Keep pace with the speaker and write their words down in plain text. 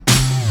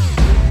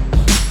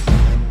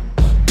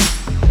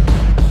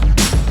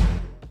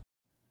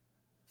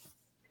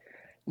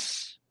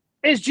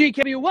Is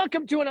GKW.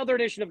 Welcome to another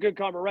edition of Good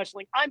Karma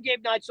Wrestling. I'm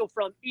Gabe Neitzel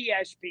from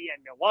ESPN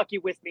Milwaukee.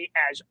 With me,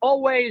 as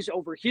always,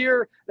 over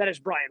here, that is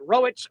Brian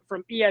Rowitz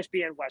from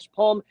ESPN West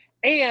Palm.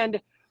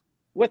 And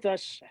with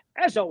us,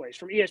 as always,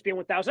 from ESPN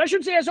 1000. I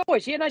shouldn't say as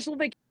always. He had a nice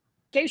little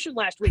vacation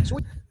last week. So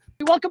we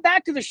welcome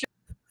back to the show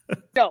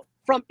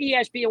from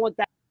ESPN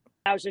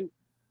 1000.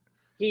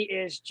 He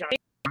is Johnny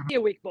a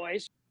week,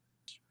 boys.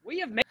 We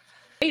have made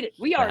it.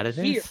 We are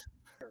here.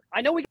 I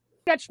know we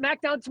got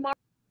SmackDown tomorrow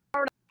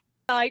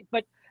night,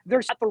 but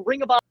there's the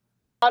Ring of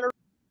Honor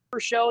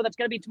show that's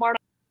going to be tomorrow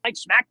night,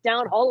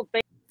 SmackDown, Hall of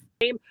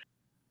Fame,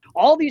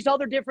 all these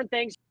other different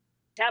things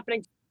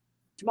happening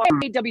tomorrow.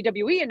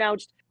 WWE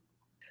announced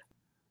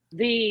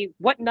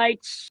what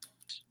nights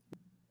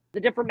the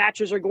different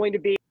matches are going to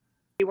be,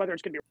 whether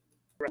it's going to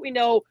be. We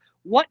know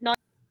what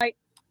night,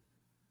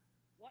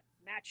 what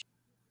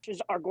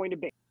matches are going to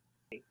be.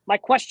 My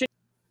question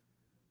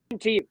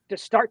to you to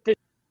start this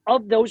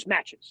of those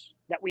matches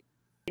that we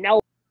now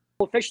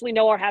officially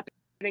know are happening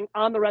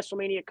on the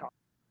WrestleMania card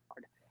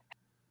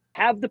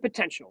have the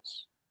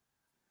potentials?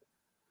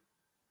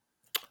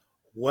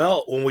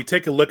 Well, when we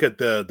take a look at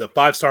the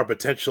 5-star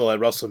potential at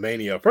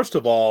WrestleMania, first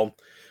of all,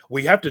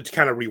 we have to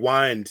kind of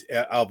rewind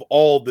of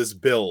all this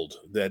build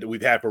that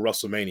we've had for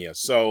WrestleMania.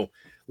 So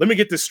let me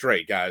get this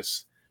straight,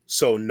 guys.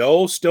 So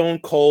no Stone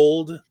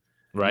Cold,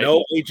 right?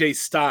 No AJ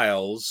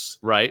Styles,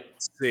 right?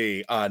 Let's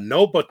see,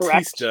 no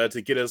Batista Correct.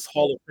 to get his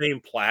Hall of Fame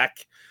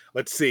plaque.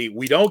 Let's see,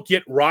 we don't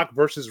get Rock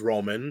versus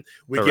Roman.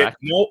 We Correct.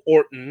 get no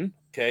Orton.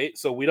 Okay,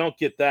 so we don't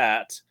get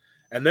that.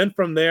 And then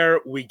from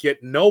there, we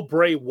get no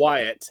Bray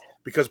Wyatt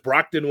because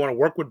Brock didn't want to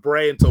work with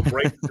Bray until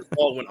Bray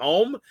went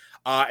home.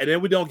 And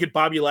then we don't get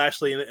Bobby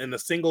Lashley in the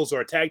singles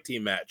or a tag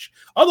team match.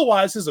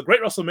 Otherwise, this is a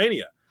great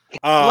WrestleMania.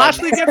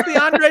 Lashley gets the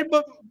Andre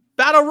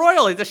Battle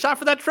Royal. He's a shot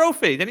for that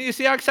trophy. Didn't you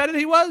see how excited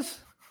he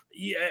was?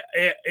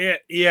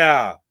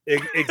 Yeah,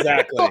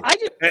 exactly. Well, I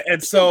just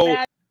and so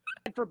bad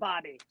for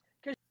Bobby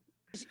because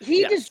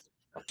he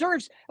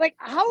deserves. Like,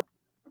 how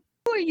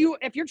are you?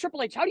 If you're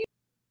Triple H, how do you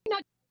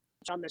not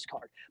on this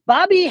card?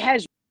 Bobby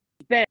has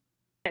been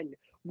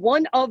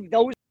one of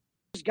those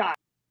guys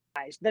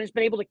that has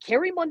been able to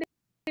carry Monday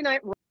Night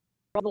Raw.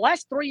 For the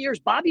last 3 years,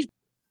 Bobby's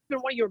been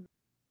one of your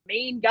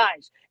main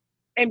guys,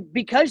 and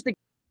because the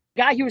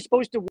guy he was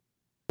supposed to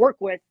work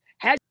with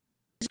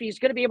he's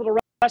going to be able to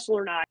wrestle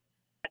or not,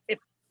 it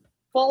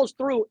falls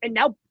through, and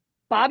now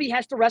Bobby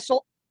has to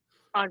wrestle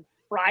on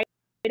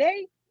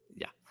Friday.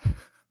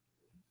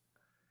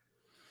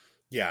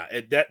 Yeah,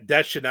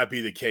 that should not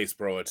be the case,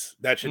 bro.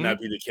 That should not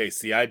be the case.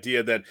 The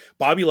idea that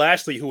Bobby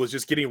Lashley, who was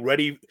just getting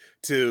ready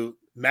to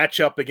match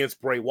up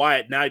against Bray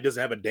Wyatt, now he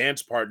doesn't have a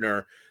dance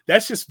partner.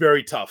 That's just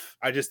very tough.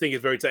 I just think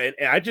it's very tough.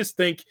 And I just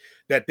think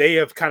that they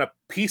have kind of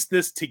pieced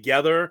this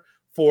together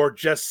for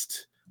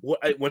just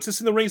once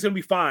it's in the ring, it's going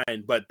to be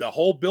fine. But the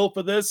whole build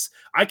for this,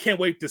 I can't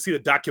wait to see the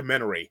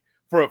documentary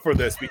for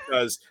this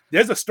because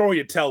there's a story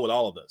to tell with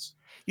all of this.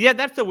 Yeah,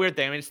 that's the weird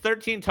thing. I mean, it's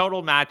 13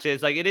 total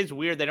matches. Like, it is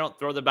weird they don't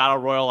throw the Battle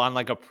Royal on,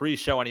 like, a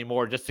pre-show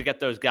anymore just to get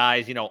those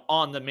guys,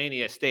 on the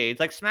Mania stage.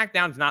 Like,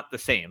 SmackDown's not the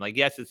same. Like,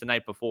 yes, it's the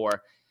night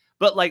before.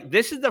 But, like,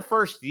 this is the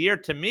first year,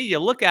 to me, you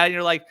look at it and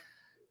you're like,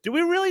 do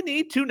we really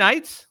need 2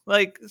 nights?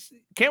 Like,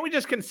 can't we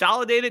just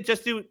consolidate it,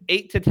 just do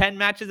 8 to 10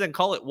 matches and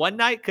call it one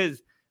night?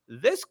 Because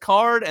this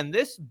card and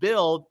this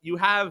build, you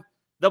have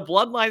the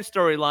Bloodline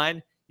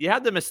storyline, you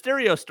have the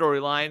Mysterio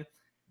storyline,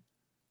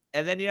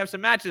 and then you have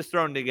some matches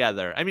thrown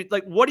together. I mean,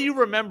 like, what do you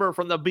remember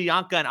from the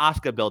Bianca and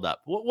Asuka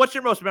buildup? What's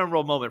your most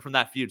memorable moment from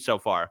that feud so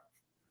far?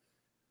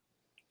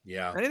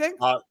 Yeah. Anything?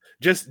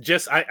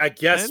 Just I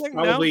guess Anything?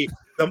 probably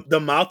the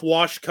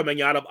mouthwash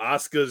coming out of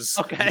Asuka's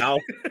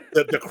mouth,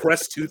 the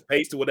Crest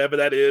toothpaste or whatever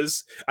that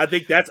is. I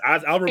think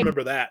I'll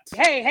remember that.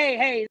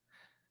 Hey.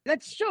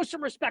 Let's show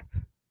some respect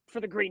for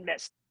the Green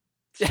Mist,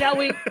 shall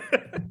we?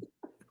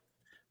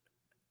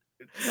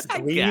 It's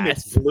green,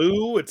 it's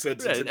blue, it's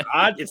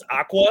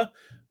aqua.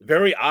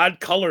 Very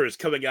odd colors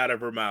coming out of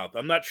her mouth.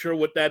 I'm not sure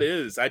what that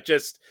is.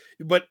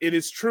 But it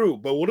is true.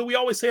 But what do we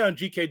always say on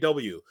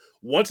GKW?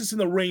 Once it's in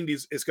the ring,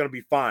 it's going to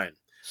be fine.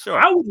 Sure.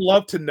 I would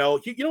love to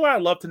know. You know what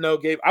I'd love to know,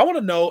 Gabe? I want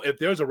to know if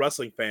there's a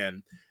wrestling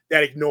fan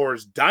that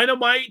ignores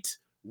Dynamite,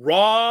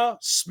 Raw,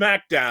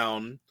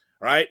 SmackDown,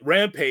 right,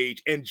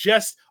 Rampage, and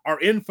just are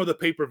in for the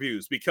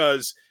pay-per-views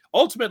because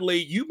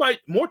ultimately, you might,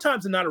 more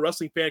times than not, a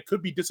wrestling fan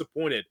could be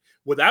disappointed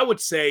with, I would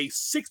say,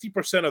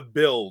 60% of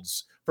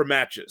builds for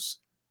matches.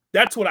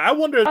 That's what I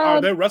wonder.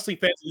 Are there wrestling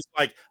fans who's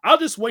like, I'll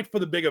just wait for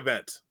the big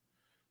event?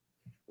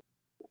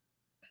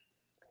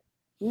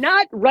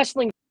 Not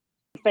wrestling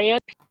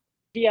fans,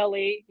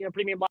 PLE,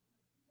 premium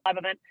live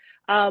event.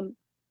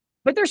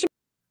 But there's some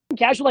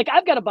casual, like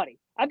I've got a buddy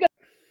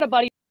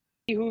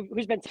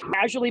who's been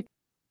casually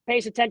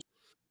pays attention.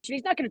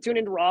 He's not going to tune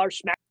into Raw or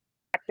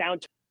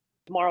SmackDown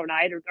tomorrow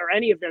night or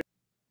any of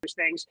those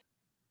things.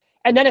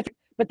 And then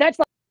but that's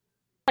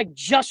like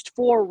just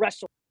for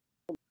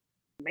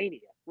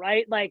WrestleMania,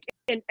 right? Like,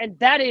 and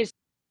that is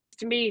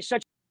to me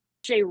such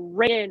a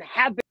rare and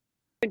have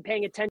been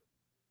paying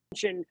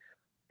attention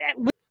at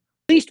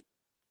least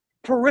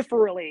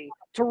peripherally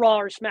to Raw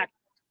or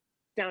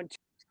SmackDown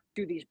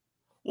to these.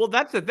 Well,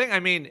 that's the thing. I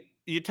mean,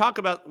 we've talked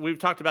about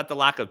the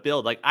lack of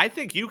build. Like, I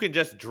think you can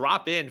just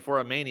drop in for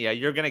a Mania.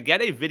 You're going to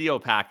get a video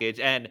package,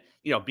 and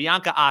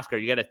Bianca Oscar,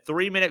 you get a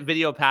 3-minute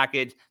video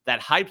package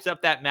that hypes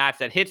up that match,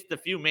 that hits the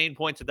few main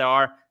points that there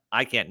are.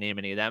 I can't name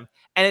any of them.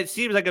 And it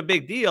seems like a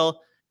big deal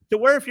to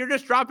where if you're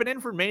just dropping in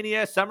for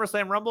Mania,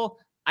 SummerSlam, Rumble,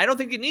 I don't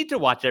think you need to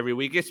watch every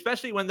week,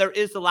 especially when there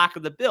is the lack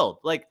of the build.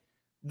 Like,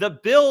 the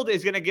build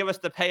is going to give us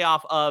the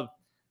payoff of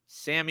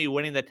Sammy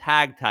winning the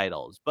tag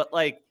titles. But,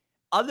 like,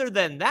 other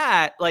than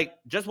that, like,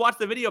 just watch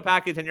the video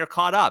package and you're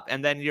caught up.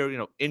 And then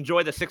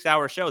enjoy the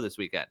 6-hour show this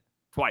weekend.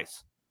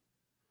 Twice.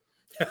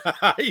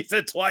 He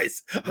said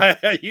twice.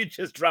 You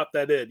just dropped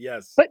that in,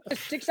 yes. But a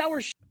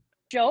 6-hour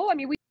show, I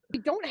mean, we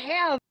don't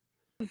have,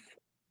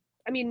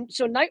 I mean,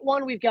 so night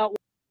one, we've got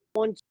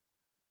 1,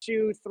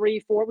 2, 3,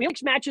 4. We have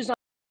 6 matches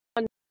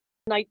on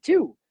night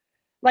 2.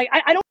 Like,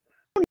 I don't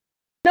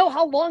know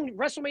how long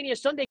WrestleMania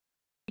Sunday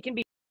can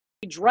be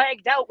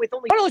dragged out with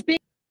only one of those being,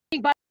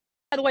 by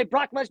the way,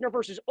 Brock Lesnar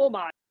versus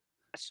Omos,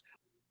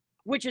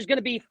 which is going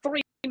to be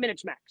 3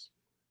 minutes max.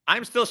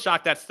 I'm still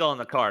shocked that's still on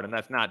the card, and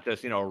that's not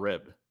just, a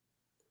rib.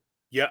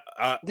 Yeah.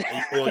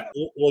 Well,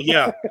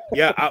 yeah.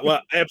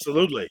 Well,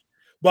 absolutely.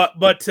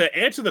 But to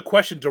answer the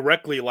question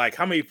directly, like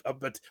how many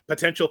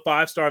potential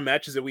 5-star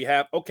matches that we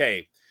have?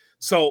 Okay.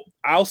 So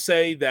I'll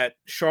say that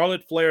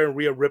Charlotte Flair and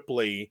Rhea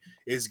Ripley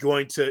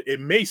it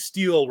may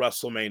steal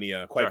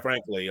WrestleMania, quite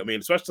frankly. I mean,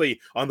 especially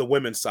on the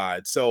women's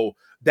side. So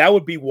that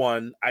would be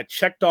one. I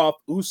checked off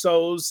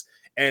Usos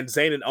and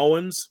Zayn and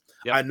Owens.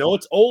 Yep. I know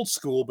it's old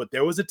school, but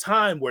there was a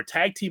time where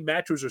tag team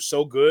matches are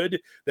so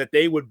good that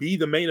they would be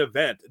the main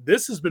event.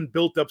 This has been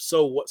built up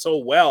so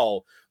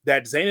well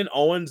that Zayn and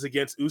Owens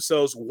against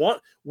Usos,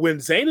 when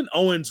Zayn and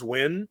Owens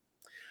win,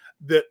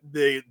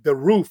 the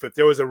roof, if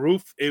there was a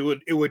roof, it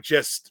would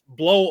just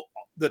blow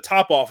the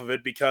top off of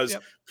it because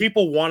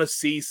people want to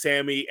see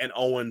Sammy and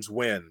Owens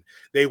win.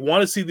 They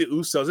want to see the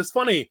Usos. It's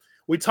funny.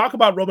 We talk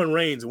about Roman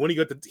Reigns and when he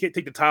got to take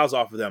the titles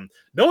off of them.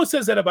 No one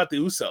says that about the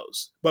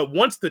Usos. But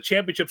once the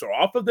championships are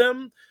off of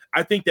them,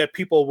 I think that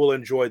people will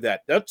enjoy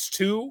that. That's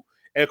 2.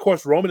 And, of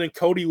course, Roman and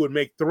Cody would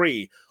make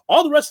 3.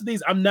 All the rest of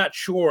these, I'm not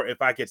sure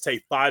if I could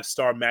say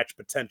 5-star match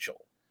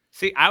potential.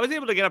 See, I was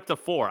able to get up to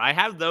 4. I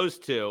have those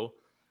 2.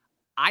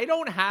 I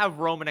don't have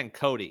Roman and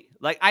Cody.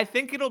 Like, I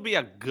think it'll be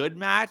a good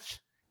match.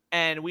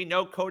 And we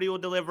know Cody will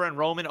deliver, and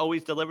Roman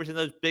always delivers in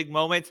those big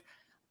moments.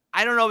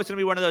 I don't know if it's going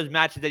to be one of those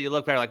matches that you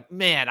look back like,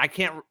 man, I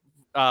can't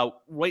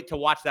wait to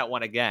watch that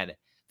one again.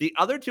 The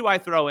other 2 I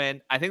throw in,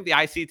 I think the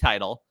IC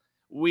title.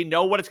 We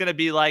know what it's going to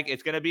be like.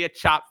 It's going to be a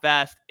chop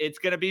fest. It's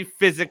going to be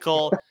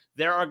physical.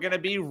 There are going to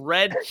be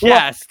red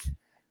chests.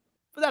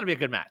 But that'll be a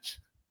good match.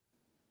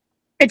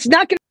 It's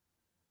not going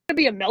to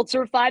be a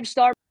Meltzer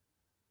 5-star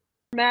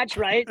match,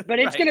 right? But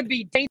it's going to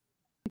be Days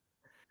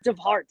of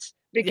Hearts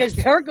because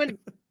there are going to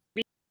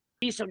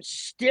be some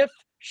stiff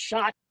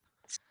shots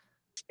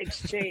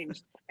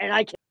exchanged. And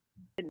I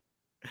can.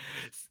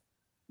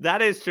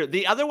 That is true.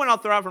 The other one I'll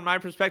throw out from my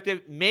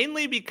perspective,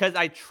 mainly because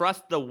I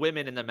trust the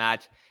women in the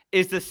match,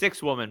 is the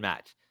 6-woman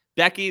match.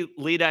 Becky,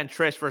 Lita, and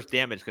Trish versus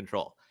Damage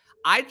Control.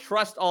 I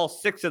trust all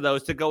 6 of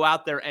those to go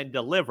out there and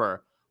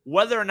deliver.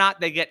 Whether or not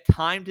they get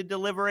time to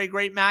deliver a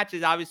great match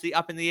is obviously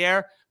up in the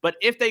air. But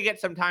if they get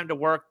some time to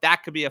work,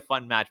 that could be a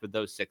fun match with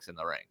those 6 in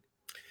the ring.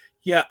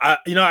 Yeah,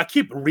 I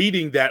keep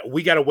reading that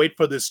we got to wait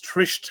for this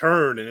Trish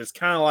turn, and it's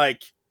kind of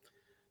like,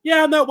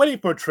 yeah, I'm not waiting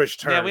for a Trish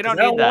turn. Yeah, we don't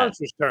need that. Want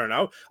a Trish turn.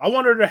 I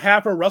want her to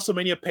have her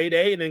WrestleMania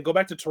payday and then go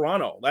back to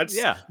Toronto. That's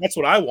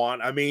what I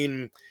want. I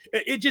mean,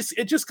 it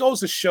just goes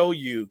to show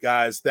you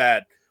guys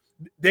that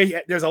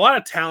there's a lot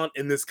of talent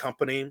in this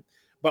company,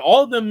 but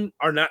all of them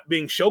are not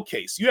being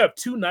showcased. You have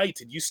 2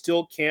 nights and you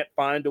still can't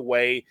find a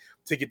way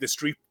to get the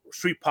Street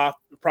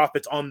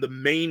Profits on the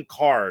main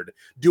card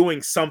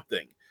doing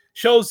something.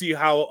 Shows you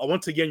how,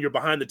 once again, you're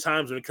behind the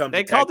times when it comes to.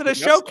 They called it a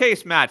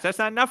showcase match. That's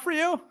not enough for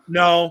you?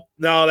 No,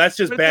 that's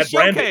just bad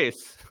branding.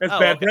 That's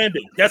bad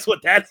branding. That's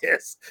what that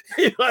is.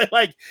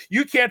 Like,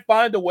 you can't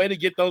find a way to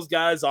get those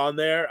guys on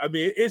there. I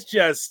mean, it's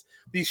just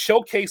these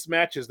showcase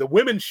matches, the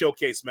women's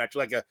showcase match,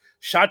 like a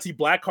Shotzi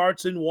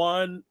Blackheart's in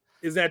one.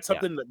 Is that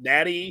something that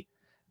Natty?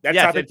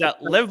 Yes, it's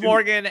Liv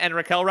Morgan and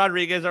Raquel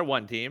Rodriguez are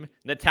one team.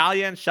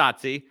 Natalya and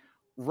Shotzi.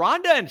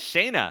 Ronda and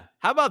Shayna.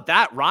 How about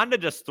that? Ronda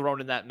just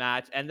thrown in that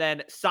match. And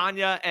then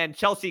Sonya and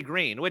Chelsea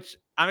Green, which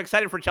I'm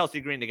excited for Chelsea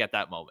Green to get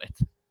that moment.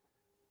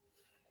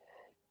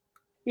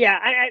 Yeah,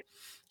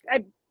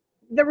 I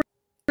there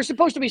were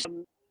supposed to be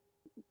some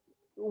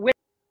with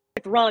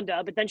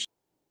Ronda, but then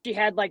she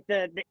had like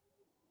the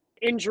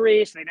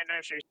injury, so they didn't know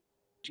if she was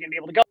going to be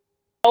able to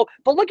go.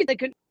 But look, they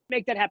couldn't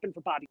make that happen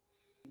for Bobby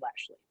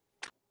Lashley.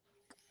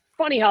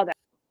 Funny how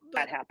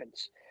that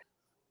happens.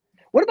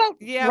 What about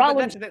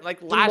Rollins? But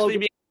like Lashley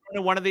being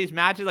in one of these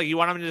matches, like you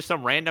want him to just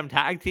some random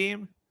tag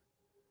team?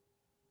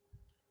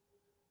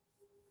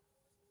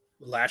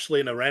 Lashley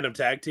in a random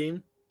tag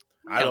team?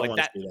 I don't want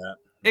to see that.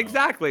 No.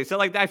 Exactly. So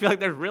like I feel like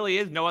there really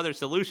is no other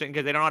solution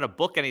because they don't know how to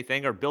book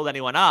anything or build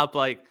anyone up.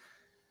 Like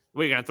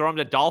We're going to throw him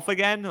to Dolph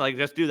again? Like,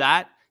 just do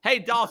that? Hey,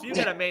 Dolph, you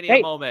get a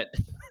Mania moment.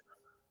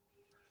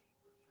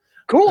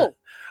 Cool.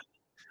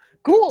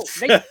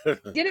 They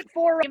did it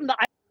for him, the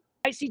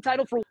IC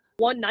title for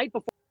one night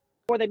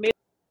before they made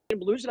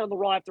him lose it on the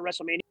Raw after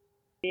WrestleMania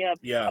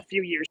a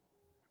few years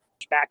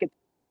back at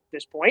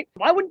this point.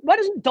 Why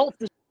doesn't Dolph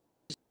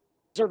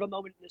deserve a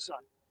moment in the sun?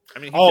 I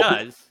mean, he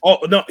does. Oh,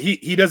 no,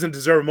 he doesn't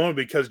deserve a moment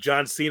because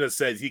John Cena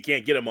says he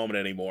can't get a moment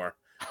anymore.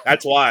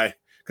 That's why.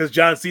 Because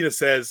John Cena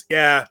says,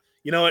 yeah,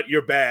 you know what?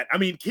 You're bad. I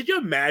mean, can you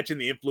imagine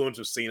the influence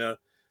of Cena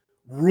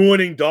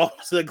ruining Dolph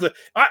Ziggler?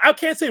 I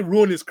can't say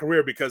ruin his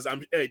career because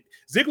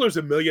Ziggler's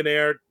a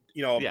millionaire,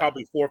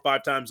 probably 4 or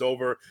 5 times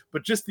over.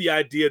 But just the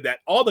idea that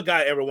all the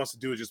guy ever wants to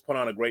do is just put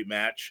on a great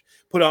match,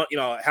 put on,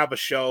 have a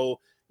show,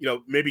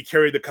 maybe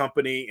carry the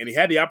company. And he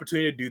had the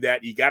opportunity to do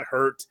that. He got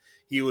hurt.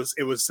 It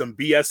was some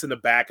BS in the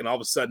back. And all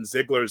of a sudden,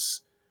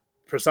 Ziggler's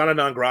persona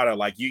non grata.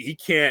 Like, he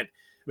can't.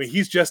 I mean,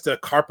 he's just a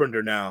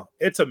carpenter now.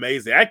 It's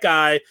amazing. That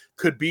guy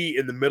could be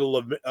in the middle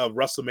of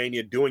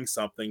WrestleMania doing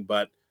something,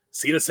 but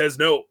Cena says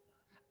no.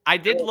 I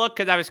did look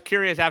because I was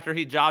curious after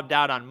he jobbed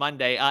out on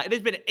Monday. It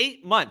has been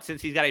 8 months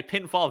since he's got a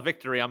pinfall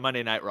victory on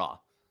Monday Night Raw.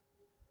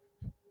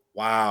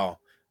 Wow.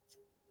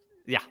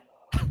 Yeah.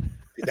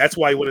 That's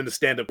why he went into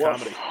stand-up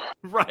comedy.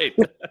 Right.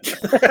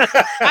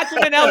 That's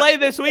him in LA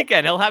this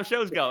weekend. He'll have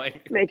shows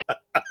going. Making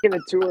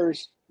the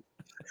tours.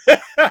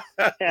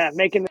 Yeah,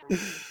 making the...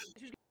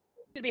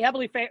 to be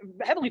heavily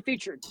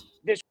featured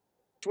this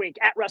week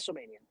at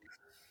WrestleMania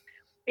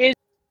is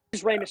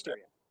Rey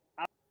Mysterio.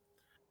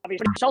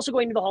 Obviously, he's also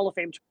going to the Hall of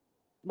Fame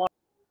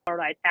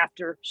tomorrow night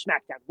after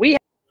SmackDown. We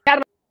had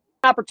an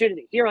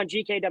opportunity here on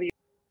GKW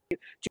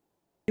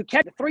to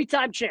catch the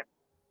 3-time champ,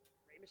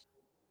 Rey Mysterio.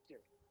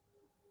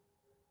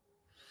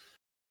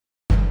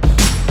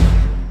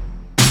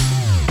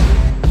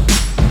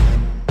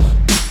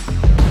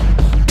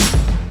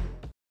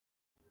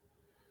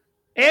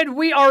 And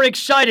we are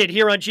excited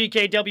here on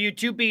GKW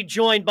to be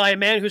joined by a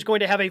man who's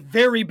going to have a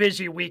very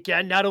busy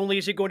weekend. Not only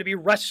is he going to be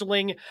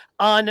wrestling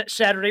on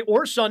Saturday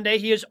or Sunday,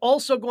 he is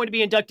also going to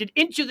be inducted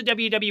into the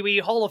WWE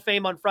Hall of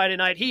Fame on Friday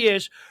night. He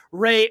is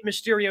Rey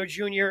Mysterio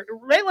Jr.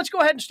 Rey, let's go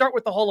ahead and start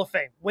with the Hall of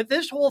Fame. When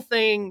this whole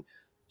thing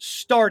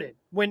started,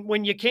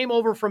 when you came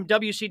over from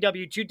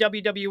WCW to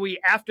WWE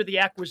after the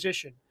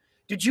acquisition,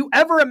 did you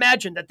ever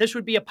imagine that this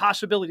would be a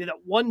possibility,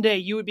 that one day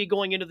you would be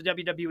going into the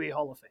WWE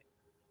Hall of Fame?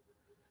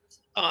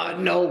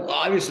 No,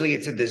 obviously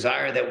it's a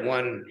desire that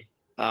one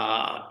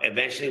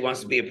eventually wants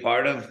to be a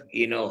part of,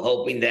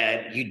 hoping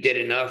that you did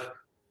enough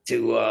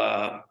to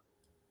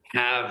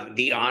have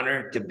the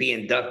honor to be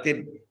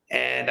inducted.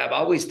 And I've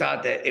always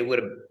thought that it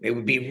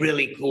would be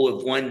really cool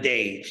if one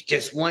day,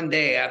 just one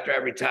day after I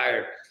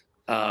retire,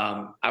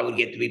 I would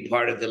get to be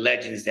part of the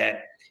legends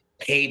that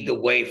paved the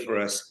way for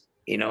us,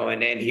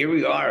 and then here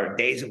we are,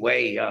 days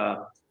away,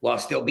 while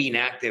still being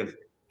active.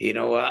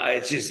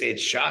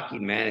 It's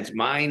shocking, man. It's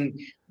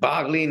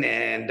mind-boggling,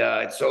 and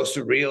it's so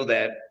surreal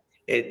that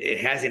it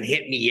hasn't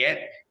hit me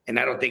yet, and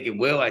I don't think it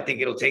will. I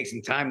think it'll take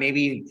some time,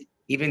 maybe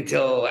even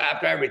till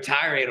after I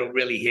retire, it'll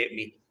really hit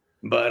me.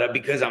 But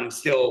because I'm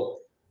still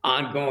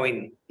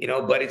ongoing,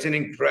 but it's an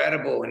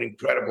incredible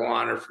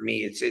honor for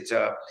me.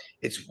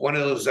 It's one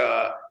of those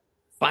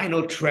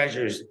final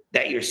treasures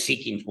that you're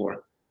seeking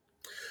for.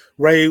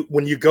 Rey,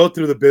 when you go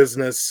through the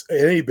business,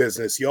 any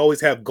business, you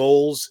always have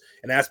goals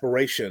and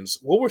aspirations.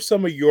 What were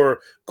some of your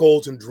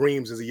goals and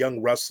dreams as a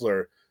young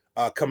wrestler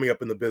coming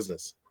up in the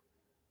business?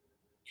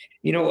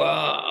 A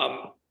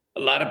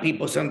lot of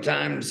people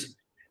sometimes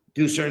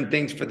do certain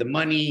things for the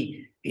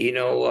money,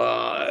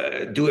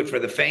 do it for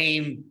the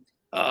fame.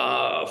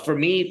 For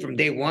me, from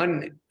day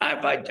one,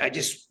 I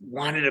just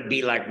wanted to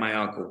be like my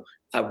uncle.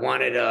 I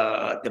wanted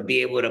to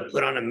be able to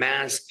put on a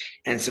mask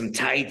and some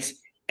tights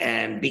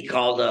and be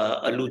called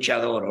a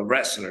luchador, a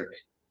wrestler,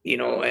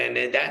 and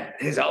that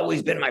has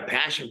always been my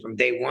passion from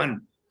day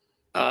one.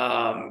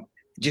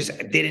 Just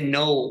didn't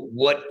know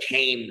what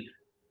came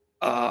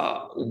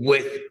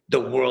with the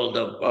world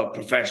of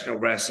professional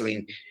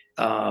wrestling,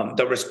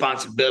 the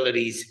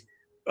responsibilities,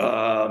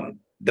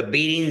 the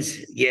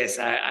beatings. Yes,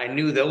 I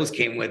knew those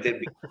came with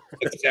it,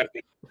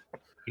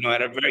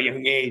 at a very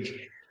young age.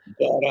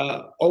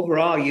 But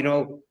overall,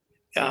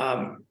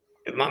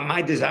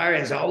 my desire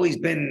has always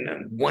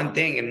been one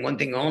thing and one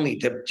thing only,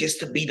 to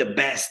be the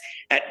best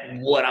at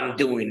what I'm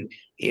doing,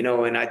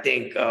 and I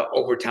think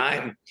over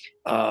time,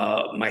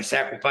 my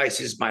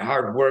sacrifices, my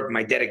hard work,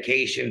 my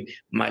dedication,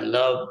 my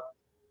love,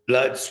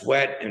 blood,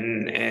 sweat,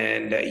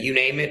 and you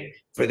name it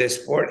for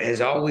this sport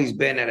has always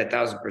been at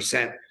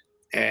 1,000%.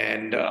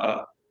 And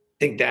I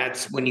think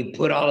that's when you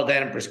put all of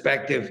that in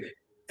perspective,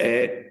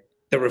 the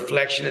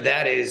reflection of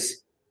that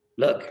is,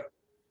 look,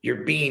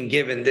 you're being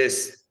given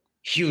this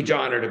huge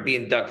honor to be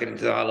inducted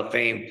into the Hall of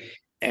Fame.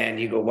 And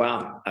you go,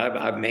 wow,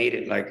 I've made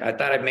it. Like, I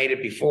thought I'd made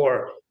it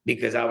before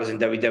because I was in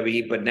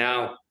WWE, but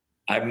now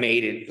I've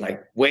made it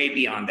like way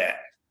beyond that.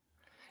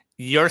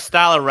 Your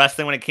style of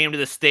wrestling when it came to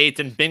the States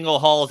and bingo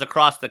halls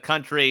across the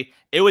country,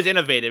 it was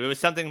innovative. It was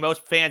something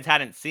most fans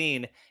hadn't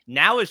seen.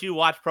 Now, as you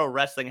watch pro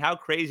wrestling, how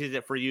crazy is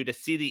it for you to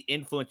see the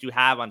influence you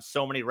have on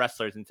so many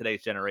wrestlers in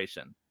today's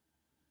generation?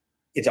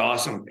 It's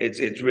awesome.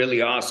 It's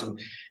really awesome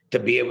to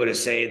be able to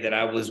say that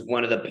I was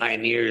one of the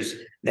pioneers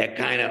that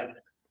kind of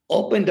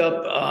opened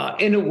up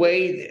in a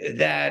way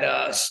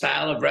that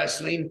style of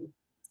wrestling.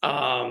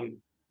 And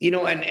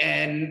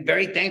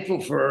very thankful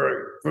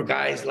for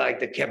guys like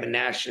the Kevin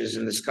Nashes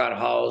and the Scott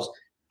Halls.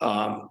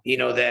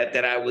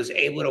 That I was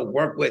able to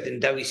work with in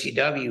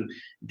WCW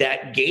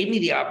that gave me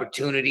the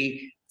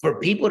opportunity for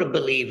people to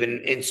believe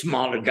in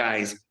smaller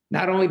guys,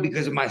 not only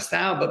because of my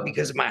style, but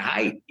because of my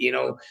height.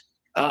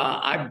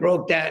 I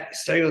broke that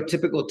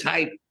stereotypical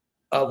type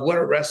of what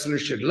a wrestler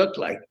should look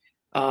like.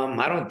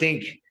 I don't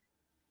think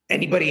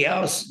anybody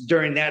else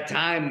during that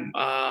time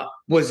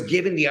was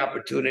given the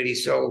opportunity.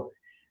 So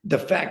the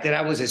fact that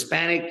I was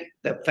Hispanic,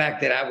 the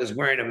fact that I was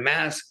wearing a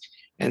mask,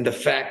 and the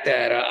fact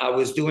that I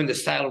was doing the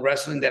style of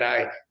wrestling that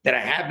I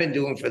have been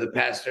doing for the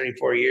past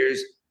 34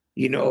 years,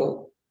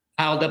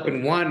 piled up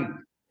in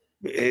one,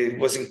 it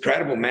was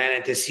incredible, man.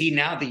 And to see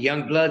now the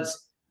young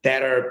bloods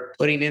that are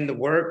putting in the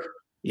work,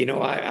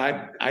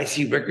 I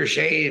see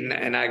Ricochet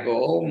and I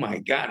go, oh my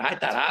God, I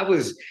thought I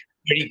was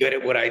pretty good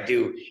at what I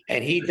do.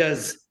 And he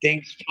does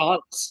things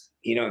flawless,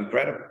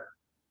 incredible.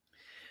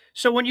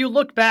 So when you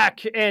look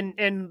back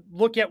and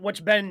look at what's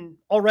been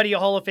already a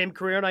Hall of Fame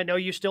career, and I know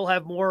you still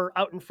have more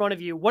out in front of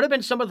you, what have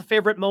been some of the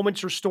favorite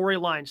moments or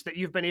storylines that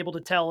you've been able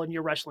to tell in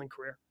your wrestling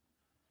career?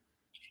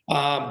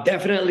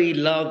 Definitely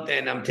loved,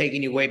 and I'm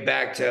taking you way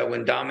back to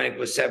when Dominic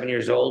was 7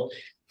 years old,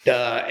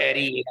 the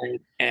Eddie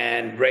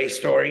and Rey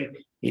story,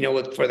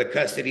 for the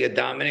custody of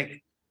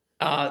Dominic.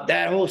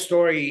 That whole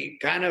story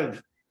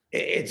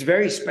it's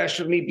very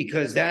special to me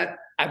because that,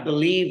 I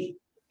believe,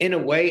 in a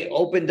way,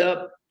 opened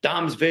up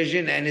Dom's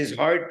vision and his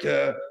heart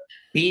to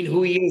being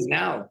who he is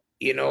now.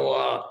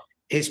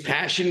 His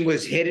passion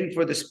was hidden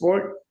for the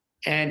sport,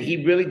 and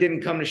he really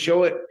didn't come to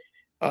show it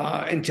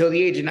until the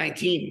age of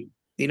 19.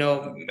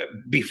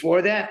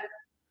 Before that,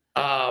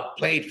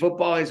 played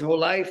football his whole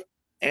life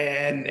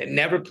and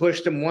never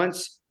pushed him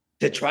once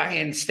to try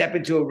and step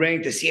into a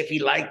ring to see if he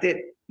liked it.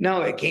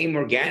 No, it came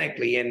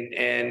organically,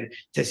 and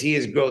to see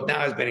his growth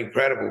now has been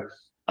incredible.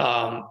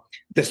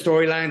 The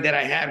storyline that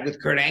I had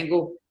with Kurt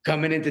Angle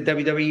coming into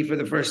WWE for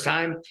the first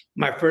time,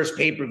 my first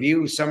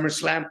pay-per-view,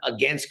 SummerSlam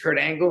against Kurt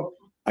Angle,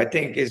 I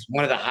think is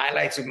one of the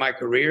highlights of my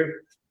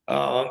career.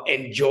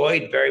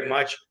 Enjoyed very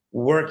much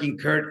working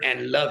Kurt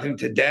and love him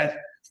to death.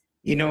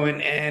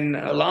 And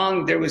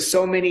along there was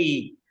so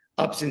many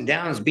ups and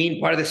downs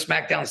being part of the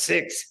SmackDown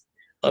 6,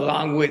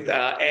 along with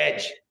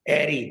Edge,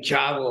 Eddie,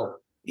 Chavo,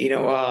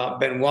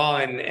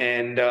 Benoit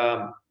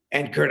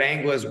and Kurt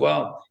Angle as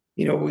well.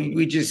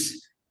 We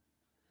just,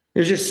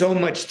 there's just so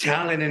much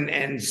talent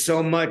and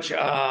so much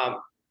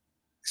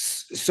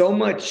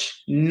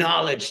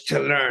knowledge to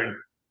learn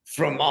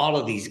from all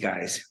of these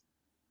guys.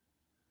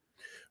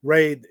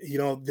 Ray,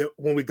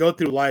 when we go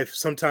through life,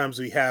 sometimes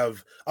we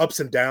have ups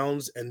and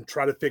downs and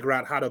try to figure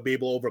out how to be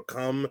able to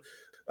overcome,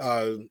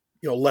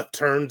 left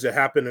turns that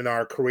happen in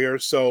our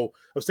careers. So I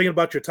was thinking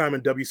about your time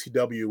in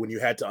WCW when you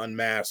had to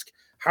unmask.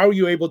 How are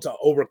you able to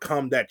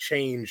overcome that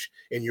change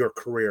in your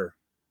career?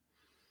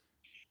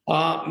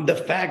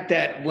 The fact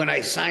that when I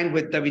signed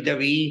with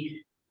WWE,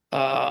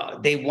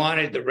 they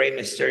wanted the Rey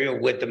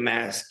Mysterio with the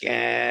mask.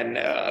 And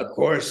of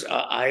course,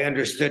 I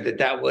understood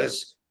that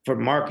was for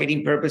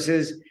marketing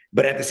purposes.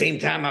 But at the same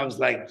time, I was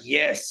like,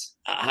 yes,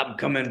 I'm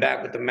coming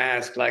back with the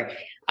mask. Like,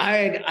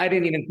 I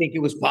didn't even think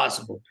it was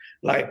possible.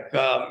 Like,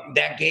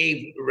 that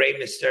gave Rey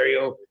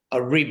Mysterio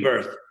a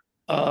rebirth.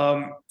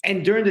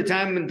 And during the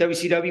time in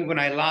WCW, when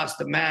I lost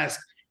the mask,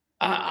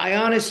 I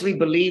honestly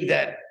believe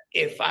that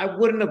if I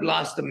wouldn't have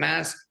lost the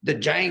mask, the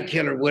Giant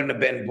Killer wouldn't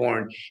have been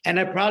born. And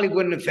I probably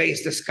wouldn't have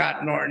faced the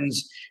Scott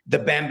Nortons, the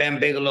Bam Bam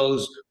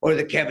Bigelows, or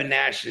the Kevin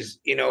Nashes.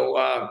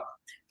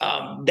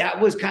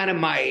 That was kind of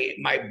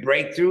my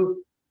breakthrough,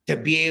 to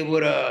be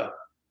able to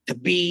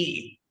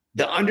be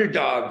the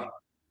underdog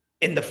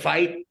in the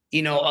fight,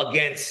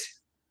 against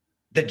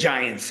the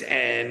Giants.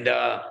 And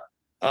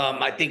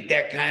I think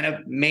that kind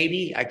of,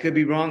 maybe, I could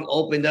be wrong,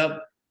 opened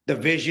up the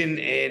vision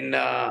in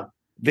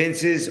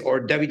Vince's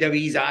or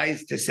WWE's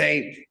eyes to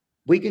say,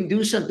 we can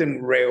do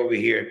something Ray over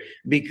here,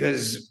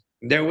 because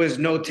there was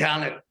no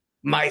talent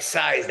my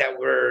size that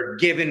were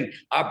given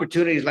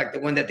opportunities like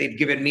the one that they've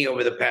given me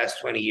over the past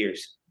 20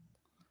 years.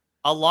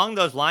 Along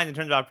those lines, in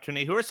terms of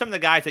opportunity, who are some of the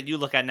guys that you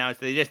look at now and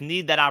they just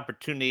need that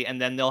opportunity and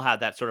then they'll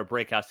have that sort of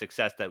breakout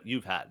success that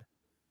you've had?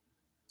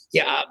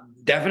 Yeah,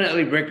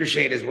 definitely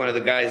Ricochet is one of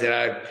the guys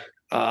that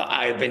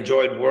I've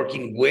enjoyed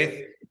working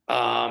with.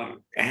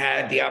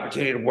 Had the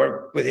opportunity to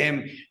work with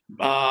him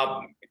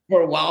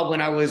for a while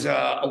when I was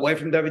away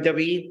from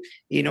WWE,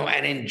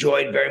 and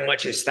enjoyed very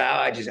much his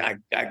style.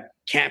 I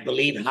can't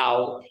believe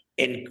how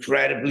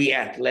incredibly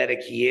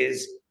athletic he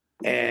is,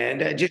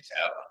 and just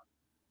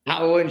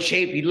how in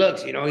shape he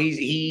looks.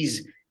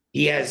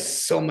 He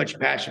has so much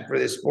passion for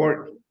this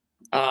sport.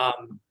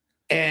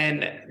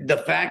 And the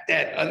fact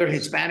that other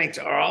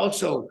Hispanics are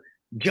also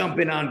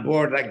jumping on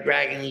board, like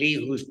Dragon Lee,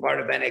 who's part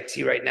of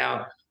NXT right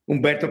now,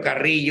 Humberto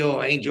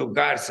Carrillo, Angel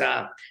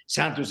Garza,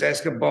 Santos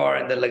Escobar,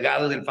 and the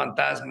Legado del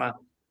Fantasma.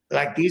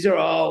 Like, these are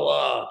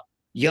all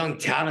young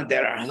talent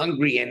that are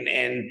hungry,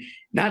 and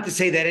not to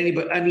say that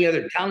any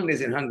other talent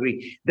isn't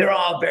hungry. They're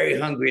all very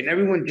hungry, and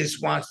everyone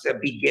just wants to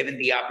be given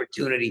the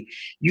opportunity.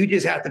 You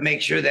just have to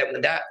make sure that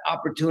when that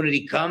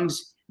opportunity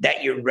comes,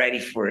 that you're ready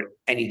for it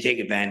and you take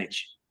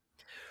advantage.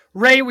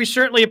 Ray, we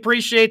certainly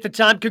appreciate the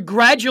time.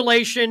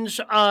 Congratulations,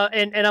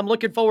 and I'm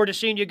looking forward to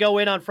seeing you go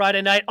in on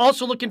Friday night.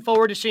 Also looking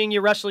forward to seeing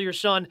you wrestle your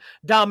son,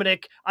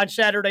 Dominic, on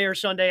Saturday or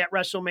Sunday at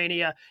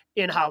WrestleMania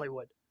in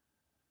Hollywood.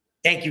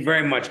 Thank you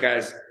very much,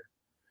 guys.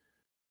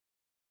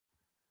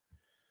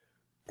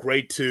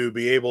 Great to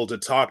be able to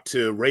talk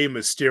to Rey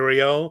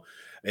Mysterio,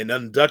 an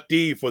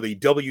inductee for the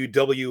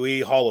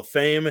WWE Hall of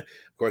Fame.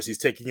 Of course, he's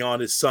taking on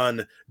his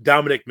son,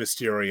 Dominic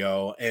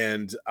Mysterio.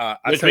 And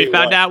which we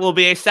found out will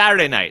be a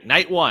Saturday night,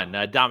 night one,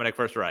 Dominic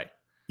versus Rey.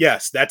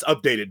 Yes, that's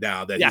updated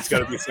now that he's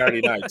going to be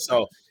Saturday night.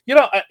 So,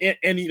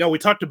 we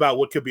talked about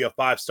what could be a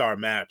 5-star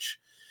match.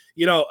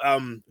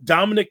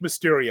 Dominic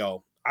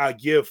Mysterio, I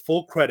give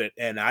full credit,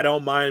 and I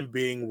don't mind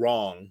being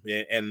wrong,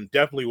 and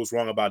definitely was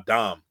wrong about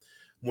Dom.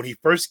 When he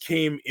first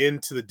came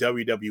into the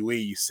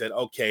WWE, you said,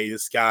 okay,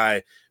 this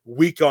guy,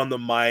 weak on the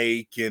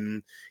mic,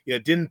 and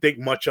didn't think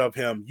much of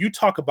him. You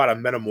talk about a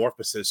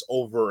metamorphosis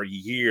over a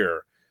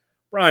year.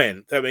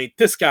 Brian, I mean,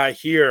 this guy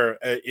here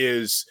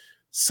is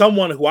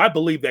someone who I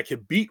believe that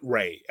could beat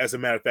Rey, as a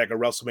matter of fact, at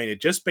WrestleMania,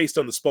 just based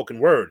on the spoken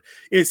word.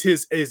 Is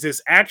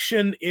his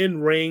action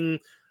in ring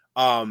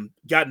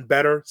gotten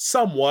better?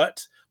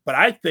 Somewhat. But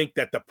I think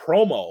that the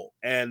promo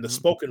and the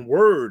spoken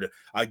word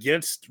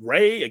against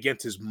Rey,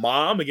 against his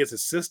mom, against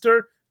his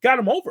sister, got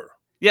him over.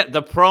 Yeah,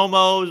 the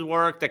promos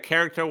work, the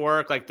character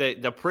work, like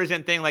the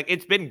prison thing, like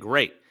it's been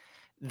great.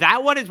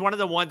 That one is one of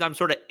the ones I'm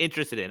sort of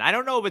interested in. I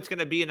don't know if it's going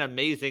to be an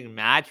amazing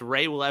match.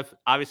 Rey will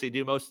obviously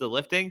do most of the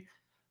lifting,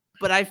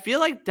 but I feel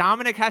like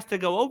Dominic has to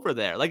go over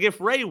there. Like if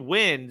Rey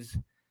wins,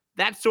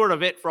 that's sort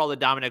of it for all the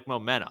Dominic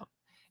momentum.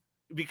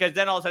 Because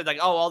then all of a sudden,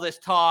 like, oh, all this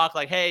talk,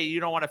 like, hey, you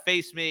don't want to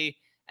face me.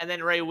 And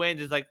then Rey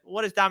wins. Is like,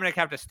 what does Dominic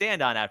have to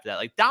stand on after that?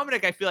 Like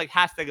Dominic, I feel like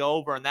has to go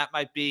over, and that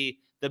might be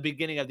the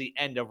beginning of the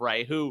end of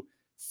Rey, who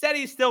said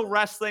he's still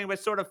wrestling, but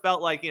sort of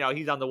felt like,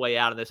 he's on the way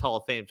out, and this Hall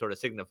of Fame sort of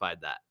signified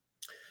that.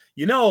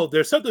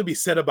 There's something to be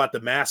said about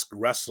the masked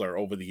wrestler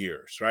over the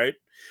years, right?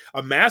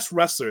 A masked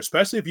wrestler,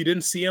 especially if you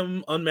didn't see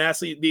him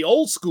unmasked, the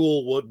old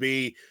school would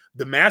be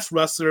the masked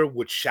wrestler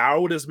would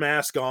shower with his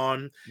mask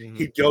on. Mm-hmm.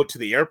 He'd go to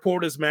the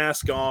airport with his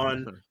mask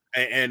on.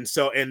 And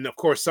of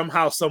course,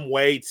 somehow, some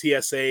way,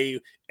 TSA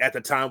at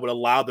the time would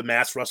allow the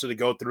masked wrestler to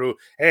go through,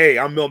 hey,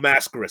 I'm Mil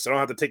Mascaris. I don't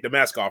have to take the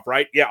mask off,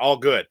 right? Yeah, all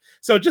good.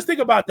 So just think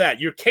about that.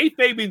 You're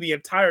kayfabing the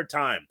entire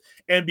time.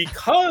 And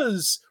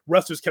because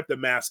wrestlers kept the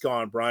mask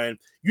on, Brian,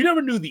 you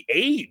never knew the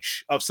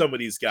age of some of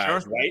these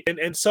guys, sure. Right?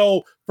 And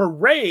so for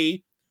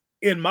Rey,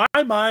 in my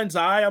mind's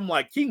eye, I'm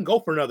like, he can go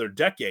for another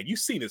decade. You've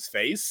seen his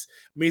face.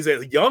 I mean, he's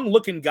a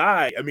young-looking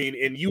guy. I mean,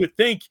 and you would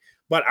think,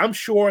 but I'm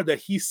sure that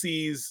he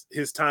sees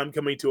his time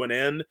coming to an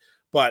end.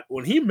 But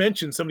when he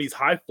mentioned some of these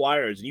high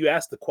flyers, and you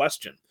asked the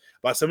question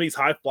about some of these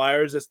high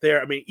flyers that's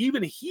there, I mean,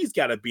 even he's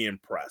got to be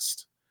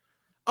impressed.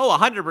 Oh,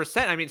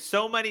 100%. I mean,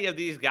 so many of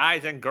these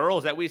guys and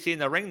girls that we see in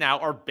the ring now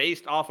are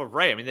based off of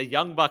Rey. I mean, the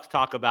Young Bucks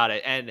talk about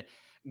it. And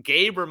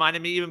Gabe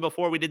reminded me even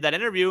before we did that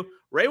interview,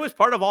 Rey was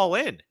part of All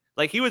In.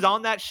 Like, he was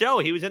on that show.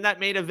 He was in that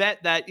main event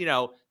that,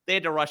 they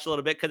had to rush a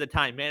little bit because of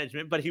time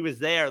management, but he was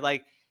there.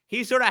 Like,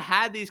 he sort of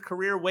had these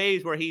career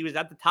waves where he was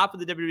at the top of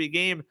the WWE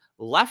game,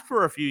 left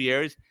for a few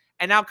years,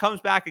 and now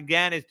comes back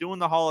again, is doing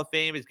the Hall of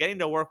Fame, is getting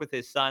to work with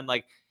his son.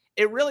 Like,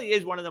 it really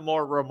is one of the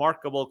more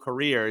remarkable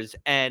careers,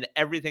 and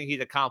everything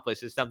he's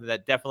accomplished is something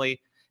that definitely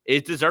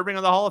is deserving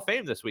of the Hall of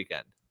Fame this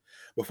weekend.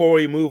 Before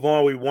we move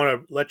on, we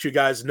want to let you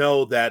guys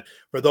know that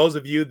for those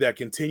of you that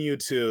continue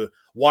to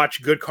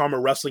watch Good Karma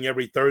Wrestling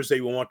every Thursday,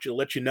 we want to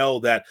let you know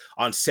that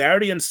on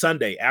Saturday and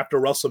Sunday after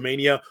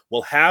WrestleMania,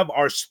 we'll have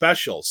our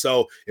special.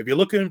 So if you're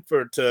looking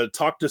to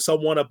talk to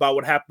someone about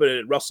what happened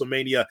at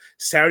WrestleMania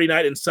Saturday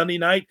night and Sunday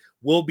night,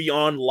 we'll be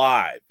on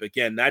live.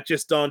 Again, not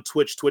just on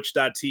Twitch,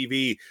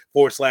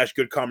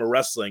 twitch.tv/Good Karma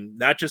Wrestling,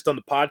 not just on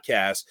the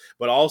podcast,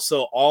 but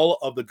also all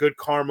of the Good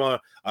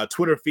Karma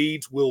Twitter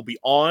feeds will be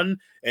on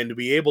and to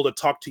be able to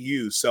talk to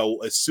you.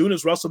 So as soon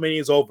as WrestleMania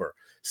is over,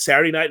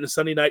 Saturday night and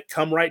Sunday night,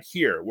 come right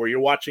here where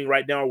you're watching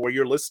right now, or where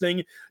you're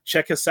listening.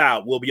 Check us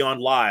out. We'll be on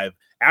live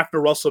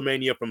after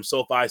WrestleMania from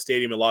SoFi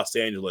Stadium in Los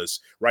Angeles,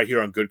 right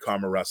here on Good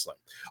Karma Wrestling.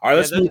 All right,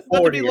 let's move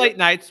forward. It'll be late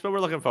nights, but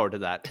we're looking forward to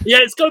that. Yeah,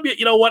 it's gonna be.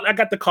 You know what? I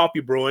got the coffee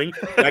brewing.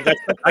 I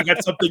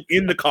got something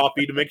in the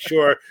coffee to make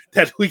sure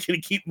that we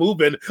can keep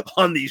moving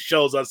on these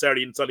shows on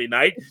Saturday and Sunday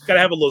night. Got to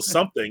have a little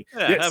something.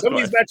 Some of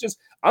these matches,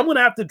 I'm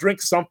gonna have to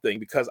drink something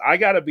because I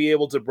got to be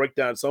able to break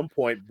down at some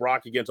point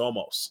Brock against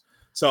Omos.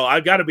 So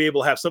I've got to be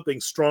able to have something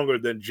stronger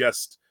than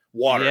just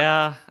water.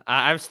 Yeah,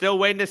 I'm still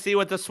waiting to see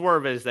what the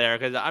swerve is there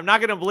because I'm not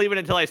going to believe it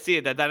until I see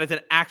it. That is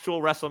an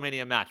actual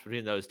WrestleMania match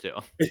between those two.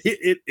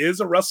 It is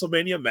a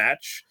WrestleMania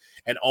match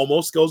and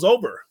almost goes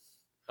over.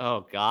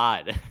 Oh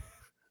God.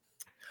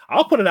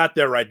 I'll put it out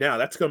there right now.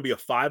 That's going to be a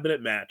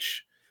 5-minute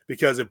match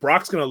because if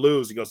Brock's going to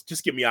lose, he goes,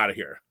 just get me out of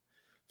here.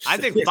 I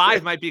think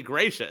 5 might be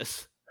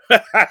gracious.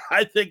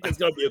 I think that's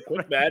going to be a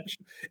quick match,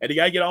 and you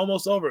got to get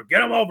almost over.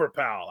 Get him over,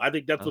 pal. I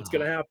think that's what's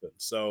going to happen.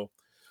 So,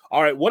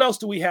 all right, what else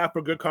do we have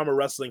for Good Karma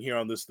Wrestling here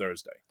on this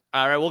Thursday?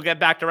 All right, we'll get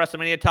back to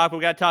WrestleMania talk. We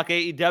got to talk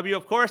AEW,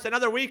 of course.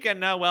 Another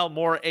weekend now. Well,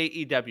 more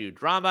AEW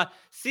drama.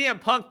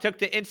 CM Punk took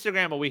to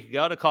Instagram a week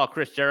ago to call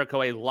Chris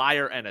Jericho a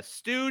liar and a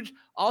stooge.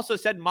 Also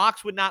said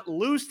Mox would not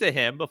lose to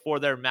him before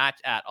their match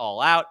at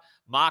All Out.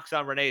 Mox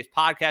on Renee's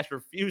podcast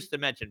refused to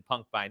mention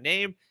Punk by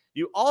name.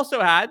 You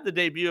also had the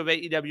debut of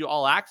AEW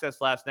All Access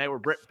last night where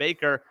Britt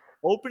Baker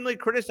openly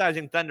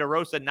criticizing Thunder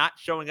Rosa not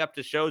showing up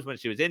to shows when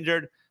she was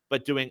injured,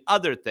 but doing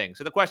other things.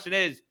 So the question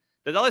is,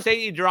 does all this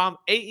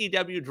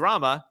AEW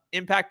drama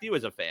impact you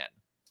as a fan?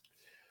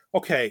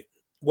 Okay,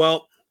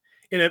 well,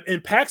 it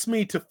impacts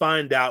me to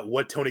find out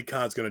what Tony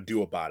Khan's going to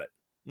do about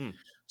it.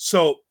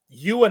 So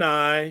you and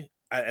I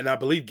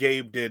believe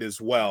Gabe did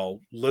as well,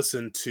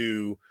 listen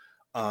to,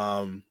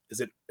 is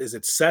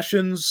it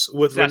Sessions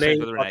with Renee?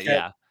 Okay.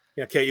 Yeah.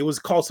 Okay, it was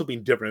called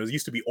something different. It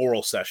used to be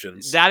Oral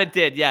Sessions. That it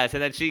did, yes.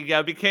 And then she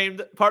became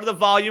part of the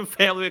Volume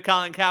family with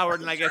Colin Cowherd,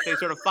 and I guess they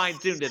sort of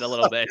fine-tuned it a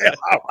little bit. Yeah,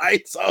 all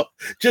right, so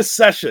just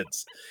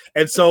Sessions.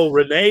 And so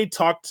Renee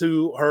talked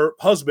to her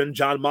husband,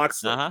 John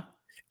Moxley.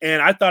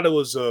 And I thought it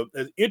was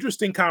an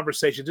interesting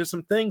conversation. Just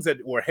some things that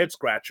were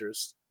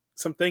head-scratchers.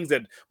 Some things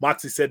that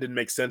Moxley said didn't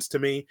make sense to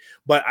me.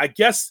 But I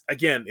guess,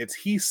 again, it's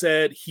he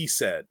said.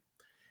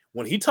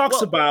 When he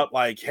talks about,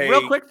 like, hey...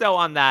 Real quick, though,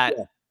 on that...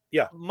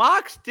 Yeah.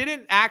 Mox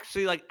didn't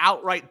actually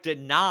outright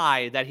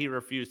deny that he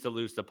refused to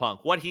lose to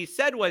Punk. What he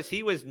said was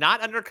he was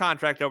not under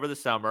contract over the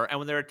summer. And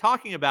when they were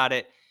talking about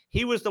it,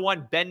 he was the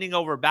one bending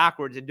over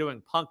backwards and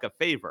doing Punk a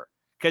favor.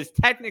 Because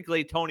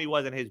technically Tony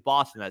wasn't his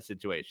boss in that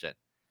situation.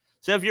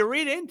 So if you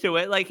read into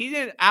it, he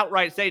didn't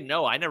outright say,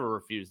 no, I never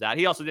refused that.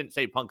 He also didn't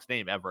say Punk's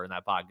name ever in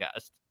that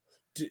podcast.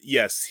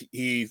 Yes,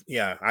 he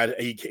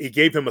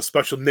gave him a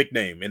special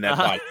nickname in that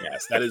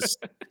podcast.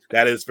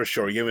 That is for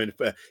sure.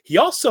 He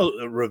also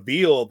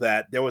revealed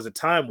that there was a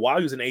time while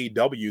he was in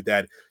AEW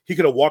that he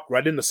could have walked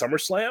right into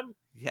SummerSlam.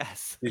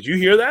 Yes. Did you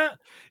hear that?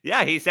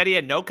 Yeah, he said he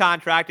had no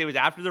contract. It was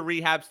after the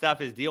rehab stuff.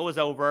 His deal was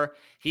over.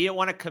 He didn't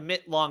want to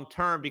commit long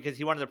term because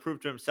he wanted to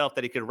prove to himself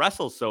that he could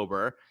wrestle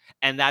sober.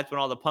 And that's when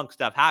all the Punk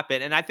stuff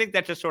happened. And I think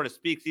that just sort of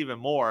speaks even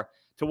more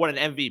to what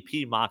an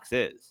MVP Mox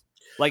is.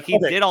 He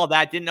did all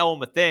that, didn't owe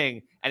him a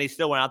thing, and he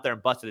still went out there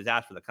and busted his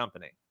ass for the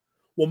company.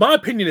 Well, my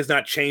opinion has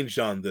not changed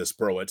on this,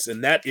 Browitz,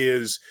 and that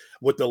is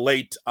what the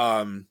late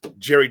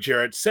Jerry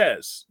Jarrett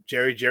says.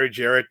 Jerry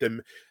Jarrett,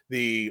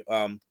 the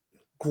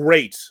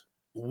great,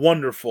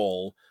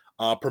 wonderful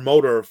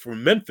promoter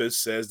from Memphis,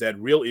 says that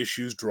real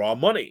issues draw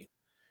money.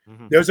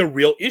 There's a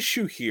real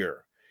issue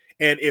here.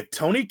 And if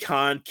Tony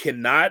Khan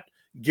cannot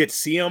get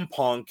CM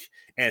Punk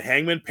and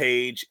Hangman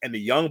Page and the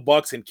Young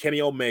Bucks and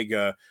Kenny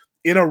Omega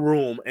in a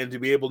room and to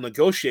be able to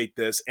negotiate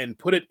this and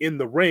put it in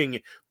the ring,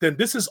 then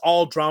this is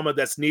all drama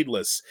that's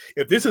needless.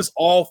 If this is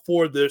all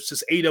for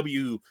this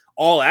AEW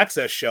All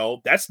Access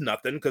show, that's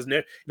nothing because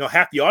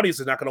half the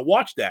audience is not going to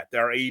watch that.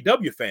 There are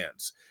AEW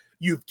fans.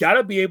 You've got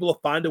to be able to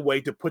find a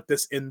way to put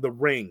this in the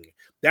ring.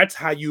 That's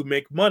how you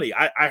make money.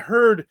 I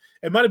heard,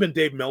 it might have been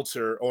Dave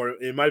Meltzer or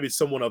it might be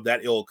someone of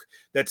that ilk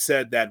that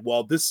said that,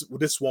 well, this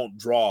won't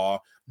draw.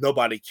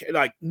 Nobody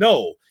can.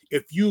 No.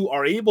 If you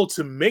are able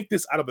to make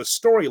this out of a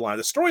storyline,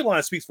 the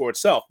storyline speaks for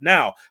itself.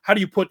 Now, how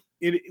do you put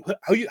it?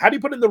 How do you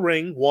put it in the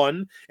ring?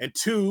 One, and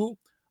two,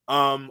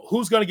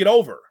 who's going to get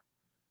over?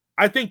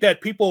 I think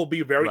that people will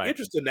be very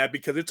interested in that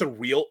because it's a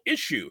real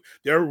issue.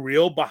 There are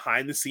real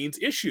behind the scenes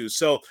issues.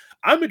 So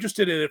I'm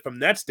interested in it from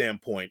that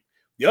standpoint.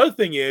 The other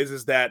thing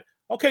is that,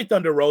 okay,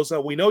 Thunder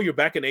Rosa, we know you're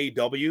back in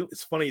AEW.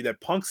 It's funny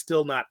that Punk's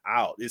still not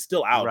out. It's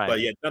still out,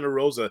 but yet Thunder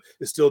Rosa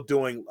is still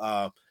doing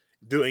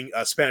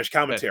Spanish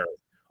commentary.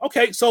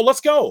 Okay, so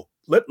let's go.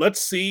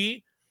 Let's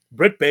see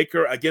Britt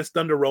Baker against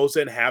Thunder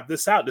Rosa and have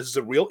this out. This is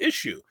a real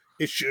issue.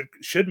 It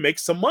should make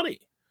some money.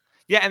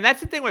 Yeah, and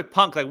that's the thing with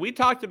Punk. We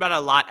talked about it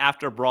a lot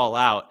after Brawl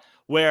Out,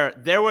 where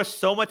there was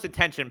so much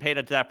attention paid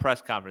into that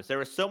press conference. There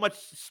was so much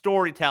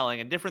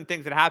storytelling and different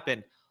things that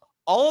happened.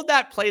 All of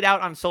that played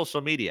out on social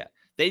media.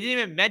 They didn't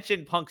even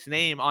mention Punk's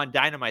name on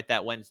Dynamite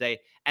that Wednesday,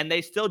 and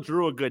they still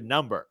drew a good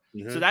number.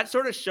 So that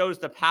sort of shows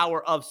the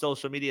power of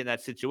social media in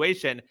that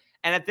situation.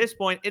 And at this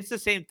point, it's the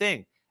same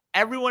thing.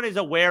 Everyone is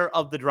aware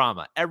of the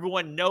drama.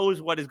 Everyone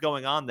knows what is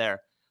going on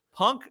there.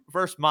 Punk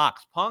versus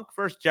Mox, Punk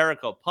versus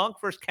Jericho, Punk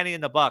versus Kenny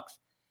and the Bucks.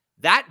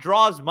 That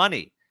draws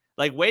money.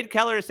 Wade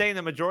Keller is saying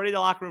the majority of the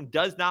locker room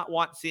does not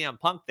want CM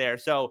Punk there.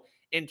 So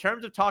in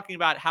terms of talking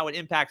about how it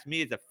impacts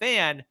me as a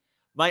fan,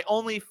 my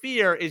only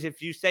fear is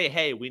if you say,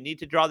 hey, we need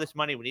to draw this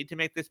money. We need to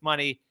make this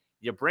money.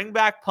 You bring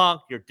back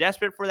Punk. You're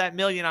desperate for that $1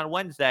 million on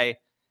Wednesday.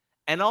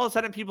 And all of a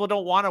sudden people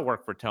don't want to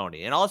work for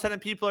Tony. And all of a sudden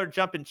people are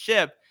jumping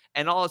ship.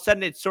 and all of a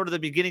sudden it's sort of the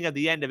beginning of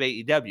the end of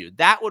AEW.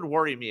 That would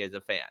worry me as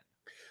a fan.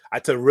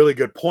 That's a really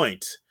good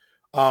point.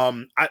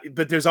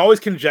 But there's always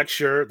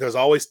conjecture, there's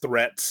always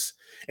threats,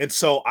 and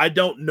so I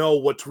don't know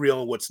what's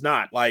real and what's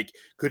not. Like,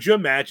 could you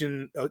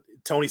imagine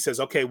Tony says,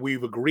 okay,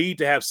 we've agreed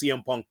to have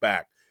CM Punk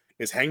back.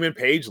 Is Hangman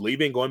Page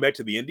leaving, going back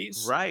to the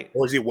Indies? Right.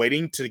 Or is he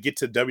waiting to get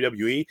to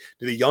WWE?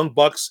 Do the Young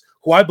Bucks,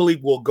 who I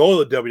believe will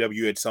go to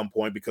WWE at some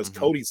point because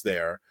Cody's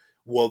there,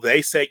 will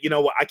they say, you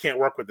know what, I can't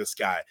work with this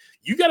guy?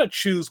 You got to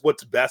choose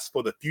what's best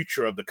for the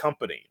future of the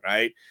company,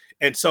 right?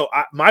 And so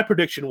my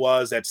prediction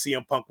was that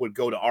CM Punk would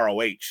go to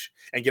ROH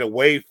and get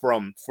away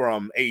from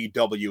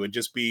AEW and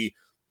just be,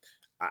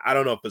 I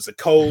don't know if it's a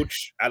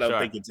coach. I don't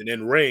think it's an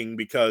in-ring,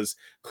 because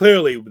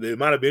clearly the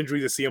amount of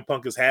injuries that CM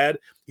Punk has had,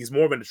 he's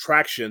more of an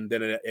attraction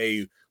than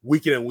a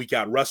week in and week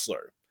out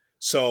wrestler.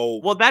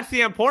 So, well, that's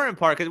the important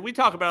part, because we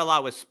talk about it a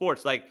lot with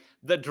sports, like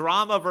the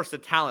drama versus the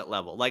talent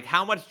level. Like,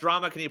 how much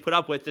drama can you put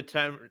up with?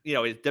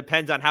 It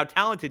depends on how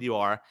talented you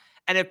are.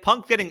 And if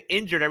Punk's getting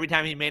injured every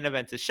time he main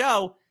events a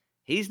show,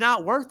 he's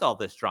not worth all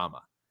this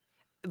drama.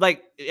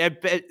 Like,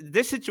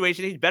 this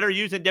situation, he's better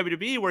used in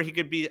WWE, where he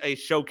could be a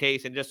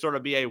showcase and just sort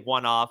of be a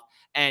one-off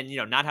and,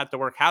 not have to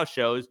work house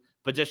shows,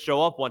 but just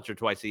show up once or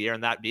twice a year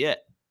and that'd be it.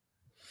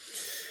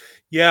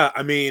 Yeah,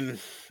 I mean,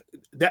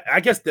 I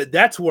guess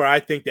that's where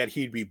I think that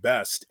he'd be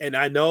best. And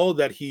I know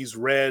that he's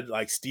read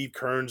like Steve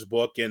Kern's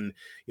book, and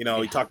he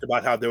talked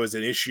about how there was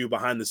an issue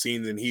behind the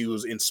scenes and he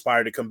was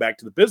inspired to come back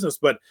to the business.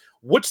 But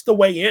what's the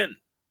way in?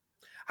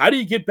 How do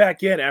you get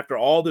back in after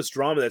all this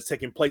drama that's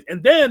taking place?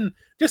 And then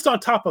just on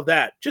top of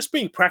that, just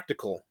being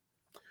practical.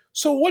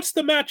 So what's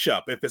the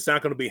matchup if it's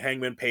not going to be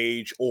Hangman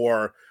Page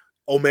or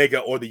Omega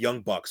or the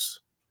Young Bucks?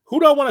 Who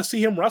do I want to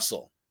see him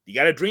wrestle? You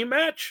got a dream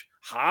match?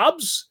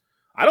 Hobbs?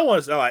 I don't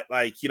want to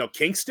like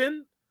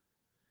Kingston.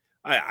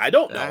 I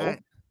don't know.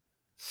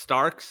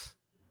 Starks.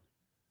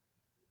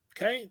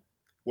 Okay,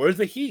 where's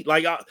the heat?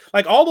 Like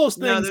all those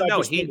things. No, there's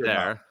no heat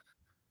there.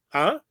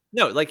 Huh?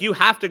 No, like, you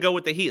have to go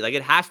with the heat. Like,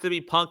 it has to be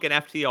Punk and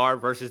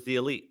FTR versus the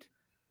Elite.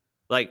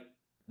 Like,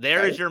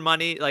 there is your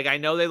money. Like, I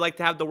know they like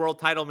to have the world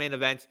title main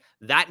events.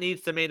 That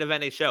needs to main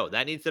event a show.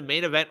 That needs to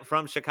main event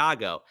from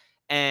Chicago.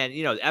 And,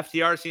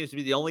 FTR seems to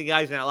be the only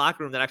guys in that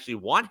locker room that actually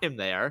want him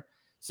there.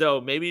 So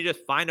maybe you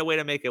just find a way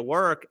to make it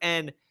work.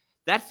 And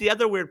that's the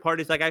other weird part,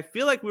 is like, I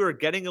feel like we were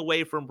getting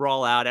away from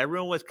Brawl Out.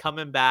 Everyone was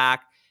coming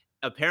back.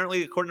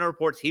 Apparently, according to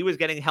reports, he was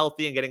getting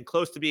healthy and getting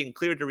close to being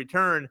cleared to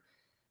return.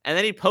 And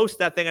then he posts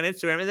that thing on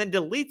Instagram and then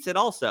deletes it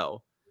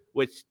also,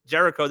 which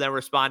Jericho then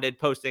responded,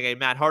 posting a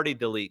Matt Hardy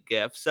delete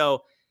gif.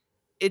 So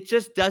it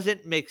just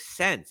doesn't make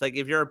sense. Like,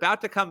 if you're about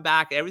to come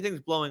back,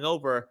 everything's blowing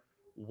over,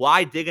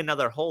 why dig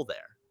another hole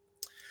there?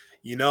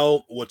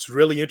 What's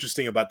really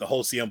interesting about the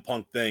whole CM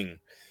Punk thing,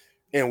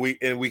 and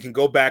we can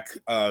go back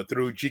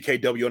through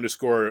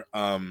GKW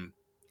 _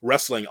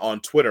 wrestling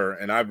on Twitter,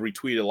 and I've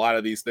retweeted a lot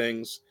of these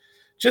things.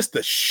 Just the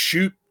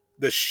shootish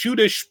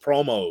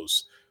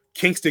promos.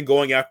 Kingston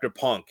going after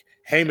Punk,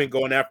 Heyman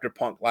going after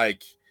Punk,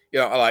 like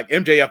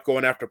MJF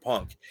going after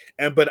Punk.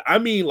 But I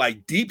mean,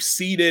 like,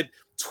 deep-seated,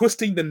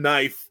 twisting the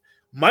knife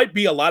might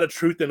be a lot of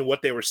truth in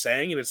what they were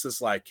saying. And it's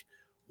just like,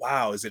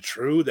 wow, is it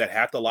true that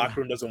half the locker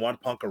room doesn't want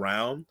Punk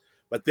around?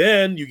 But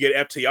then you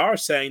get FTR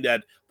saying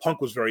that Punk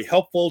was very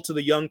helpful to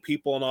the young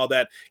people and all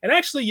that. And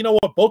actually, you know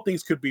what? Both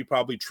things could be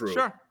probably true.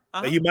 Sure.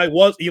 He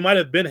might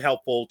have been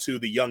helpful to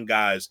the young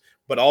guys,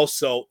 but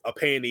also a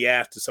pain in the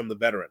ass to some of the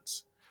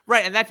veterans.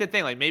 Right, and that's the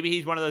thing. Like, maybe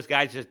he's one of those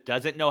guys just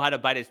doesn't know how to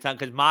bite his tongue,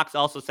 because Mox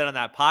also said on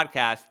that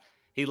podcast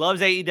he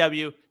loves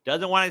AEW,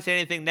 doesn't want to say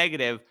anything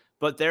negative,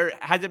 but there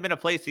hasn't been a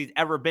place he's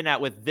ever been at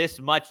with this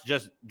much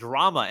just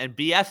drama and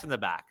BS in the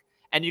back.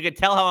 And you can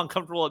tell how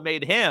uncomfortable it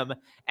made him,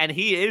 and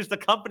he is the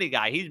company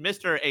guy. He's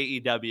Mr.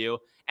 AEW,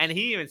 and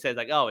he even says,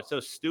 like, oh, it's so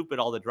stupid,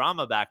 all the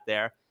drama back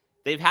there.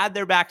 They've had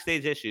their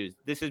backstage issues.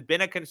 This has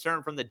been a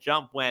concern from the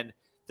jump when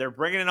they're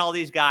bringing in all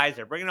these guys,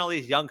 they're bringing all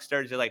these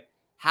youngsters. They're like,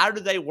 how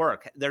do they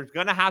work? There's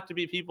going to have to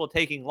be people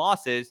taking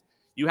losses.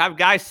 You have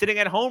guys sitting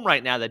at home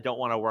right now that don't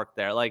want to work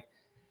there. Like,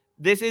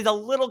 this is a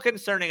little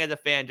concerning as a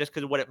fan, just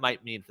because of what it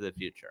might mean for the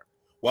future.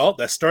 Well,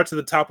 that starts at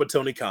the top with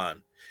Tony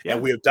Khan. Yeah.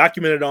 And we have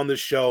documented on this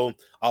show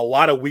a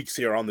lot of weeks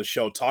here on the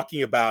show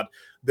talking about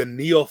the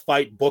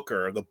neophyte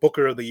booker, the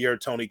booker of the year,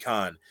 Tony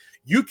Khan.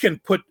 You can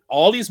put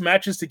all these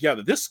matches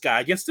together, this guy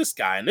against this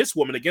guy and this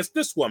woman against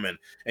this woman.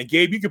 And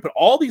Gabe, you can put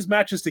all these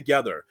matches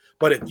together.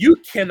 But if you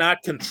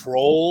cannot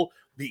control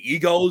the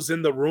egos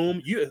in the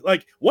room,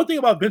 one thing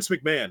about Vince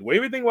McMahon,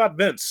 everything about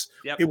Vince,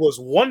 it was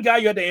one guy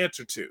you had to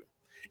answer to.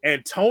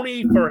 And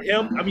Tony, for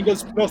him, I mean,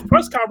 those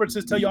press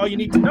conferences tell you all you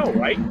need to know,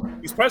 right?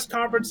 These press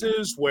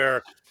conferences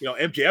where,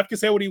 MJF can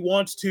say what he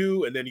wants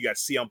to, and then you got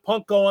CM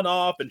Punk going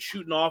off and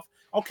shooting off.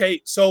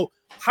 Okay, so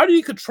how do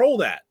you control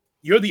that?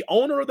 You're the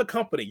owner of the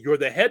company. You're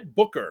the head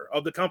booker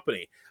of the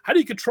company. How do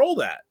you control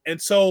that? And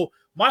so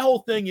my whole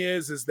thing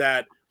is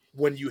that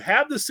when you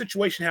have this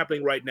situation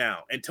happening right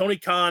now, and Tony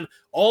Khan,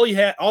 all he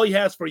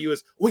has for you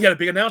is, we got a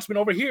big announcement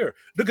over here.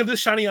 Look at this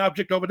shiny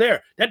object over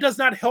there. That does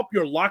not help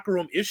your locker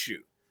room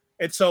issue.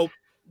 And so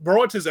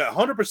Barrett is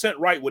 100%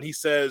 right when he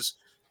says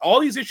all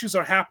these issues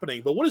are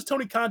happening, but what is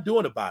Tony Khan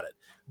doing about it?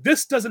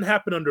 This doesn't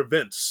happen under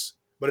Vince,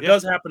 but it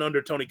does happen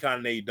under Tony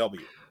Khan and AEW.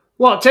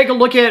 Well, take a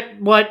look at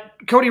what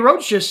Cody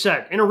Rhodes just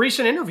said in a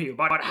recent interview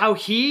about how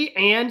he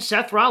and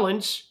Seth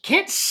Rollins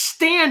can't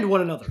stand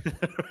one another.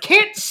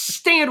 Can't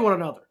stand one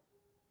another.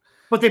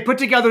 But they put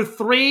together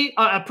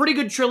a pretty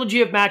good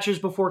trilogy of matches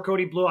before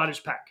Cody blew out his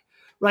pec.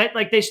 Right?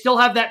 Like they still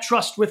have that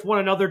trust with one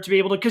another to be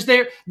able to, because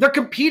they're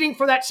competing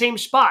for that same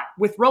spot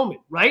with Roman,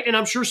 right? And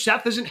I'm sure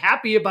Seth isn't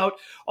happy about,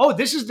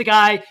 this is the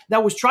guy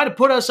that was trying to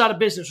put us out of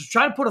business, was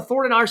trying to put a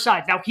thorn in our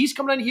side. Now he's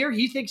coming in here.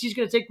 He thinks he's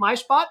going to take my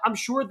spot. I'm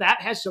sure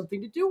that has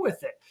something to do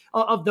with it,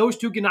 of those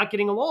two not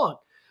getting along.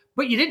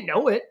 But you didn't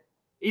know it.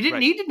 You didn't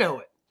need to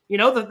know it. You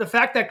know, the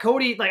fact that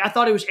Cody, I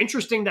thought it was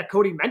interesting that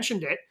Cody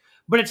mentioned it,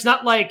 but it's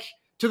not like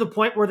to the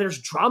point where there's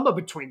drama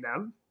between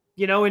them.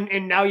 You know,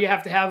 and now you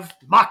have to have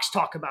Mox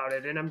talk about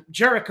it. And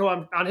Jericho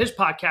on his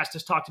podcast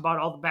has talked about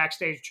all the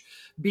backstage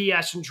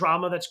BS and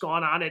drama that's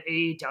gone on at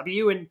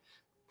AEW. And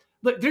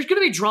look, there's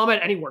going to be drama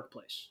at any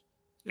workplace.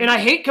 And I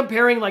hate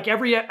comparing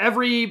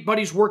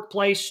everybody's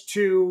workplace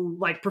to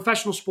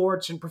professional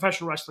sports and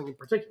professional wrestling in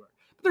particular.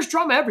 But there's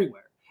drama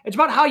everywhere. It's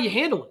about how you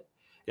handle it.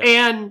 Yep.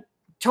 And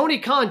Tony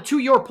Khan, to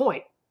your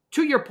point,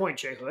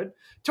 Jay Hood,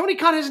 Tony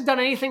Khan hasn't done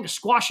anything to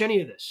squash any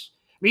of this.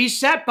 I mean, he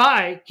sat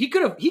by. He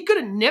could have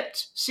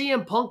nipped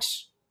CM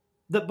Punk's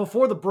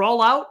before the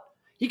brawl out.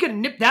 He could have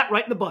nipped that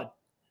right in the bud.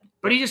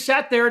 But he just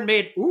sat there and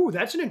made,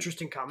 that's an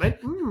interesting comment.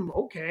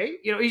 Okay.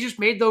 You know, he just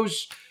made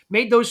those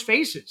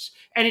faces.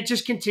 And it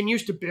just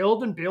continues to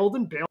build and build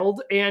and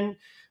build. And,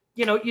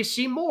 you know, you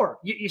see more.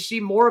 You see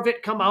more of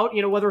it come out,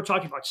 you know, whether we're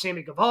talking about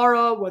Sammy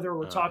Guevara, whether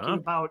we're talking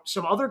about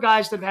some other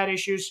guys that have had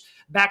issues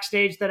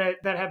backstage that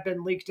have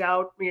been leaked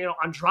out. You know,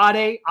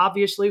 Andrade,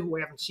 obviously, who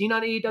we haven't seen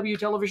on AEW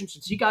television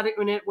since he got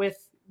in it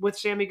with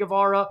Sammy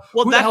Guevara.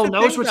 Well, who the hell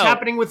knows what's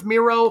happening with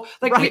Miro?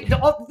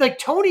 Like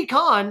Tony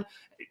Khan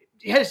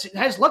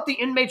has let the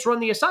inmates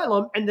run the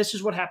asylum, and this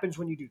is what happens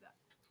when you do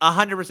that.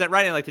 100%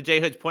 right. And to Jay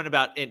Hood's point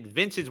about in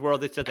Vince's world,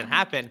 this doesn't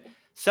happen.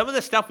 Some of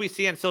the stuff we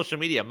see on social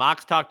media,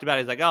 Mox talked about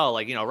is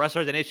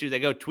wrestlers and issues, they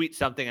go tweet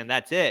something and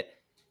that's it.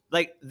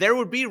 There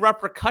would be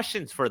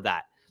repercussions for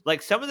that.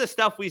 Some of the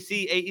stuff we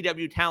see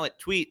AEW talent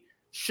tweet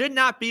should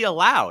not be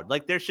allowed.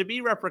 There should be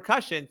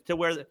repercussions to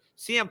where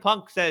CM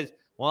Punk says,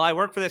 well, I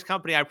work for this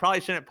company. I probably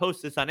shouldn't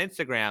post this on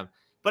Instagram.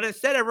 But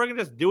instead, if we're going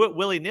to just do it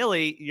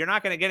willy-nilly, you're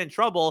not going to get in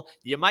trouble.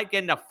 You might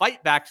get in a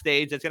fight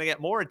backstage that's going to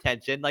get more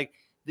attention.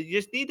 You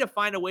just need to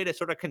find a way to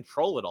sort of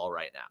control it all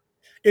right now.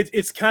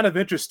 It's kind of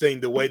interesting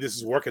the way this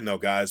is working, though,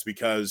 guys,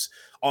 because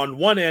on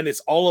one end,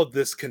 it's all of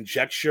this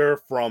conjecture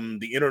from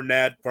the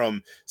internet,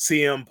 from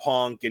CM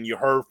Punk, and you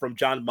heard from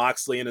Jon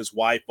Moxley and his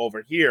wife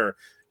over here.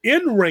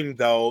 In ring,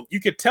 though, you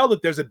could tell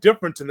that there's a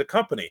difference in the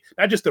company,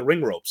 not just the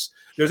ring ropes.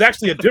 There's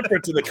actually a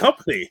difference in the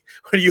company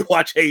when you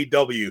watch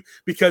AEW,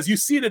 because you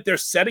see that they're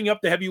setting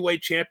up the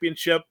heavyweight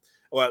championship,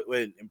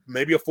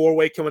 maybe a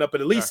 4-way coming up,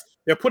 but at least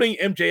they're putting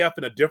MJF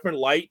in a different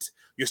light.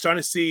 You're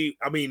starting to see,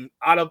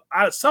 out of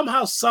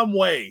somehow, some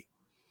way,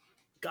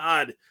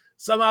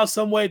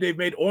 they've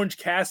made Orange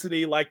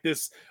Cassidy like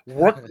this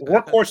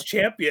workhorse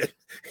champion.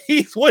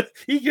 He's the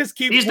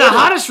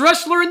hottest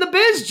wrestler in the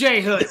biz,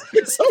 Jay Hood.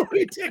 It's so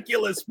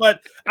ridiculous.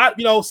 But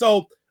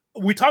so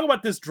we talk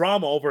about this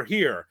drama over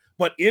here,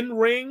 but in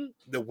ring,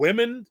 the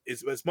women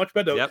is much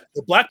better. Yep.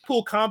 The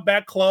Blackpool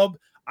Combat Club,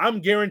 I'm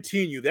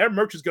guaranteeing you their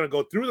merch is going to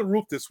go through the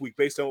roof this week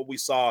based on what we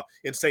saw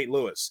in St.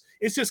 Louis.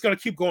 It's just going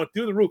to keep going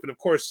through the roof. And of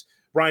course,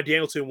 Bryan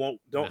Danielson won't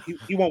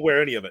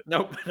wear any of it.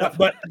 Nope.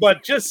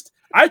 But just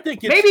I think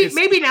it's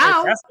maybe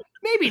now.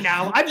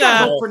 I've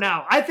got hope for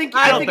now. I think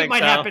it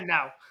might happen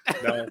now.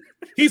 No,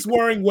 he's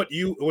wearing what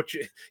you're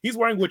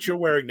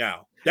wearing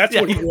now. That's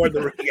what he wore in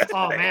the ring.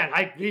 Oh man,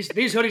 these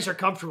hoodies are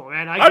comfortable,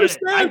 man. I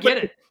get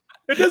it.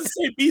 It doesn't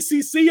say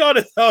BCC on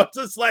it though. It's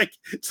just like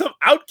some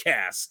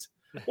outcast.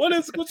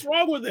 What's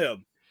wrong with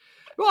him?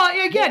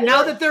 Well, again,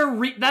 now that they're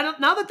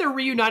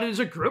reunited as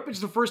a group, it's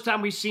the first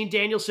time we've seen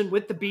Danielson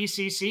with the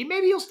BCC.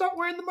 Maybe he'll start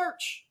wearing the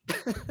merch.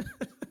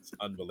 It's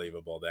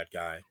unbelievable, that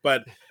guy.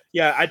 But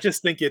yeah, I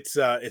just think it's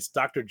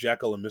Dr.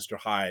 Jekyll and Mr.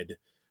 Hyde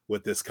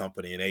with this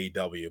company in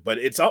AEW. But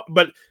it's up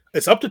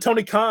to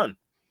Tony Khan.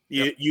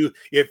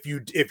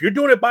 If you're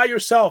doing it by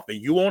yourself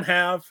and you won't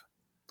have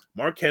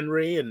Mark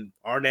Henry and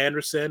Arn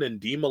Anderson and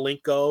Dean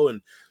Malenko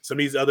and some of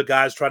these other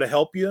guys try to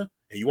help you,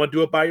 and you want to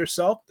do it by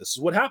yourself, this is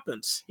what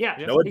happens. Yeah,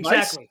 no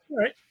advice. Exactly. All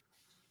right.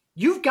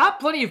 You've got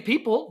plenty of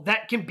people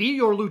that can be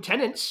your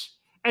lieutenants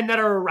and that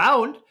are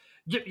around.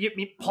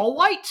 Paul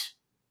White.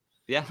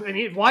 Yeah.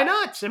 Why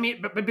not?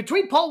 But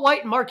between Paul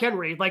White and Mark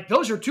Henry,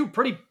 those are two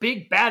pretty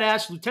big,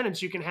 badass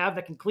lieutenants you can have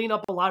that can clean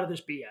up a lot of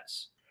this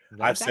BS.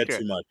 I've said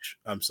too much.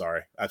 I'm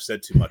sorry. I've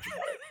said too much.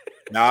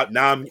 now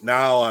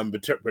I'm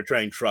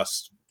betraying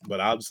trust, but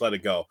I'll just let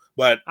it go.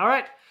 But all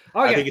right.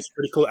 I think it's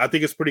pretty cool. I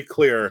think it's pretty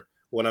clear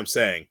what I'm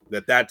saying,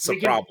 that's a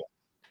problem.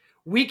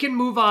 We can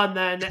move on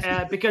then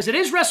because it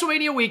is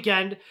WrestleMania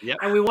weekend,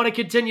 and we want to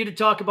continue to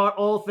talk about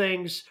all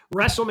things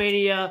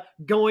WrestleMania,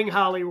 Going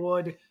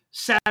Hollywood,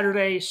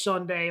 Saturday,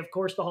 Sunday, of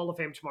course, the Hall of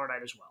Fame tomorrow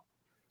night as well.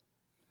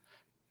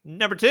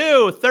 Number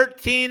 2,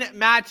 13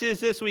 matches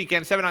this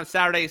weekend, 7 on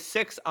Saturday,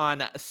 6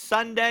 on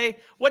Sunday.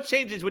 What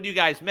changes would you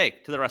guys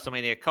make to the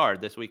WrestleMania card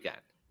this weekend?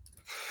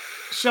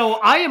 So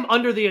I am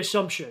under the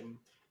assumption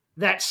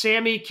that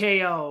Sammy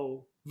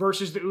KO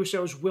versus the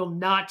Usos will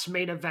not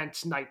main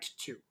event night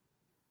 2.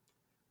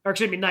 Or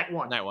excuse me, night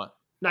 1. Night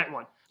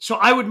 1. So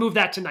I would move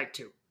that to night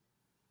 2.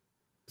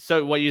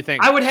 So what do you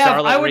think?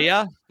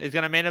 Rhea is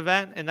going to main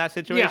event in that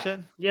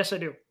situation? Yeah. Yes, I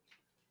do.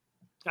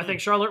 I think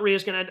Charlotte Rhea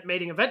is going to end up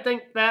main eventing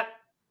that.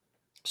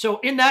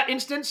 So in that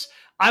instance,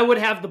 I would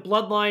have the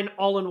Bloodline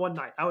all in one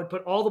night. I would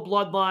put all the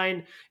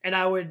Bloodline, and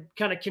I would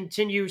kind of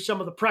continue some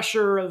of the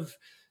pressure of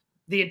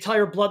the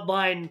entire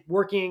Bloodline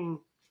working.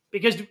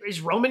 Because is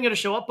Roman going to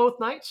show up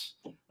both nights?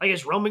 Like,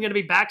 is Roman going to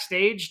be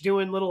backstage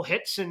doing little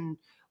hits and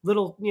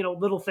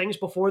little things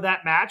before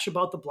that match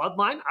about the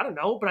Bloodline? I don't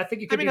know, but I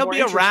think it could be more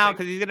interesting. He'll be around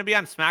because he's going to be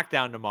on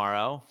SmackDown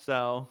tomorrow,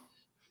 so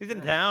he's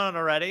in town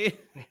already.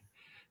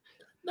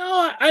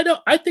 No, I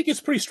don't. I think it's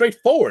pretty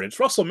straightforward. It's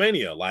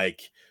WrestleMania.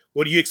 Like,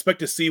 what do you expect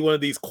to see? One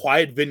of these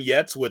quiet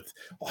vignettes with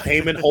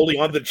Heyman holding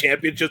on to the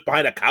championship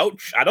behind a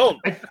couch? I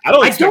don't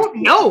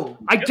know.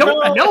 I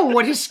don't know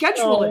what his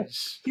schedule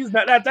is. He's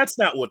not. That's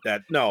not what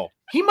that. No.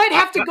 He might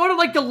have to go to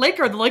like the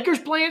Lakers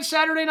playing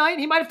Saturday night.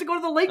 He might have to go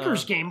to the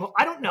Lakers game.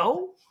 I don't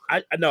know.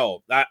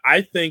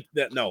 I think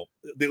that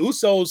the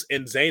Usos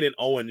and Zayn and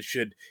Owens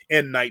should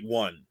end night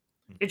 1.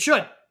 It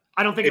should.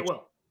 I don't think it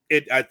will.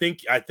 I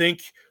think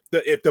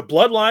if the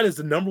Bloodline is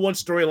the number 1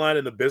 storyline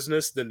in the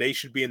business, then they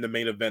should be in the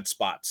main event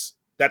spots.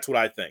 That's what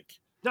I think.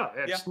 No,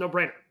 it's no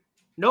brainer.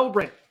 No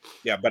brainer.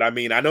 Yeah, but I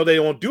mean, I know they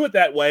won't do it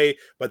that way,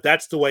 but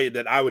that's the way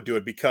that I would do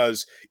it,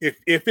 because if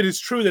it is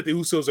true that the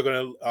Usos are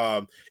going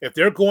to, if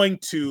they're going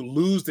to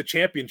lose the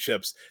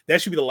championships,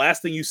 that should be the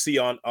last thing you see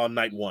on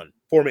night 1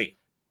 for me.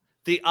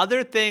 The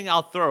other thing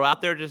I'll throw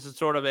out there, just as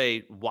sort of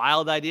a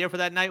wild idea for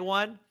that night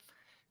 1,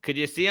 could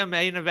you see him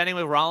main eventing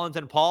with Rollins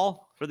and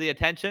Paul for the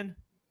attention?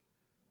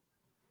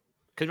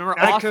 Because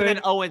remember, Austin and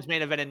Owens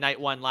main event in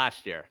night 1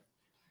 last year.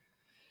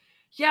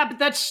 Yeah, but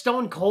that's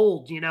Stone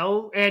Cold,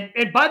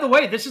 And by the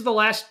way, this is the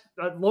last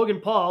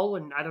Logan Paul,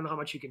 and I don't know how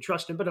much you can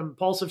trust him, but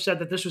Impulsive said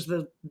that this was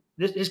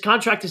his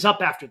contract is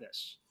up after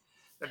this.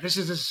 That this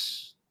is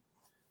his,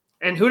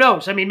 and who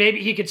knows? I mean, maybe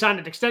he could sign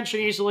an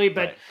extension easily,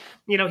 but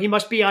right. He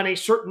must be on a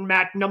certain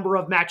number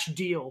of match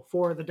deal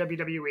for the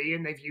WWE,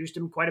 and they've used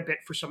him quite a bit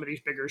for some of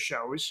these bigger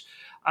shows.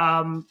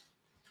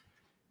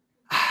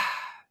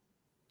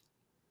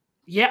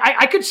 Yeah,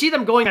 I could see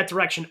them going that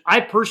direction.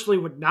 I personally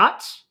would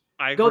not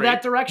go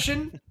that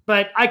direction,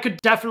 but I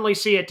could definitely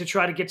see it to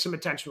try to get some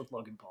attention with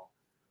Logan Paul.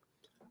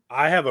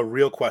 I have a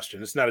real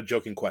question. It's not a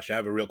joking question. I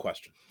have a real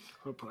question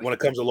when it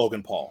comes to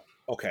Logan Paul.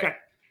 Okay.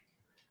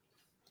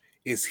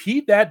 Is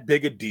he that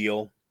big a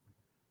deal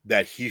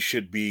that he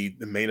should be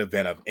the main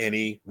event of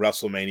any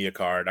WrestleMania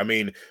card? I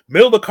mean,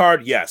 middle of the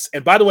card, yes.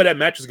 And by the way, that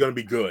match is going to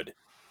be good.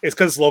 It's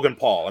because it's Logan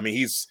Paul. I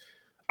mean,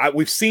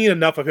 we've seen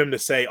enough of him to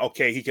say,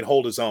 okay, he can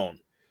hold his own.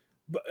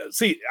 But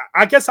see,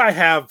 I guess I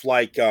have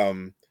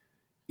podcast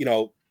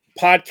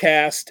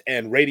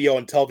and radio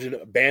and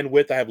television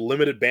bandwidth. I have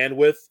limited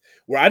bandwidth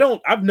where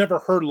I've never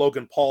heard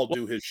Logan Paul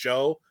do his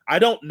show. I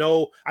don't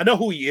know. I know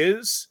who he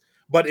is,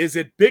 but is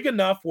it big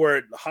enough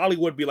where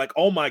Hollywood be like,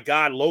 oh my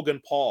God,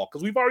 Logan Paul?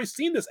 Because we've already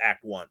seen this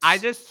act once. I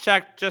just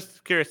checked,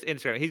 just curious,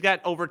 Instagram. He's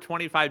got over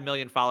 25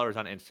 million followers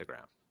on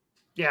Instagram.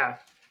 Yeah.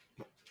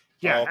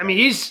 Yeah. Okay. I mean,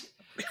 he's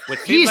a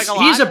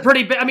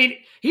pretty big, I mean,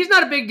 he's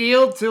not a big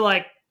deal to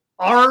like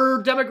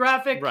our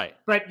demographic, right?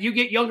 But you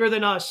get younger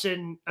than us,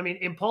 and I mean,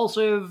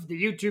 Impulsive,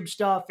 the YouTube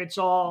stuff, it's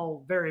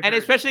all very, and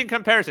especially in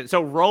comparison.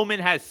 So Roman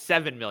has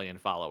 7 million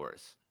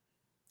followers.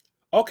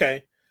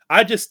 Okay,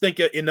 I just think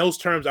in those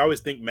terms, I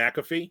always think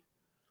McAfee.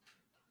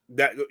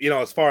 That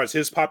as far as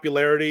his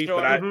popularity,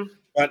 sure.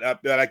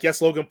 but I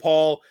guess Logan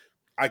Paul.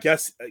 I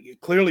guess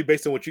clearly,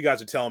 based on what you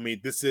guys are telling me,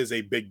 this is a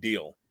big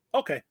deal.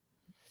 Okay.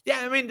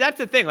 Yeah, I mean, that's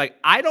the thing. Like,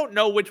 I don't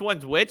know which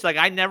one's which. Like,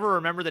 I never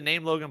remember the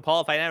name Logan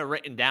Paul. If I had it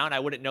written down, I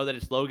wouldn't know that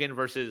it's Logan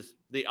versus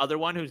the other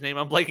one whose name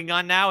I'm blanking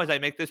on now as I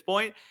make this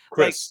point.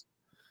 Chris.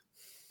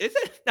 Like, is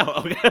it? No.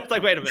 Okay. It's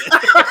like, wait a minute.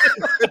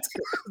 it's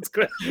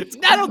Chris.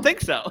 I don't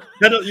think so.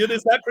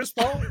 Is that Chris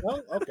Paul?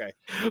 No? Okay.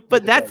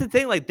 But that's the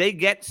thing. Like, they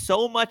get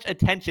so much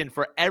attention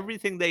for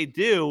everything they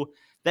do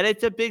that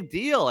it's a big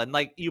deal. And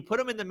like, you put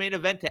them in the main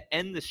event to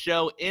end the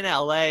show in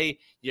LA,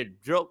 you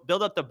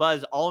build up the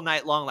buzz all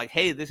night long. Like,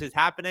 hey, this is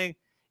happening.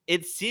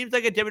 It seems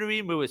like a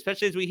WWE move,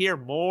 especially as we hear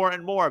more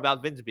and more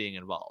about Vince being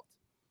involved.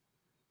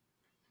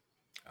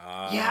 But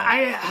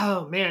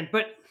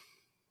I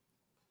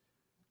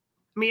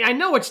mean, I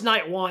know it's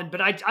night 1, but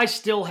I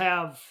still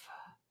have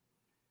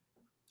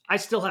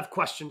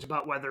questions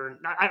about whether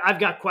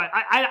I've got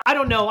I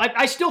don't know.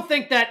 I still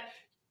think that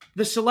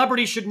the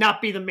celebrity should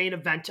not be the main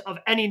event of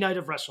any night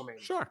of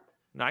WrestleMania. Sure,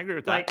 no, I agree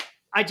with that.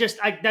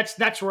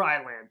 That's where I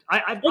land.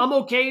 I'm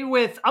okay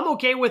with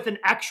an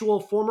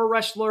actual former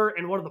wrestler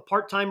and one of the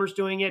part-timers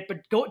doing it,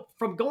 but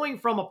going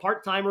from a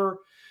part-timer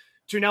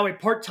to now a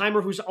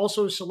part-timer who's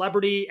also a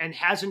celebrity and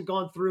hasn't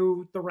gone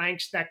through the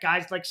ranks that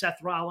guys like Seth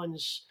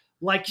Rollins,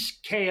 like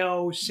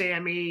KO,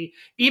 Sammy,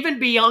 even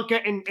Bianca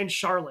and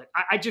Charlotte.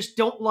 I just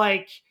don't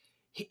like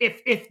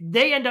if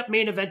they end up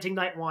main eventing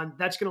night one,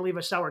 that's going to leave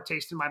a sour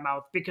taste in my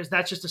mouth because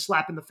that's just a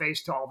slap in the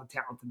face to all the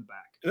talent in the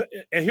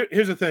back. And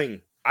here's the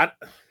thing. I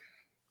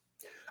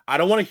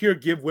don't want to hear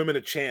give women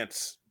a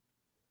chance.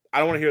 I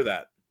don't want to hear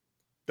that.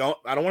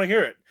 I don't want to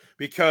hear it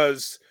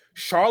because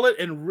Charlotte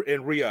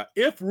and Rhea,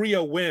 if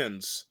Rhea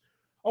wins,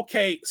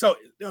 okay, so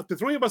if the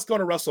three of us go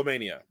to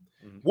WrestleMania,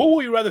 what would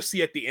we rather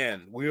see at the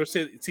end? We would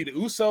see the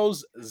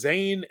Usos,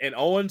 Zayn, and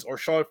Owens, or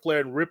Charlotte Flair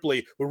and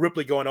Ripley, with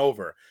Ripley going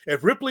over.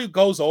 If Ripley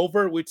goes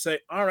over, we'd say,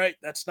 all right,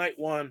 that's night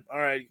one. All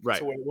right,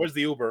 so where's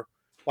the Uber?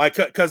 Like,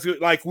 because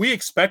like we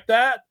expect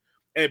that,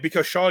 and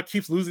because Charlotte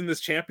keeps losing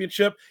this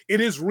championship, it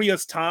is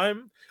Rhea's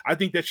time. I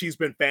think that she's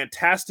been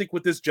fantastic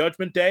with this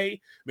Judgment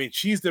Day. I mean,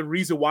 she's the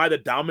reason why the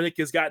Dominic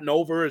has gotten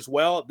over as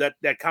well.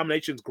 That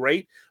combination's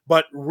great.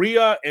 But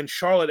Rhea and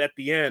Charlotte at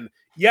the end,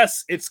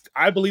 yes,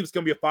 I believe it's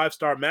going to be a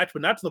 5-star match,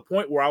 but not to the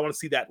point where I want to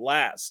see that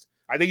last.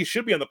 I think it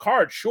should be on the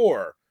card,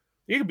 sure.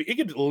 It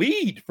could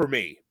lead for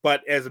me,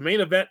 but as a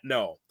main event,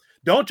 no.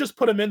 Don't just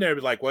put them in there and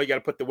be like, well, you got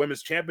to put the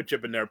women's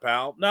championship in there,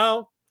 pal.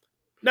 No,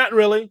 not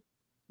really.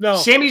 No.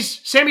 Sami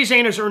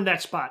Zayn has earned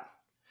that spot.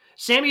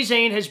 Sami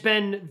Zayn has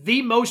been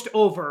the most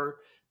over.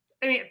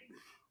 I mean,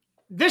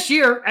 this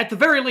year, at the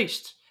very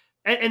least,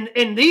 and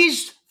in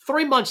these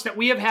 3 months that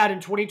we have had in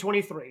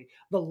 2023,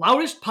 the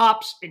loudest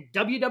pops in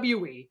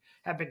WWE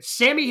have been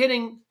Sami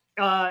hitting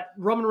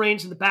Roman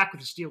Reigns in the back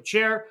with a steel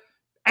chair.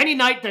 Any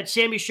night that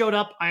Sami showed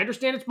up, I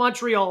understand it's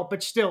Montreal,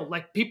 but still,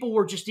 like, people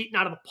were just eating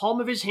out of the palm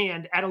of his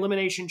hand at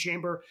Elimination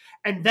Chamber.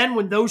 And then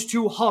when those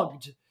two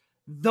hugged,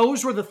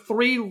 those were the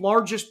 3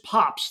 largest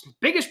pops,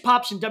 biggest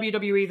pops in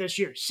WWE this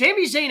year.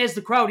 Sami Zayn has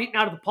the crowd eating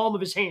out of the palm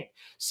of his hand.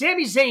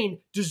 Sami Zayn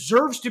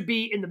deserves to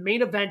be in the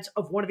main event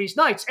of one of these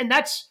nights. And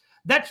that's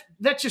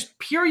just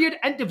period,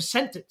 end of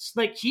sentence.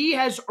 Like, he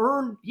has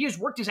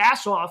worked his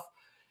ass off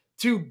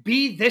to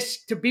be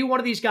one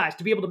of these guys,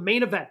 to be able to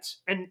main event.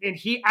 And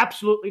he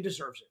absolutely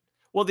deserves it.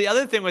 Well, the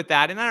other thing with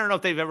that, and I don't know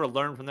if they've ever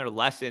learned from their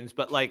lessons,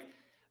 but like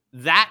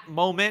that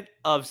moment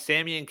of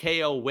Sami and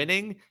KO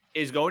winning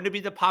is going to be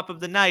the pop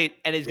of the night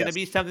and is going to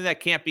be something that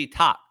can't be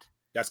topped.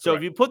 That's so correct.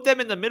 If you put them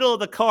in the middle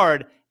of the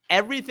card,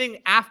 everything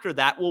after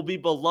that will be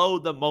below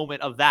the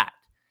moment of that.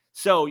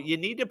 So you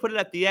need to put it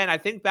at the end. I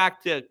think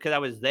back to, because I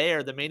was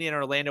there, the Mania in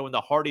Orlando when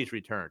the Hardys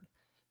returned.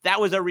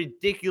 That was a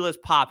ridiculous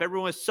pop.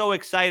 Everyone was so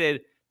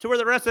excited to where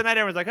the rest of the night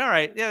everyone's like, all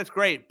right, yeah, that's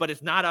great, but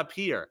it's not up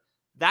here.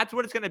 That's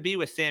what it's going to be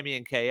with Sami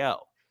and KO.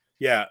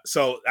 Yeah,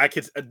 so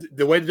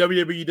the way the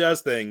WWE does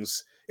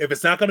things, if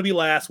it's not going to be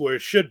last where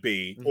it should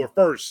be, or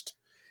first,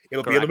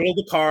 it'll be in the middle of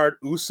the card,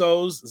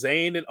 Usos,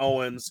 Zayn, and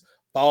Owens,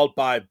 followed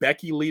by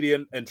Becky,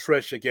 Lita, and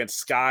Trish against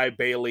Sky,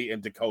 Bayley,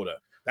 and Dakota.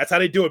 That's how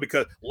they do it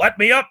because let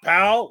me up,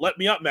 pal. Let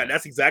me up, man.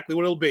 That's exactly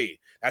what it'll be.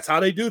 That's how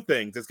they do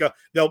things.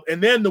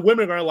 And then the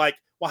women are like,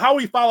 well, how do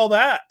we follow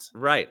that?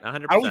 Right,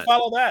 100%. How do we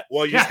follow that?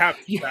 Well, you just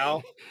have to,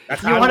 pal.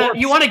 That's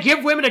you want to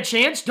give women a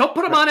chance? Don't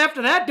put them on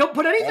after that. Don't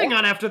put anything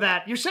on after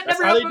that. You're setting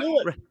everybody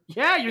up.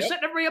 Yeah, you're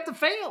setting everybody up to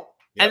fail.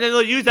 Yep. And then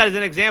they'll use that as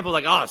an example,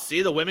 like, oh,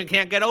 see, the women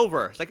can't get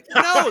over. It's like,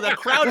 no, the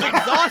crowd's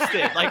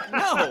exhausted. Like,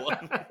 no.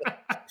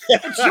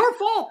 It's your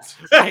fault.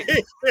 Right.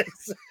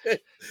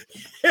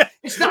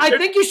 It's not, I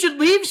think you should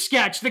leave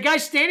sketch. The guy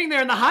standing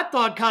there in the hot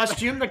dog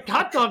costume, the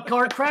hot dog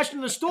cart crashed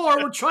in the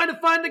store. We're trying to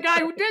find the guy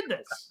who did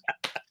this.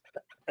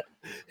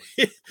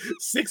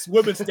 6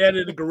 women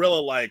standing in a gorilla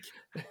like,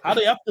 how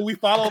the F do we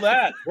follow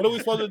that? What are we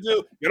supposed to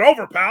do? Get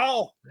over,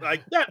 pal.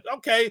 Like that.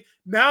 Okay.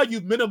 Now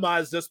you've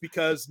minimized us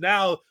because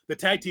now the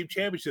tag team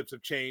championships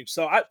have changed.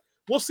 So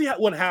we'll see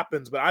what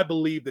happens, but I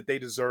believe that they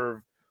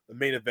deserve the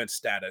main event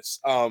status.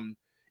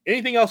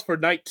 Anything else for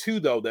night 2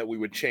 though that we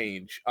would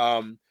change?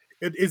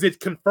 Is it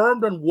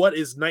confirmed on what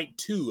is night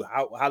 2?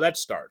 How that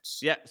starts?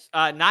 Yes,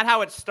 not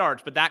how it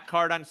starts, but that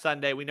card on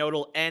Sunday. We know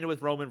it'll end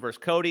with Roman versus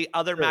Cody.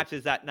 Other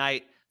matches that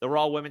night: the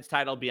Raw Women's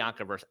title,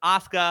 Bianca versus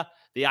Asuka;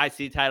 the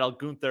IC title,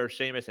 Gunther,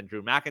 Sheamus, and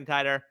Drew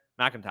McIntyre.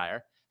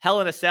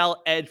 Hell in a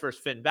Cell, Edge versus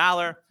Finn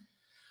Balor;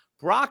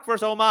 Brock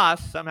versus Omos,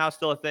 somehow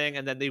still a thing;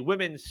 and then the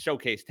women's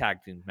showcase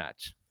tag team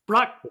match.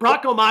 Brock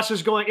Omos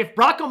is going. If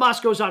Brock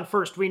Omos goes on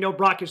first, we know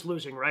Brock is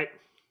losing, right?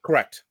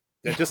 Correct.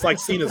 Yeah, just like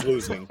Cena's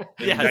losing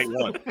in night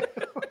 1.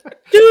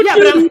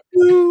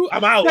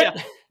 I'm out.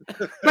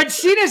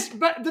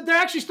 But they're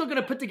actually still going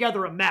to put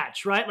together a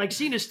match, right? Like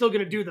Cena's still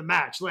going to do the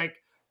match. Like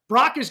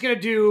Brock is going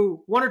to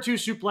do 1 or 2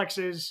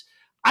 suplexes.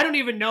 I don't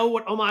even know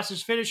what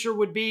Omos's finisher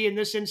would be in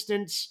this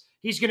instance.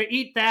 He's going to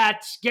eat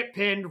that, get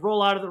pinned,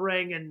 roll out of the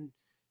ring, and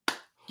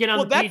get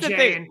on the PJ. The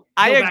thing.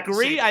 I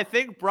agree. I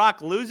think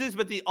Brock loses,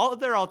 but the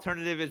other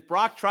alternative is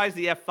Brock tries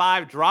the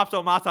F5, drops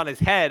Omos on his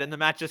head, and the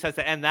match just has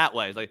to end that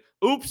way. It's like,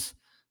 oops,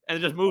 and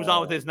it just moves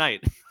on with his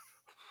night.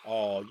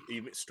 Oh,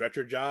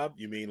 stretcher job?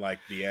 You mean like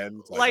the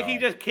end? Like he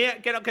just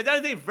can't get up, because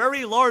that is a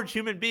very large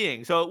human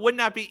being, so it would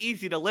not be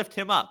easy to lift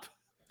him up.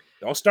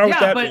 Don't start with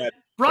that, man.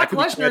 Brock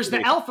Lesnar is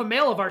the alpha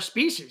male of our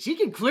species. He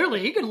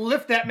can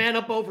lift that man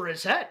up over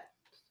his head.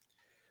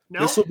 No.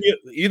 This will be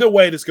either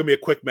way. This is gonna be a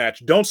quick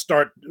match. Don't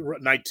start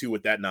night 2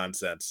 with that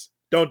nonsense.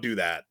 Don't do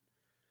that.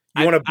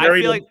 You want to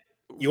bury I feel them? like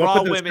You want to Raw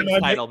put the women's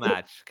title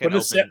match can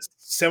open.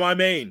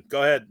 Semi-main.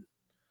 Go ahead.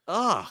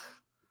 Ugh.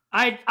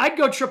 I'd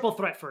go triple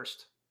threat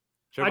first.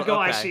 Triple- I'd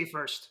go okay. IC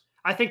first.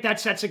 I think that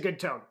sets a good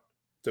tone.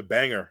 It's a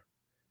banger.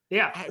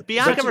 Yeah.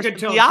 Bianca Sets a good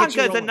tone. Gets you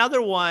Bianca is rolling.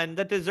 another one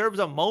that deserves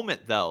a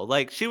moment though.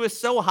 Like she was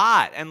so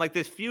hot, and like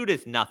this feud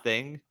is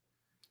nothing.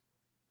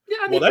 Yeah,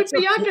 I mean, but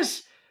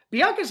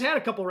Bianca's had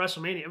a couple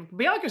WrestleMania.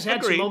 Bianca's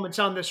had some Agreed. moments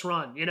on this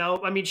run. You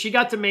know, I mean, she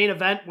got the main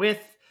event with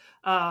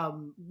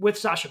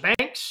Sasha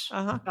Banks.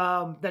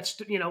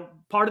 That's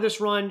part of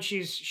this run.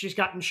 She's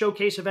gotten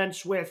showcase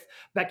events with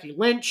Becky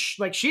Lynch.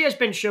 Like she has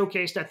been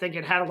showcased, I think,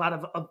 and had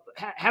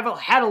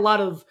a lot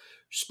of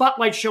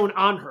spotlight shown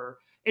on her.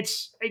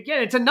 It's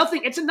a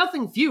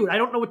nothing feud. I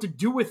don't know what to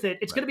do with it.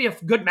 It's going to be a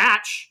good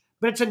match,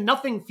 but it's a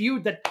nothing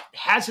feud that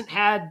hasn't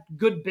had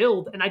good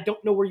build, and I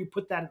don't know where you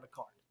put that in the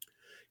card.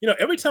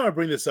 Every time I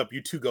bring this up,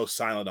 you two go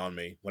silent on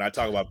me when I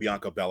talk about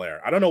Bianca Belair.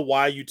 I don't know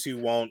why you two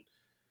won't.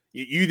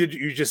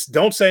 You just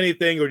don't say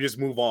anything or just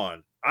move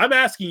on. I'm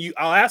asking you.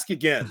 I'll ask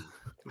again.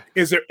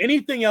 Is there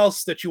anything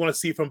else that you want to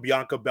see from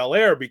Bianca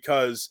Belair?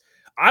 Because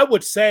I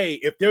would say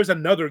if there's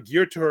another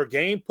gear to her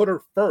game, put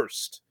her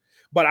first.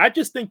 But I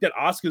just think that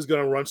Asuka's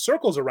going to run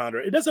circles around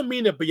her. It doesn't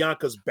mean that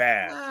Bianca's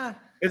bad.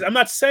 I'm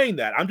not saying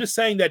that. I'm just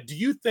saying that do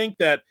you think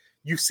that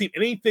you've seen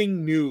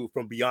anything new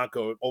from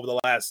Bianca over the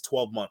last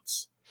 12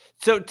 months?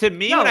 So to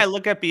me, when I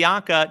look at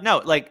Bianca,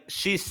 like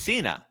she's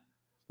Cena.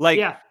 Like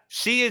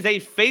she is a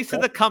face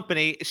of the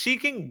company. She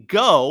can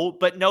go,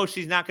 but no,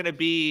 she's not going to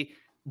be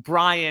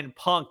Bryan,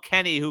 Punk,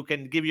 Kenny, who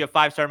can give you a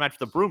 5-star match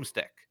with a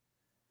broomstick.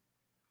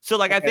 So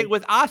like I think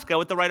with Asuka,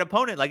 with the right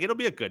opponent, like it'll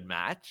be a good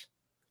match.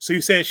 So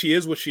you're saying she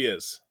is what she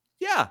is?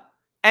 Yeah.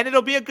 And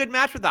it'll be a good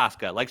match with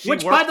Asuka. Like she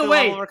Which, works by the the way,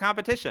 level of her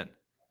competition.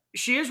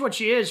 She is what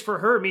she is. For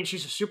her, I mean,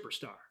 she's a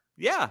superstar.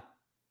 Yeah.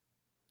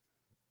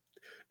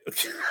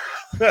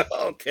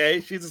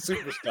 Okay, she's a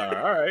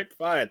superstar. All right,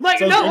 fine. Like,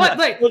 so, no, what?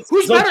 Like,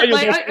 who's better?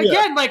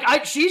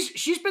 Like,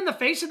 she's been the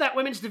face of that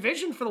women's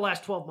division for the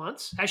last 12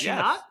 months. Has she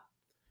not?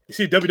 Is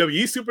she a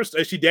WWE superstar?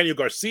 Is she Daniel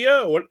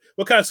Garcia? Or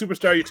what kind of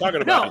superstar are you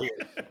talking about here?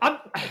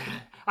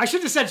 I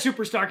should have said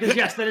superstar because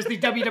yes, that is the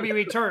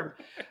WWE term.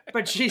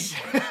 But she's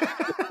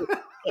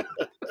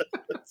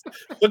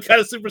what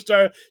kind of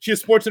superstar? She a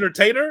sports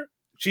entertainer?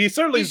 She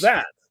certainly is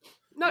that.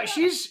 No,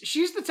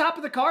 she's the top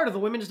of the card of the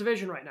women's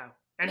division right now,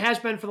 and has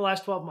been for the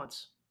last 12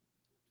 months.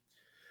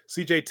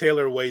 CJ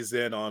Taylor weighs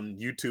in on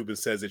YouTube and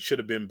says it should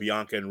have been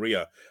Bianca and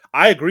Rhea.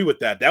 I agree with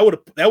that. That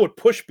would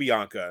push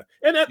Bianca.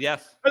 And I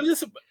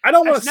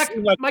don't want to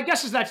seem like my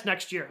guess is that's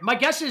next year. My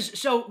guess is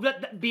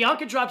that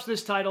Bianca drops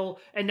this title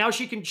and now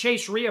she can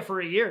chase Rhea for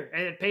a year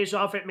and it pays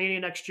off at Mania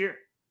next year.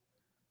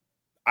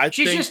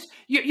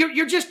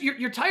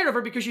 You're tired of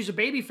her because she's a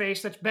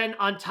babyface that's been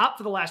on top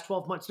for the last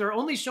 12 months. There are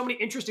only so many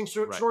interesting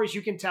stories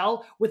you can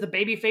tell with a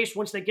babyface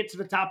once they get to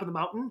the top of the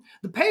mountain.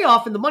 The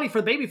payoff and the money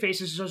for the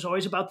babyfaces is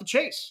always about the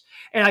chase.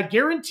 And I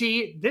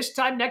guarantee this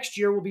time next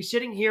year we'll be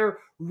sitting here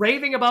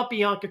raving about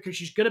Bianca because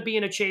she's going to be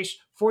in a chase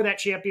for that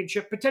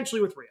championship,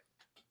 potentially with Rhea.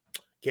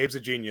 Gabe's a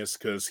genius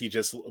because he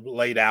just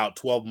laid out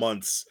 12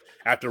 months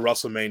after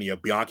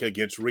WrestleMania, Bianca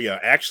against Rhea.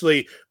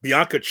 Actually,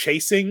 Bianca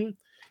chasing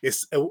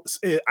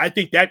I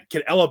think that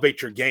can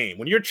elevate your game.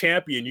 When you're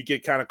champion, you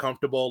get kind of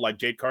comfortable like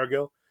Jade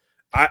Cargill.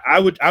 I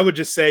would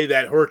just say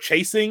that her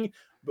chasing,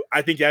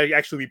 I think that would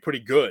actually be pretty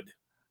good.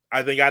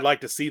 I think I'd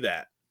like to see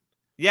that.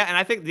 Yeah, and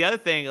I think the other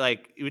thing,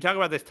 like we talk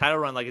about this title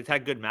run, like it's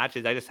had good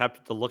matches. I just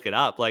have to look it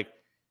up. Like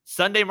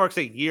Sunday marks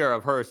a year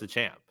of her as the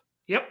champ.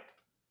 Yep.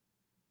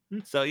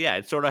 So yeah,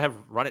 it sort of have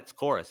run its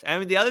course. I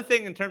mean, the other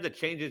thing in terms of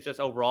changes,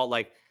 just overall,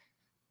 like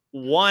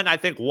I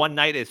think one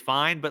night is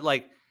fine, but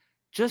like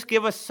just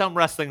give us some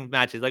wrestling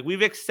matches. Like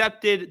we've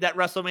accepted that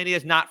WrestleMania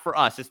is not for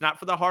us. It's not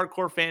for the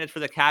hardcore fan. It's for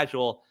the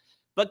casual.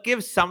 But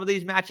give some of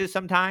these matches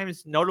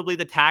sometimes, notably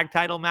the tag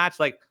title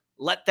match, like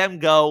let them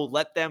go.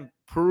 Let them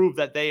prove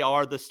that they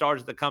are the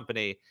stars of the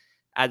company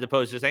as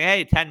opposed to saying,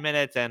 hey, 10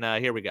 minutes and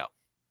here we go.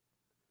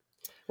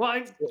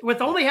 Well, with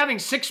only having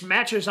 6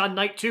 matches on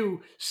night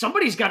 2,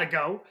 somebody's got to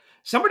go.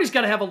 Somebody's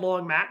got to have a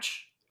long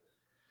match.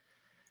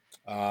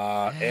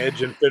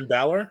 Edge and Finn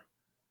Balor?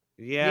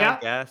 Yeah,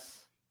 I guess.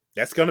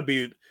 That's going to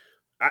be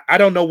I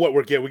don't know what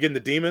we're getting. We're getting the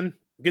Demon.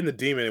 We're getting the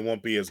Demon. It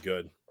won't be as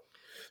good.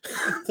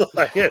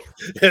 I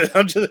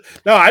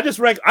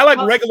like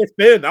regular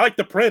Finn. I like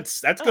the Prince.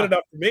 That's good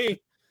enough for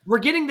me. We're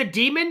getting the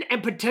Demon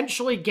and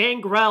potentially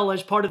Gangrel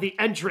as part of the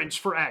entrance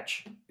for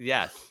Edge.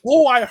 Yes.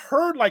 Oh, I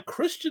heard like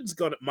Christian's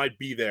might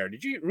be there.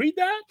 Did you read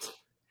that?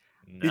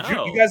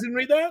 No. You guys didn't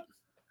read that?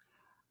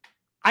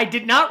 I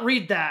did not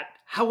read that.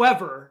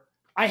 However,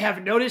 I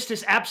have noticed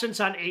his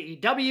absence on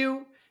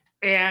AEW.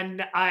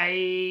 And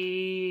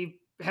I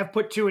have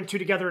put 2 and 2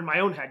 together in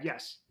my own head.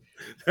 Yes.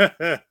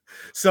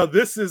 So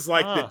this is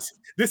like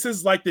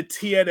the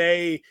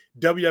TNA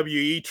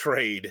WWE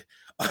trade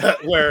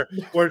where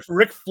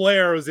Ric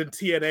Flair was in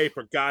TNA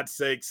for God's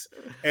sakes,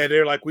 and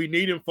they're like, we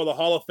need him for the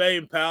Hall of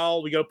Fame,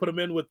 pal. We got to put him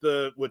in with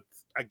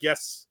I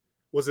guess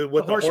Was it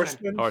with the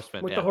Horsemen?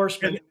 Horsemen, With yeah. the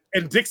Horsemen.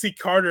 And Dixie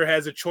Carter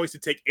has a choice to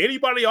take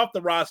anybody off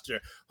the roster.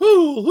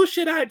 Who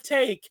should I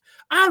take?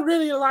 I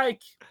really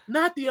like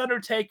not the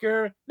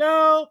Undertaker.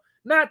 No,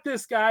 not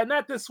this guy.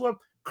 Not this one.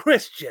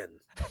 Christian.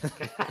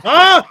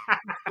 Huh?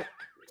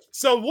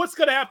 So what's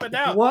going to happen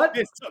now? What?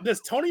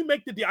 Does Tony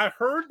make the deal? I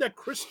heard that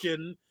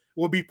Christian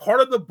will be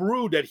part of the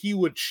brood, that he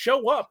would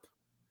show up.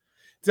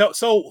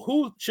 So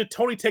who should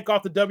Tony take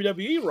off the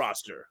WWE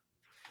roster?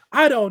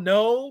 I don't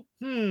know.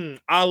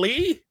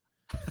 Ali?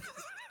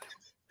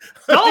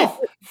 Dolph!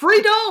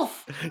 Free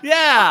Dolph!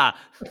 Yeah.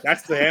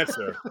 That's the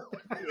answer.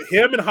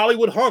 Him and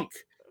Hollywood Hunk.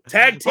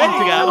 Tag team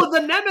together. Oh, the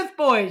Nemeth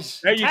boys.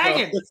 There you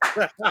Tagging.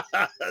 go.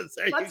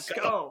 Let's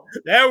go.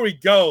 There we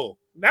go.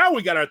 Now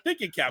we got our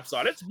thinking caps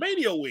on. It's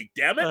Mania week,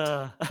 damn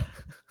it.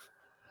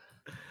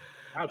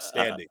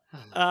 Outstanding.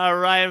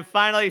 Ryan,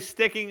 finally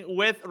sticking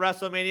with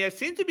WrestleMania.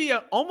 Seems to be an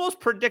almost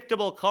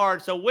predictable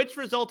card. So which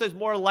result is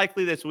more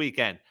likely this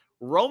weekend?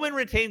 Roman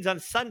retains on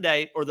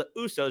Sunday or the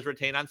Usos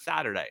retain on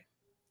Saturday?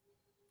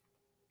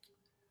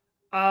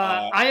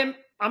 I'm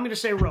going to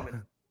say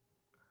Roman.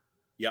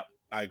 Yep,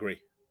 I agree.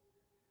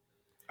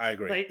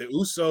 Like, the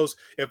Usos,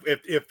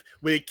 if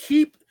we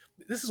keep,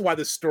 this is why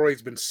this story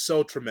has been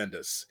so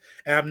tremendous.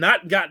 And I've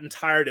not gotten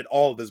tired at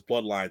all of this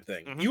bloodline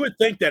thing. Mm-hmm. You would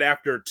think that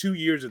after 2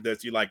 years of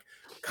this, you're like,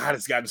 God,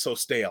 it's gotten so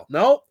stale.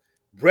 No,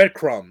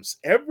 breadcrumbs.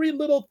 Every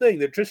little thing,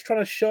 they're just trying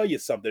to show you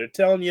something. They're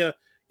telling you,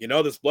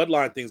 this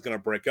bloodline thing's going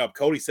to break up.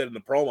 Cody said in the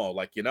promo,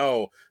 like,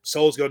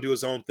 Solo's going to do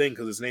his own thing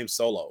because his name's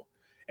Solo.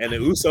 And the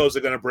Usos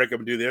are going to break up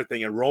and do their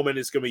thing. And Roman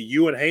is going to be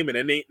you and Heyman.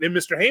 And then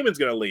Mr. Heyman's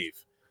going to leave.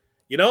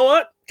 You know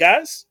what,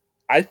 guys?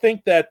 I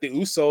think that the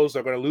Usos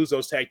are going to lose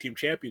those tag team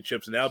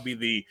championships, and that'll be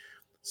the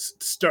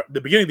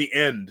beginning of the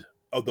end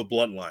of the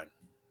bloodline.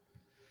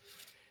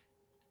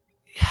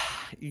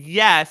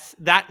 Yes,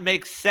 that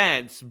makes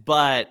sense,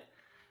 but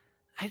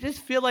I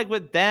just feel like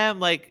with them,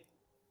 like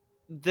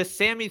the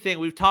Sammy thing,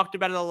 we've talked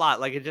about it a lot.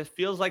 Like, it just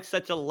feels like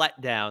such a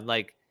letdown.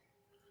 Like,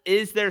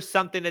 is there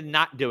something in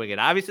not doing it?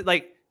 Obviously,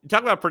 like, you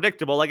talk about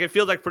predictable. Like, it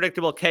feels like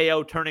predictable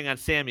KO turning on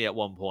Sammy at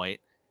one point.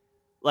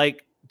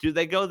 Like, do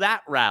they go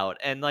that route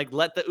and like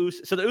let the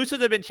Usos? So the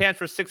Usos have been champs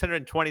for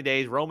 620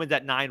 days. Roman's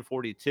at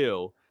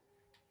 942.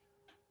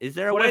 Is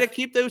there a way to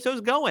keep the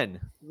Usos going?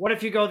 What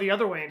if you go the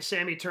other way and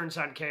Sammy turns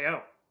on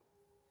KO?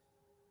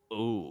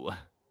 Ooh.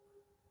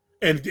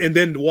 And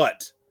then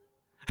what?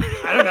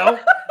 I don't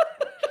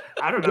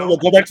know. We'll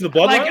go back to the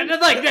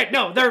bloodline.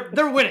 No,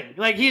 they're winning.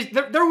 Like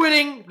they're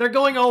winning. They're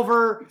going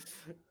over.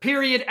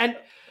 Period. And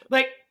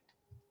like.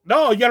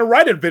 No, you got to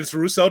write it, Vince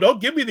Russo. Don't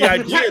give me the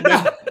idea.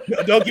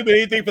 Don't give me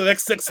anything for the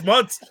next 6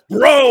 months.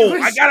 Bro,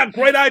 I got a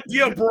great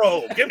idea,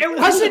 bro. I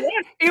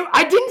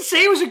didn't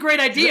say it was a great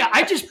idea.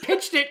 I just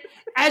pitched it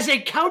as a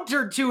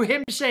counter to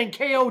him saying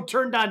KO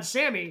turned on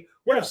Sammy.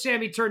 What if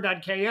Sammy turned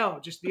on KO?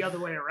 Just the other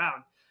way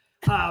around.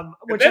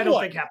 Which I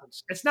don't think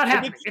happens. It's not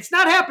happening. It's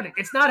not happening.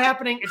 It's not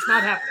happening. It's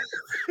not happening.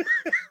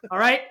 All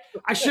right?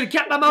 I should have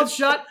kept my mouth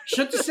shut.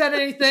 Shouldn't have said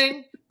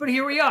anything. But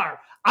here we are.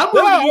 I'm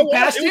willing to move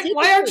past it.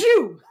 Why aren't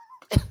you?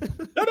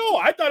 No,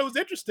 I thought it was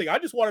interesting. I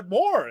just wanted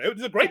more. It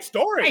was a great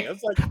story. I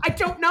was like, I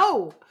don't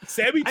know.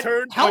 Sammy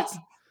turned.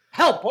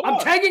 Help! I'm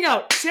tagging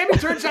out. Sammy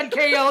turns on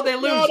KO. They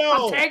lose.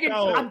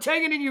 I'm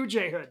tagging in you,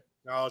 J Hood.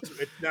 No,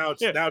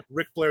 now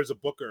Ric Flair's a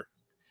booker.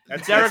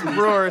 Derek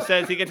Brewer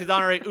says he gets his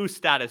honorary Oos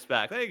status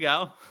back. There you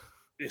go.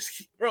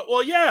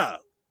 Well, yeah.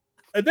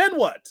 And then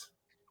what?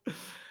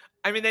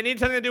 I mean, they need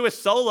something to do with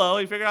Solo.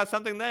 You figure out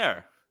something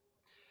there.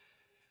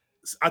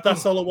 I thought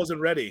Solo wasn't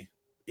ready.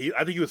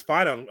 I think he was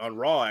fine on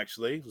Raw,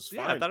 actually. He was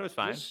fine. Yeah, I thought it was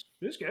fine. It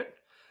was good.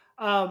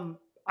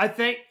 I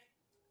think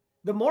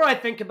the more I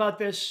think about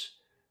this,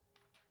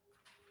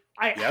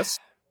 Yes?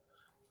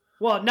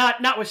 Well,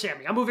 not with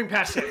Sammy. I'm moving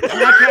past Sammy. I'm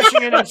not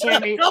cashing in on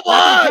Sammy. Come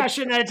on!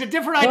 It's a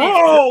different idea.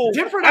 Bro,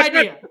 different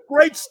idea.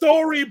 Great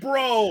story,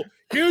 bro.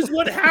 Here's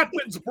what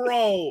happens,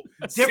 bro.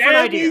 Different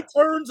idea.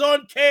 Turns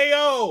on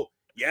KO.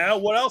 Yeah,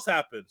 what else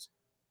happens?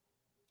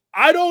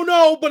 I don't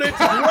know, but it's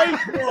great,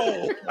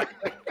 bro.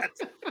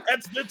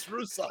 That's Vince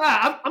Russo.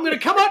 I'm going to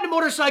come out in a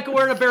motorcycle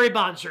wearing a Barry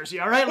Bonds jersey,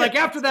 all right? Like,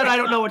 after that, I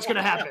don't know what's going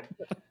to happen.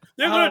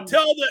 They're going to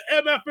tell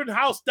the MF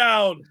house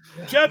down.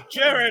 Jeff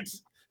Jarrett,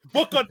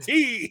 Booker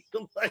T.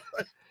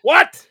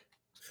 What?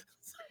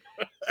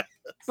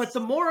 But the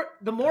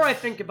more I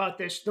think about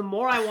this, the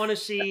more I want to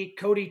see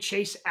Cody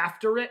chase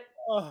after it.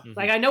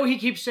 Like, I know he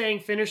keeps saying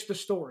finish the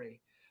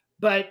story,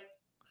 but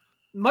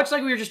much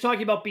like we were just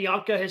talking about,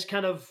 Bianca has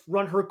kind of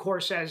run her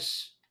course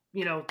as,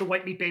 the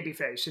white meat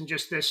babyface and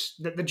just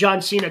the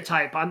John Cena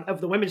type of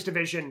the women's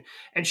division.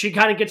 And she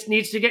kind of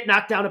needs to get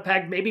knocked down a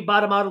peg, maybe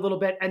bottom out a little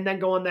bit, and then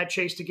go on that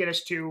chase to get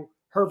us to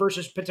her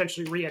versus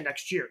potentially Rhea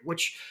next year,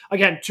 which,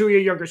 again, 2 of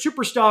your younger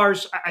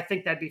superstars, I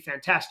think that'd be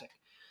fantastic.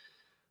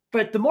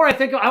 But the more I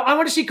think, I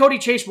want to see Cody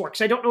chase more,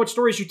 because I don't know what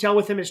stories you tell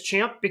with him as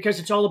champ, because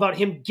it's all about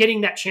him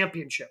getting that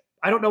championship.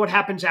 I don't know what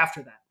happens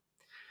after that.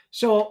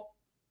 So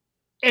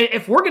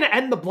if we're going to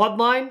end the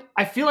bloodline,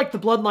 I feel like the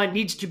bloodline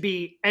needs to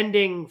be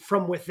ending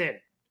from within.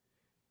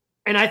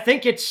 And I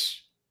think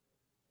it's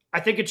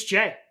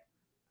Jay.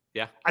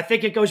 Yeah. I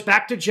think it goes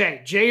back to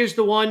Jay. Jay is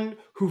the one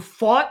who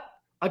fought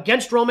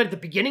against Roman at the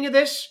beginning of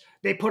this.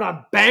 They put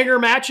on banger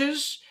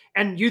matches,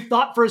 and you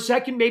thought for a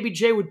second maybe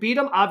Jay would beat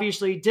him.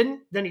 Obviously, he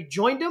didn't. Then he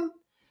joined him.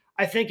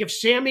 I think if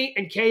Sammy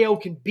and KO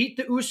can beat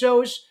the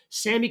Usos,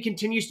 Sammy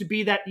continues to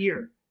be that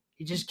ear.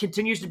 He just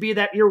continues to be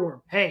that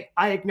earworm. Hey,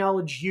 I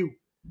acknowledge you.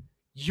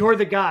 You're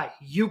the guy.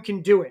 You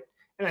can do it.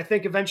 And I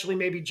think eventually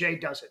maybe Jay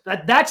does it.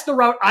 That's the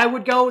route I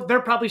would go. They're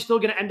probably still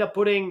going to end up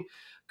putting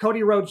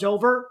Cody Rhodes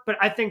over, but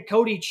I think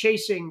Cody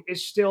chasing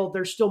there's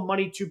still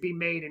money to be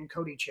made in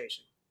Cody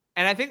chasing.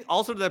 And I think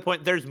also to the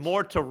point, there's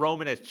more to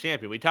Roman as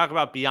champion. We talk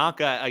about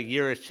Bianca a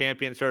year as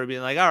champion, sort of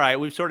being like, all right,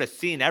 we've sort of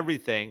seen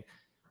everything.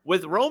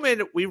 With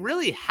Roman, we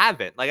really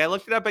haven't. Like, I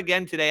looked it up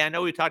again today. I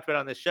know we talked about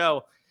it on the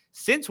show.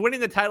 Since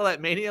winning the title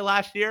at Mania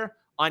last year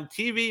on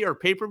TV or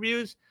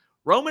pay-per-views,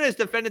 Roman has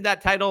defended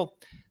that title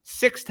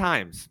 6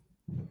 times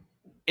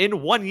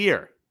in 1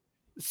 year.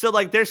 So,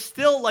 like, there's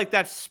still, like,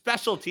 that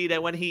specialty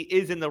that when he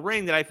is in the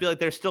ring that I feel like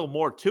there's still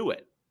more to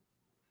it.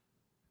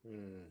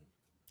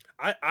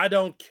 I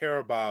don't care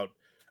about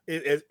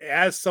it.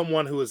 As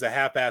someone who is a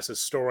half-ass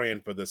historian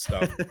for this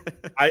stuff,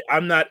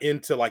 I'm not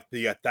into, like,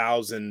 the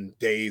 1,000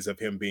 days of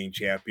him being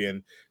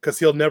champion because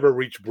he'll never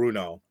reach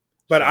Bruno.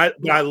 But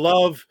I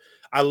love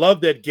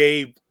that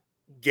Gabe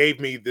gave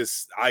me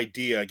this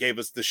idea, gave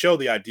us the show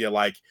the idea,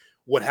 like,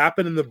 what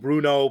happened in the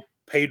Bruno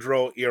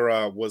Pedro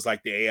era was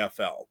like the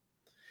AFL.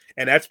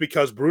 And that's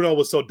because Bruno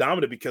was so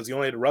dominant because he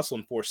only had to wrestle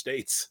in 4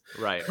 states.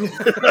 Right.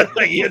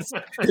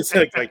 it's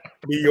like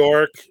New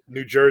York,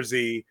 New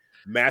Jersey,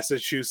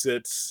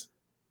 Massachusetts,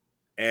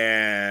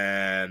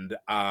 and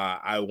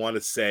I want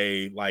to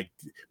say like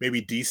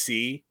maybe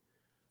DC.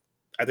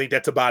 I think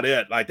that's about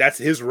it. Like that's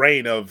his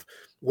reign of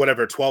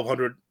whatever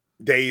 1,200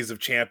 days of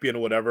champion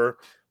or whatever.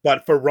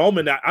 But for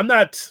Roman, I'm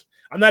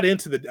not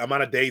into the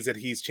amount of days that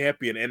he's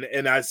champion.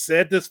 And I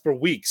said this for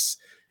weeks.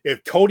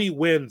 If Cody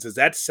wins, does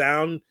that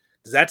sound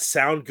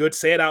good?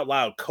 Say it out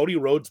loud. Cody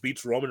Rhodes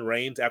beats Roman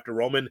Reigns after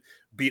Roman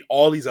beat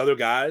all these other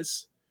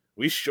guys.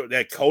 We sure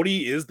that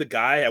Cody is the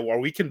guy. Are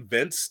we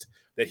convinced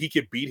that he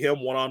could beat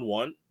him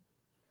one-on-one?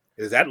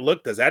 Does that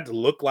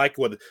look like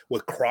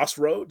with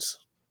Crossroads?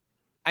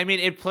 I mean,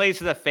 it plays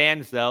to the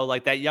fans though,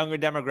 like that younger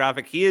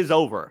demographic. He is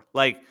over.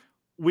 Like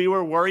we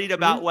were worried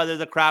about whether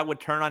the crowd would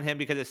turn on him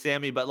because of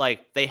Sammy, but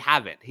like they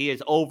haven't. He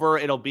is over.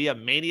 It'll be a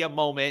Mania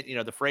moment. You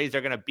know, the phrase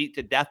they're going to beat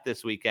to death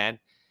this weekend.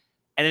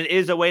 And it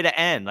is a way to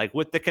end, like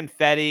with the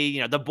confetti,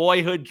 you know, the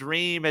boyhood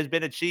dream has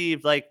been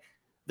achieved. Like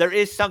there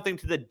is something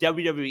to the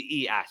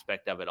WWE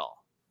aspect of it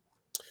all.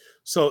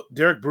 So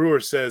Derek Brewer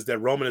says that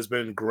Roman has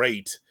been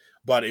great,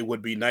 but it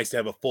would be nice to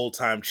have a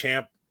full-time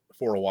champ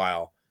for a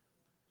while.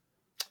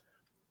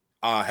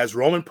 Has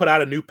Roman put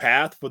out a new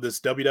path for this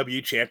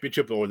WWE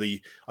championship or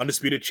the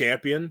undisputed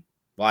champion?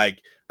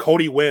 Like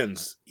Cody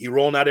wins. He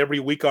rolling out every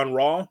week on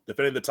Raw,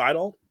 defending the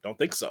title? Don't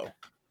think so.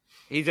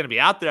 He's going to be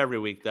out there every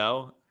week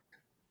though.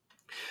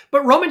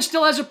 But Roman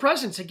still has a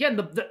presence. Again,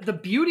 the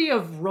beauty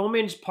of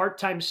Roman's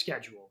part-time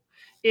schedule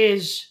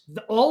is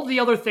all the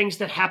other things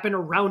that happen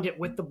around it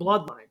with the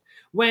bloodline.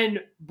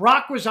 When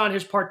Brock was on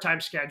his part-time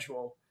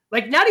schedule,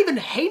 like not even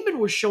Heyman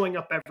was showing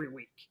up every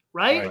week,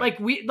 right? Like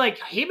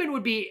Heyman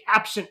would be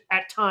absent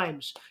at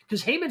times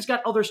because Heyman's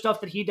got other stuff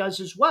that he does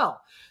as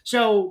well.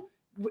 So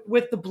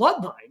with the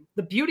bloodline,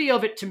 the beauty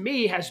of it to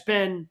me has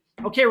been,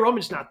 okay,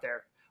 Roman's not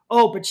there.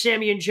 Oh, but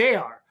Sammy and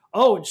JR.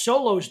 Oh, and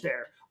Solo's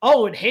there.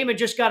 Oh, and Heyman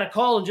just got a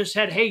call and just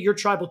said, hey, your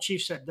tribal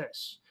chief said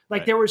this.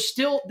 Like there was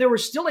still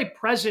a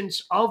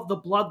presence of the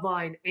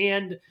bloodline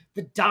and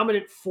the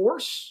dominant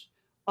force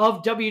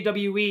of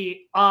WWE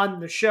on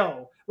the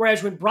show.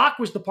 Whereas when Brock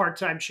was the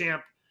part-time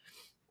champ,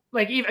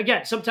 like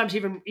again, sometimes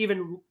even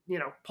you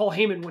know, Paul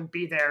Heyman wouldn't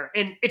be there.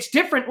 And it's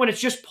different when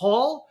it's just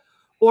Paul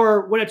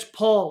or when it's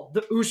Paul,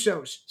 the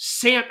Usos,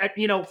 Sam,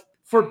 you know,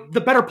 for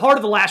the better part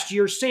of the last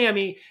year,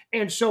 Sammy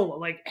and Solo,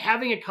 like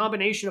having a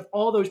combination of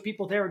all those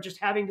people there and just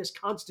having this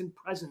constant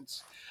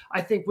presence,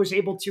 I think was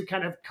able to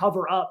kind of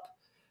cover up,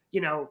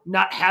 you know,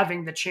 not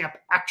having the champ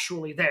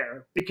actually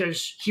there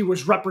because he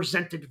was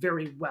represented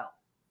very well.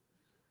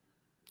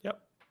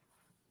 Yep.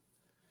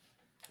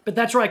 But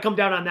that's where I come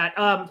down on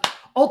that.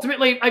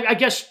 Ultimately, I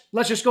guess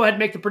let's just go ahead and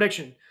make the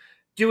prediction.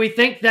 Do we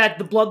think that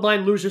the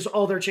Bloodline loses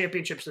all their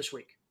championships this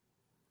week?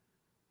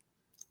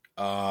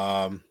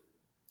 I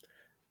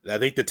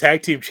think the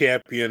tag team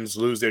champions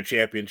lose their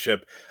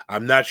championship.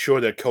 I'm not sure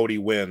that Cody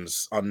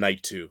wins on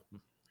night 2.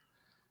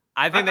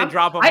 I think they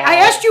drop them. I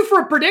asked you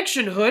for a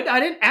prediction, Hood. I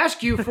didn't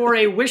ask you for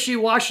a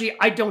wishy-washy,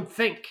 I don't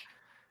think.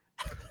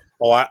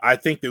 Oh, I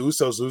think the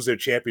Usos lose their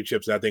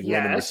championships. And I think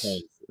Roman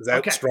retains. Is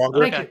that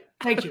stronger?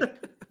 Thank you.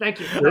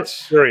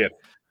 Period.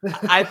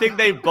 I think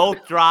they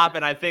both drop,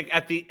 and I think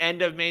at the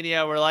end of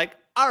Mania, we're like,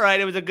 all right,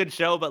 it was a good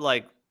show, but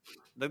like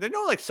there are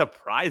no like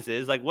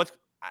surprises. Like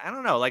I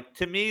don't know. Like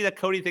to me, the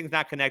Cody thing's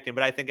not connecting,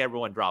 but I think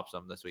everyone drops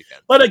them this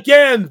weekend. But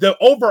again, the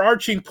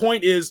overarching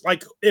point is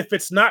like, if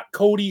it's not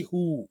Cody,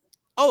 who?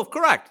 Oh,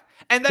 correct.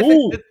 And that's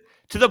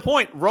to the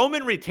point.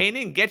 Roman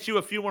retaining gets you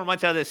a few more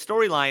months out of this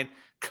storyline.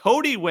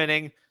 Cody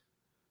winning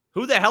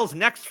Who the hell's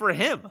next for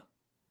him?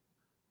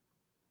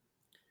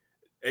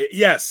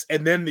 Yes,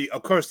 and then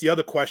of course the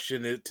other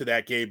question to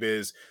that, Gabe,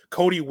 is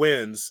Cody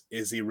wins.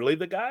 Is he really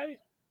the guy?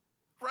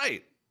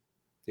 Right.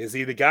 Is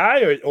he the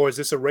guy, or is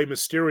this a Rey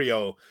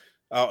Mysterio,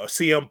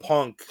 CM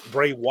Punk,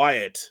 Bray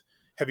Wyatt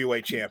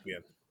heavyweight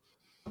champion?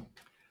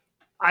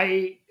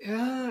 I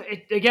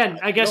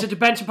guess it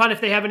depends upon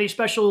if they have any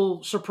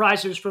special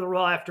surprises for the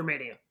Raw after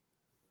Mania.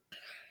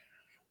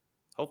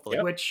 Hopefully.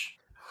 Yep. Which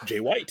Jay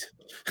White.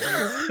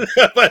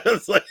 But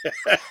it's like,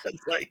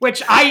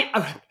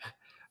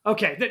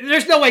 okay,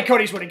 there's no way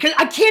Cody's winning, because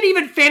I can't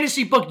even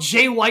fantasy book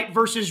Jay White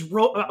versus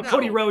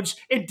Cody Rhodes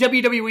in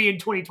WWE in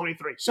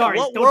 2023. Sorry,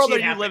 what world are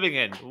you living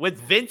in with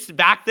Vince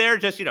back there,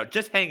 just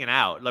hanging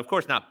out? Of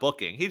course, not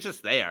booking. He's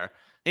just there.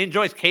 He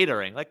enjoys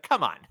catering. Like,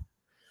 come on,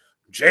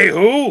 Jay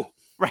who?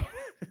 Right?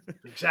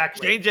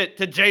 Exactly. Change it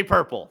to Jay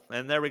Purple,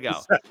 and there we go.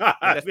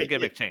 That's the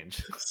gimmick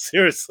change.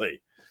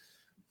 Seriously.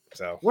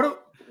 So what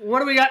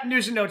do we got in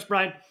news and notes,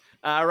 Brian?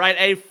 Right,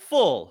 a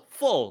full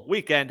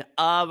weekend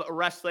of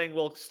wrestling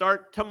will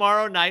start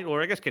tomorrow night,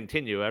 or I guess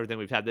continue everything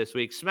we've had this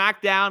week.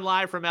 SmackDown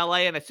live from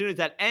LA, and as soon as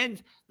that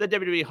ends, the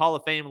WWE Hall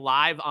of Fame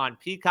live on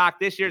Peacock.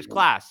 This year's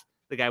class,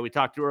 the guy we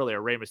talked to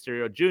earlier, Rey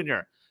Mysterio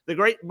Jr., the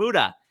Great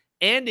Muta,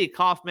 Andy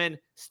Kaufman,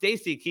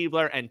 Stacy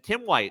Keibler, and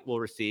Tim White will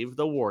receive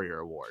the Warrior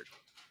Award.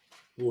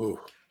 Ooh,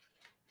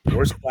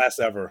 worst class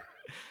ever.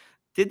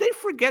 Did they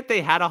forget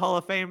they had a Hall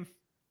of Fame?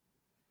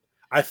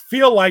 I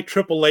feel like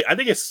Triple H. I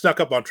think it's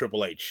stuck up on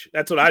Triple H.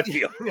 That's what I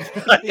feel.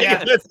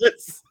 Yeah.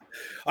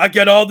 I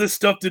get all this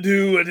stuff to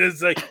do, and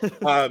it's like,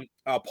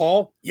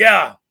 Paul,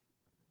 yeah,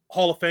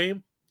 Hall of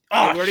Fame.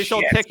 Oh, we already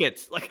sold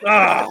tickets. Like,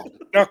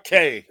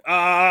 okay.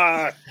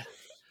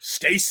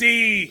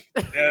 Stacy,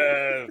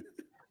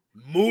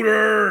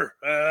 Mooter.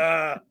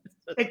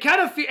 It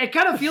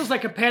kind of feels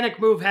like a panic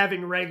move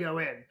having Ray go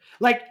in.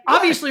 Like,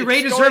 obviously,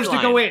 Ray deserves to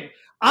go in.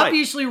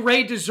 Obviously,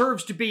 Ray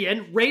deserves to be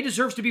in. Ray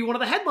deserves to be one of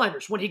the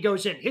headliners when he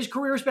goes in. His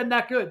career's been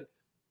that good.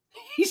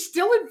 He's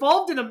still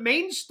involved in a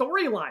main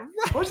storyline.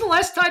 When was the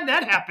last time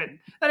that happened?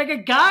 Like, a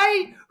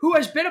guy who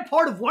has been a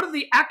part of one of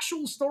the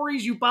actual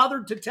stories you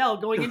bothered to tell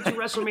going into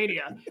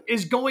WrestleMania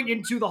is going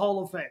into the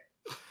Hall of Fame.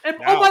 And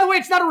by the way,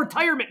 it's not a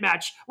retirement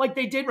match like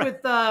they did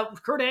with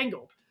Kurt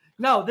Angle.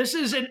 No,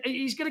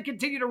 he's going to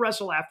continue to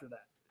wrestle after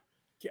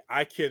that.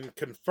 I can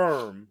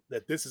confirm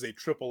that this is a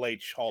Triple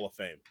H Hall of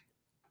Fame.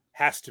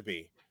 Has to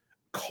be.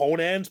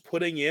 Conan's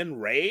putting in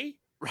Ray?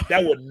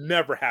 That would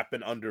never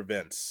happen under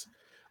Vince.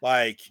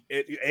 Like,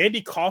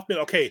 Andy Kaufman.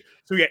 Okay,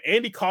 so we got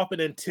Andy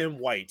Kaufman and Tim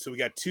White. So we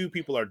got two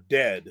people are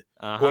dead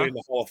going in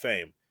the Hall of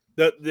Fame.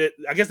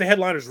 I guess the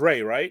headliner's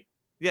Ray, right?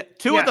 Yeah,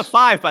 two of the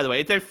five, by the way.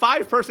 It's a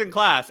 5-person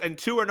class, and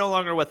 2 are no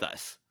longer with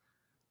us.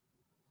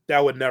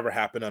 That would never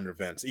happen under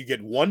Vince. You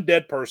get one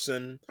dead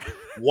person,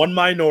 one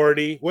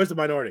minority. Where's the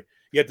minority?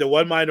 You get the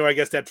one minority. I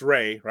guess that's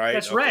Ray, right?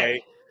 That's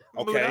Ray.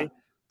 Okay.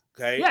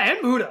 Okay. Yeah,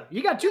 and Muda.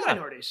 You got 2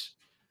 minorities.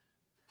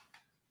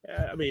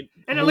 Yeah, I mean,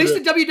 and at least the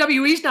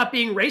WWE's not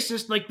being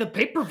racist like the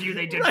pay-per-view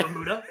they did for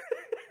Muda.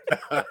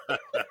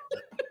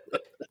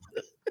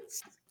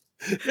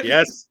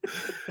 Yes.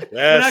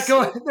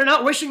 They're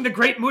not wishing the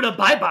Great Muda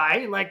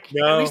bye-bye. Like,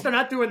 at least they're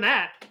not doing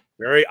that.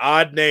 Very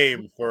odd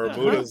name for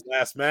Muda's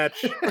last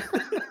match.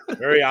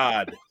 Very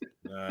odd.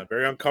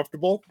 Very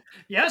uncomfortable.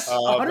 Yes,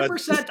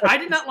 100%. I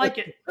did not like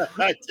it.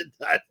 I did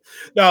not.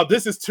 No,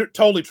 this is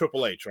totally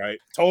Triple H, right?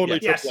 Totally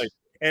yes. Triple H.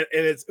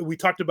 And we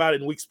talked about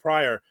it in weeks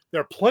prior.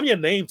 There are plenty of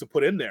names to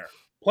put in there.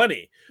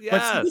 Plenty.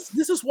 Yes. But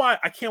this is why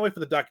I can't wait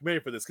for the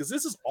documentary for this, because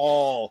this is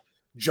all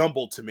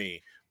jumbled to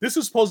me. This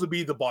is supposed to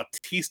be the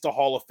Bautista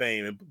Hall of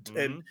Fame.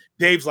 And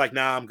Dave's like,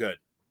 nah, I'm good.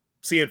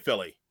 See you in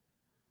Philly.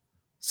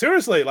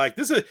 Seriously, like,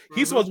 he's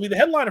supposed to be the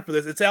headliner for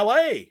this. It's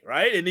LA,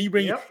 right? And then you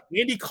bring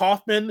Andy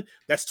Kaufman,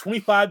 that's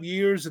 25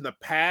 years in the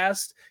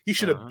past. He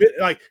should have been,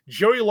 like,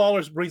 Jerry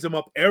Lawler brings him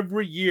up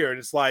every year. And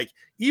it's like,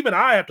 even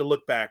I have to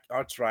look back. Oh,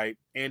 that's right.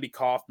 Andy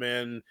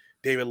Kaufman,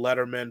 David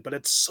Letterman. But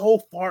it's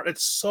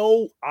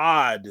so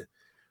odd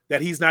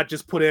that he's not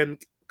just put in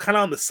kind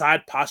of on the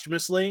side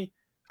posthumously.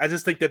 I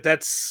just think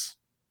that's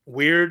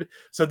weird.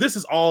 So this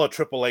is all a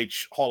Triple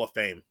H Hall of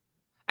Fame.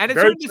 And it's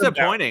so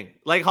disappointing.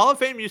 Like, Hall of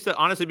Fame used to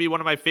honestly be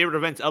one of my favorite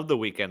events of the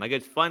weekend. Like,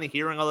 it's fun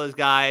hearing all those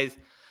guys.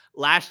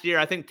 Last year,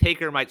 I think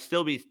Taker might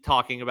still be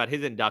talking about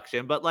his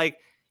induction, but like,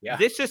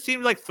 this just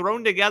seemed like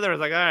thrown together. It's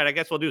like, all right, I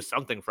guess we'll do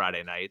something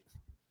Friday night.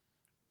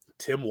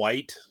 Tim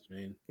White. I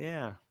mean,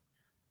 yeah.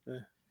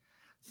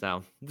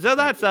 So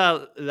that's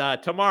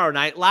tomorrow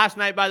night. Last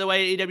night, by the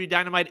way, AEW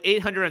Dynamite,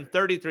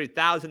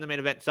 833,000. The main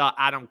event saw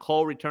Adam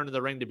Cole return to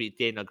the ring to beat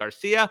Daniel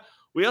Garcia.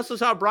 We also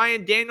saw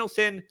Bryan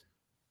Danielson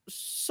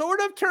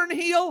sort of turn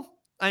heel.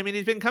 I mean,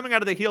 he's been coming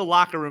out of the heel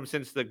locker room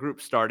since the group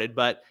started,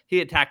 but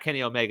he attacked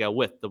Kenny Omega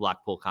with the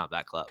Blackpool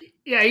Combat Club.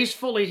 Yeah, he's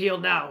fully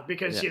healed now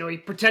because, he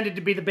pretended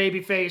to be the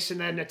babyface and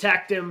then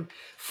attacked him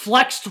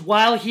flexed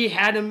while he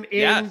had him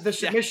in the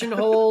submission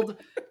hold.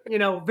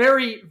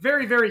 Very,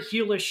 very, very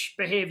heelish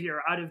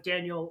behavior out of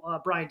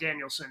Brian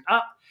Danielson.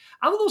 I'm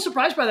a little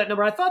surprised by that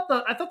number. I thought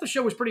the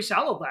show was pretty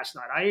solid last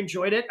night. I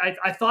enjoyed it.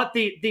 I thought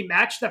the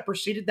match that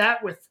preceded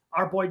that with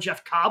our boy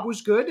Jeff Cobb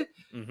was good.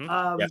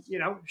 Yes.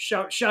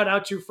 Shout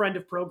out to friend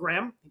of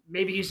program.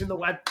 Maybe he's in the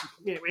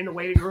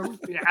waiting room,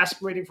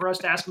 waiting for us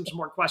to ask him some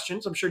more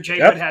questions. I'm sure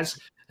Jacob has.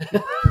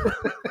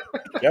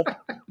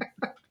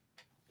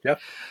 Yep.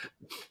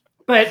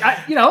 But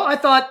I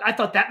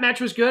thought that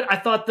match was good. I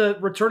thought the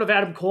return of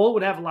Adam Cole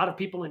would have a lot of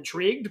people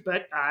intrigued,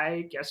 but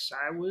I guess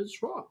I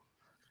was wrong.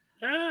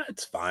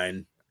 It's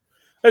fine.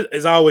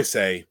 As I always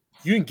say,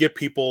 you can get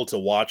people to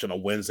watch on a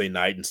Wednesday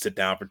night and sit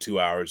down for 2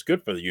 hours.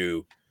 Good for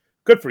you.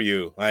 Good for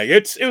you. Like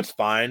it was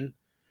fine.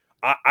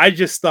 I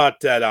just thought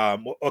that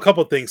a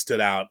couple of things stood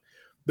out.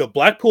 The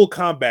Blackpool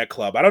Combat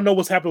Club. I don't know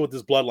what's happening with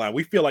this bloodline.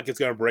 We feel like it's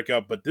going to break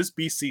up, but this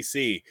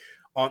BCC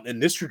in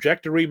this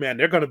trajectory, man,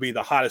 they're going to be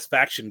the hottest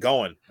faction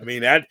going. I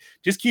mean, that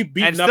just keep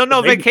beating and up. Still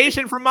no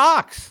vacation for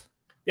Mox.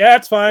 Yeah,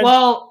 that's fine.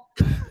 Well,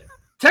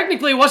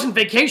 technically, it wasn't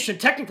vacation.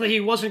 Technically, he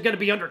wasn't going to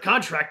be under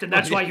contract, and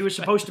that's why he was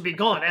supposed to be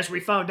gone, as we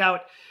found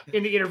out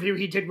in the interview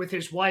he did with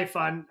his wife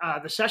on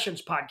the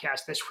Sessions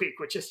podcast this week,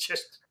 which is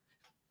just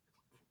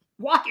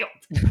wild.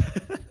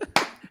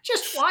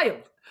 Just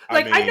wild.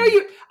 Like, I know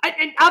you,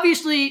 and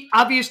obviously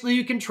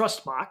you can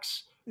trust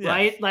Mox,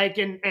 right? Like,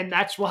 and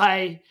that's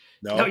why.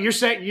 No, you're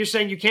saying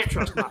you can't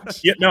trust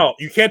Mox. Yeah, no,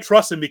 you can't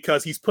trust him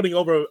because he's putting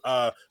over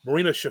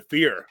Marina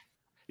Shafir.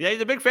 Yeah, he's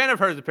a big fan of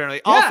hers,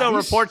 apparently. Yeah, also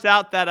reports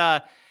out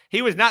that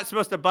he was not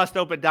supposed to bust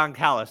open Don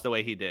Callis the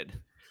way he did.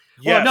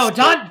 Yes. Well,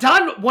 no,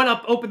 Don went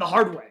up open the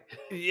hard way.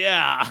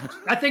 Yeah.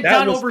 I think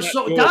Don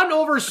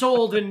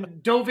oversold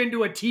and dove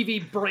into a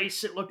TV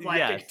brace, it looked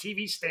like, a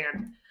TV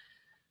stand.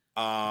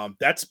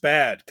 That's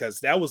bad because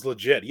that was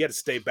legit. He had to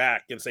stay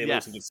back and say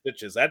losing the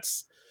stitches.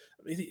 That's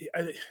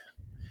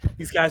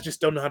these guys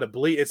just don't know how to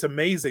bleed. It's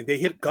amazing. They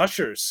hit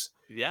gushers.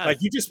 Yeah. Like,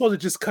 you just supposed to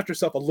just cut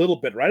yourself a little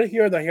bit right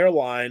here in the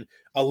hairline,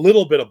 a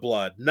little bit of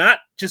blood, not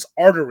just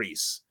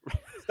arteries.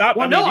 Stop.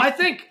 Well, I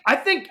think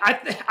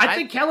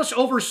Callis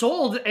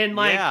oversold and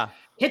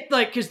hit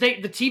because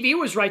the TV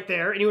was right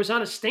there and he was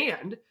on a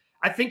stand.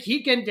 I think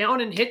he came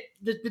down and hit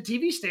the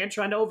TV stand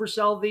trying to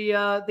oversell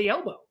the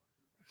elbow.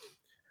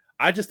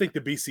 I just think the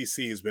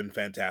BCC has been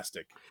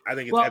fantastic. I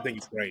think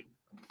it's great.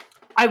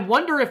 I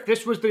wonder if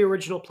this was the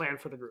original plan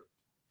for the group.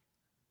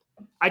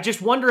 I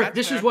just wonder if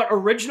this is what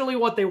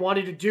they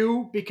wanted to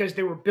do because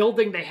they were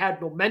building, they had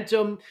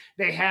momentum,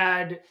 they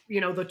had,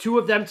 the two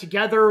of them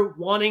together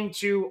wanting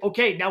to,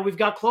 okay, now we've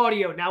got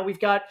Claudio, now we've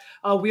got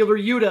Wheeler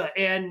Yuta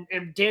and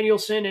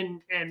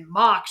Danielson and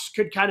Mox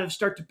could kind of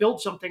start to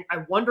build something. I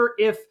wonder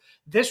if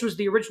this was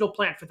the original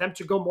plan for them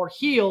to go more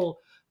heel,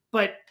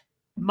 but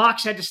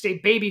Mox had to stay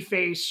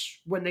babyface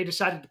when they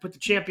decided to put the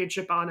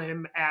championship on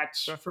him at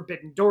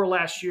Forbidden Door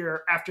last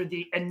year after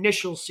the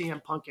initial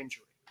CM Punk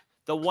injury.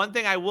 The one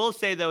thing I will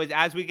say, though, is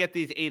as we get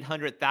these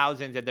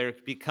 800,000 and they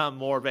become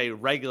more of a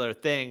regular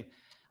thing,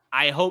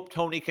 I hope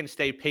Tony can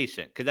stay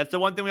patient because that's the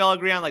one thing we all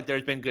agree on. Like,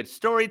 there's been good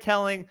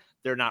storytelling.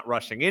 They're not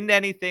rushing into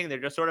anything. They're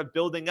just sort of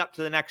building up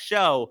to the next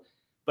show.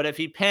 But if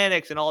he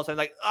panics and all of a sudden,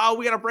 like, oh,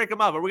 we got to break him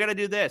up or we got to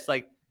do this,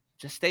 like,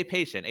 just stay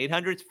patient.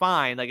 800's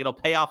fine. Like, it'll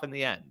pay off in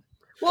the end.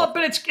 Well,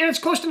 but it's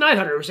close to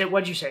 900.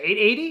 What did you say,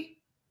 880?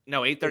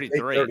 No,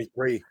 833.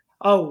 833.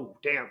 Oh,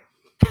 damn.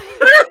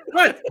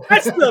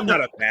 That's still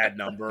not a bad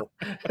number.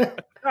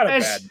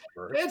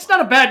 It's not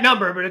a bad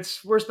number, but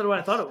it's worse than what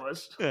I thought it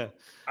was. Yeah.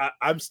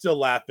 I'm still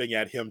laughing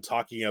at him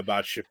talking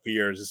about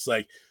Shafir. It's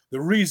like the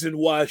reason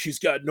why she's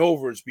gotten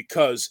over is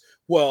because,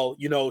 well,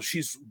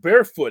 she's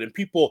barefoot and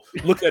people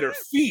look at her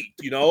feet,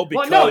 because...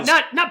 Well,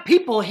 no, not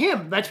people,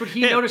 him. That's what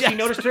he noticed. Yes. He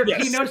noticed her.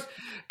 Yes. He noticed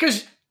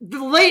because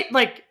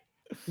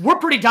we're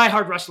pretty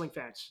diehard wrestling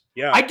fans.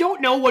 Yeah. I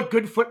don't know what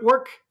good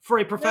footwork for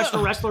a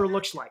professional wrestler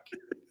looks like.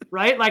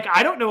 Right? Like,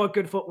 I don't know what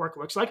good footwork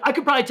looks like. I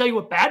could probably tell you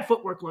what bad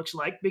footwork looks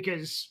like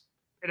because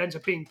it ends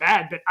up being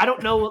bad, but I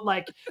don't know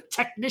what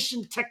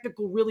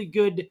technical, really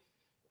good,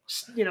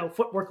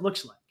 footwork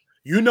looks like.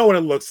 You know what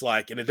it looks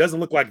like, and it doesn't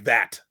look like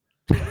that.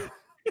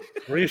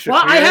 Marina Shafir.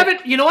 Well,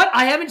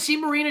 I haven't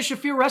seen Marina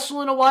Shafir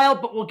wrestle in a while,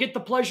 but we'll get the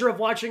pleasure of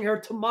watching her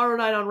tomorrow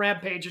night on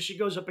Rampage as she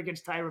goes up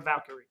against Tyra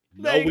Valkyrie.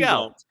 There you go.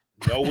 Won't.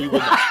 No, we will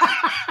not.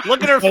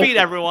 Look at her feet,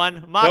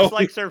 everyone. Mox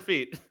likes her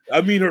feet.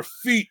 I mean, her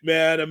feet,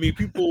 man. I mean,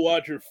 people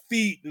watch her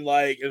feet and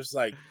it's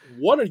like,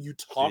 what are you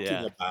talking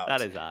about?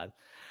 That is odd.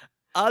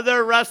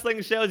 Other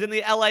wrestling shows in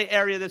the LA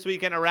area this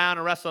weekend around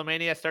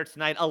WrestleMania starts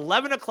tonight,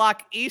 11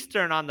 o'clock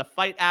Eastern on the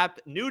Fight app.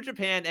 New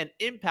Japan and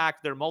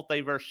Impact, their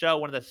multiverse show,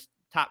 one of the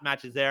top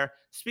matches there.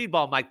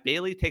 Speedball Mike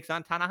Bailey takes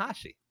on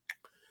Tanahashi.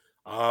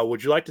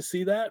 Would you like to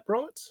see that,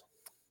 bro?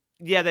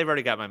 Yeah, they've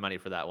already got my money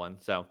for that one.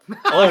 So,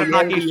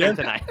 Eastern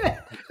tonight.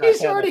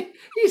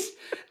 he's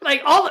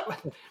like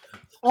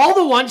all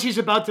the ones he's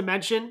about to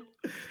mention.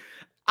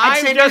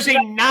 I'd say there's a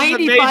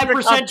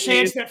 95%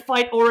 chance that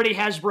Fight already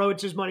has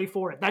Rhodes' money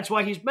for it. That's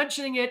why he's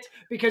mentioning it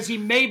because he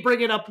may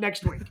bring it up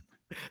next week.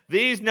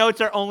 These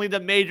notes are only the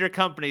major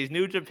companies.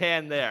 New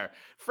Japan there.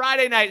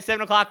 Friday night,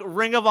 7 o'clock,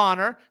 Ring of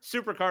Honor,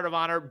 Supercard of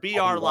Honor,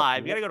 BR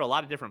Live. You got to go to a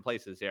lot of different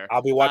places here.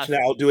 I'll be watching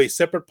that. I'll do a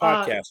separate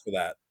podcast for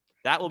that.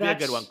 That will be a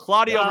good one.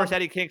 Claudio versus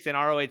Eddie Kingston,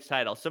 ROH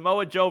title.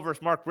 Samoa Joe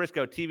versus Mark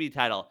Briscoe, TV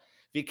title.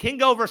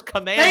 Vikingo versus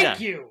Commander. Thank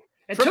you.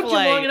 It took you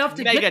long enough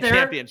to get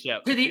there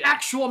to the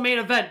actual main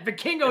event.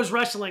 Vikingo's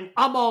wrestling.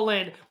 I'm all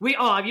in.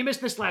 You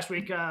missed this last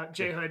week,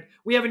 Jay Hood.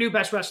 We have a new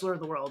best wrestler in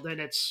the world, and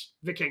it's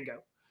Vikingo.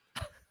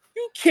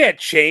 You can't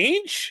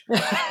change.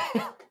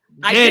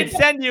 I did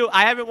send you.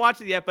 I haven't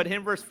watched it yet, but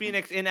him versus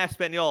Phoenix in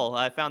Espanol.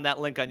 I found that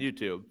link on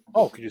YouTube.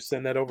 Oh, could you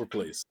send that over,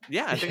 please?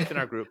 Yeah, I think it's in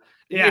our group.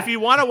 Yeah. If you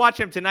want to watch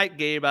him tonight,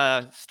 Gabe,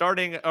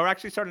 starting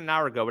an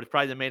hour ago, but it's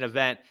probably the main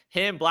event.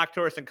 Him, Black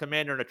Taurus, and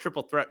Commander in a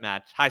triple threat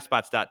match.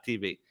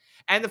 Highspots.tv.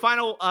 And the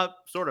final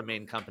sort of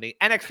main company,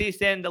 NXT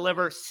Stand and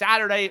Deliver,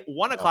 Saturday,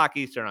 1 o'clock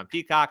Eastern on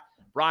Peacock.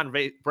 Braun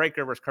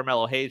Breaker versus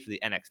Carmelo Hayes for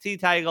the NXT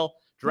title.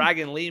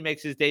 Dragon Lee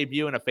makes his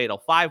debut in a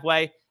fatal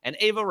 5-way. And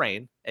Ava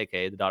Raine,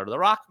 a.k.a. the daughter of The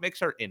Rock, makes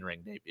her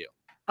in-ring debut.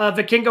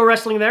 Vikingo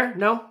wrestling there?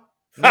 No?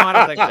 No, I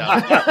don't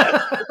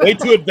think so. Way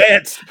too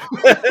advanced.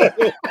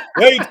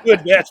 Way too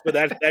advanced for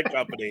that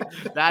company.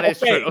 That is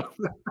true.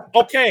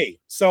 Okay,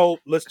 so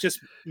let's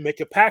just make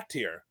a pact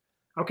here.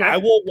 Okay. I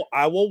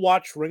will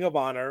watch Ring of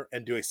Honor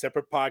and do a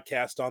separate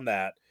podcast on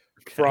that.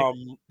 Okay.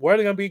 From where are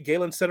they going to be?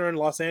 Galen Center in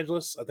Los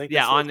Angeles, I think.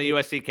 Yeah, on the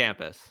USC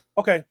campus.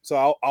 Okay,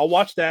 so I'll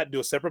watch that and do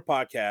a separate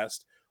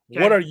podcast.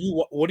 Okay. What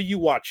are you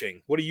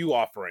watching? What are you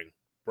offering,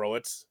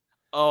 Browitz?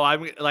 Oh, I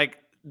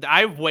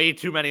have way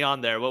too many on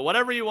there, but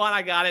whatever you want,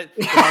 I got it.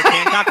 Our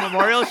Hancock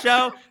Memorial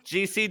Show,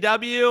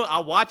 GCW.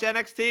 I'll watch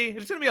NXT.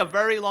 It's going to be a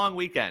very long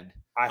weekend.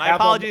 My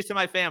apologies to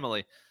my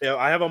family. Yeah,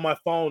 I have on my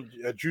phone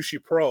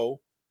Jushi Pro.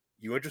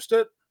 You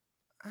interested?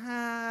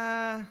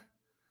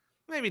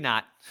 Maybe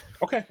not.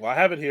 Okay, well I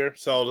have it here.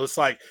 So it's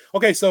like,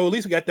 okay, so at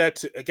least we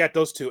got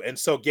those two. And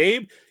so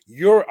Gabe,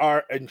 you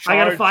are in charge.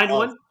 I gotta find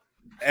one.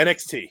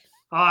 NXT.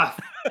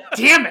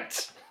 Damn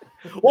it.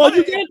 Well,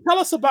 you didn't tell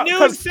us about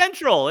News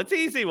Central. It's an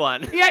easy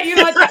one. Yeah, you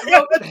know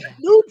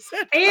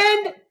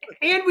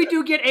and we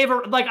do get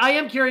Ava. Like, I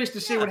am curious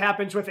to see what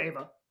happens with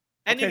Ava.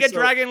 And you get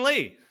Dragon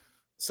Lee.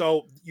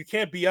 So you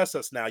can't BS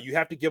us now. You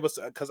have to give us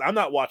because I'm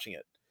not watching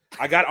it.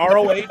 I got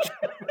ROH.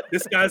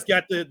 This guy's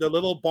got the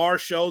little bar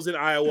shows in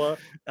Iowa,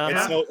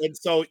 and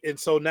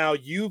so now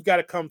you've got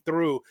to come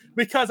through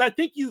because I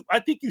think you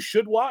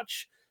should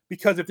watch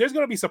because if there's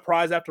going to be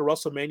surprise after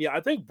WrestleMania, I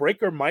think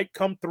Breaker might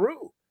come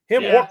through.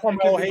 Him or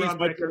Carmelo Hayes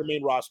might be the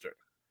main roster.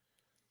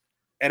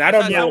 And I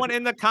don't know. Someone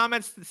in the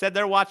comments said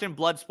they're watching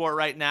Bloodsport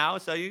right now,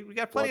 so we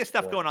got plenty of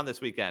stuff going on this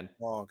weekend.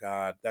 Oh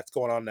God, that's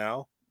going on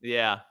now.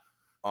 Yeah.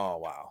 Oh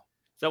wow.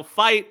 So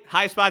Fight,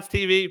 High Spots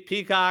TV,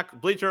 Peacock,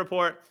 Bleacher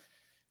Report.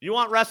 You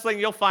want wrestling,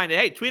 you'll find it.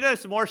 Hey, tweet us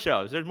some more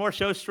shows. There's more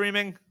shows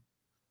streaming.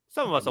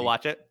 Some of us will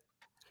watch it.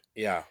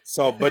 Yeah.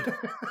 So, but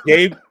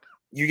Gabe,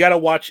 you got to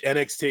watch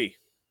NXT.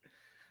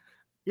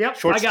 Yep,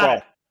 I got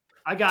it.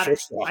 I got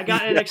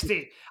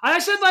NXT. I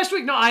said last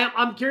week, no,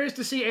 I'm curious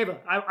to see Ava.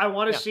 I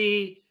want to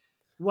see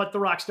what The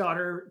Rock's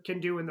daughter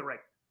can do in the ring.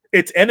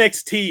 It's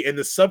NXT, and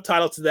the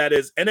subtitle to that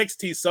is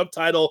NXT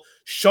subtitle,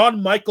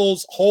 Shawn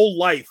Michaels' whole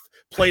life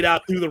played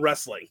out through the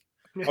wrestling.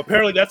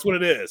 Apparently that's what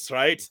it is,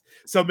 right?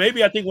 So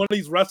maybe I think one of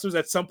these wrestlers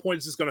at some point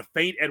is just going to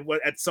faint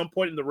at some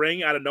point in the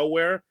ring out of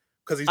nowhere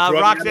because he's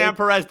Roxanne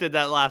Perez did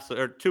that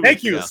 2 weeks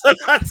Thank you. ago. So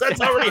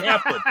that's already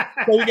happened.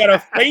 So we got a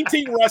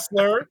fainting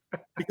wrestler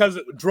because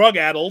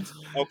drug-addled.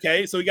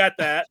 Okay, so we got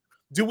that.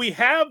 Do we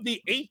have the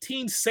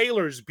 18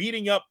 sailors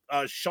beating up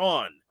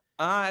Shawn?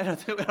 I don't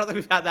think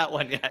we've had that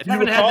one yet. You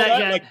recall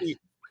that? Like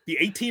the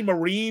 18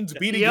 Marines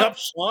beating up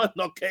Shawn?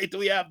 Okay, do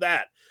we have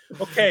that?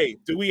 Okay,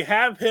 do we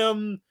have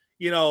him...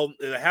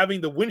 having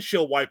the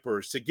windshield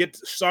wipers to get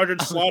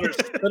Sergeant Slaughter's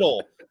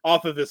spittle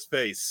off of his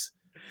face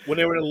when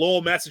they were in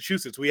Lowell,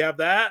 Massachusetts. We have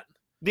that.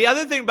 The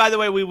other thing, by the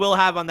way, we will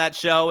have on that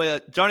show,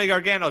 Johnny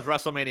Gargano's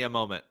WrestleMania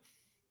moment.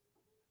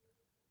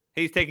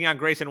 He's taking on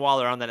Grayson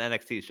Waller on that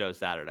NXT show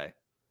Saturday.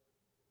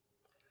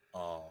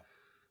 Oh.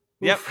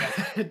 Yep.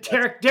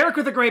 Derek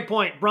with a great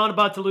point. Braun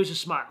about to lose his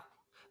smile.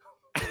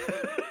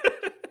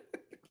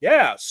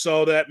 Yeah,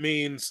 so that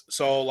means,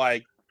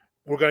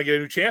 we're going to get a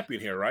new champion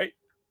here, right?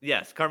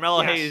 Yes,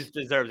 Carmelo Hayes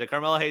deserves it.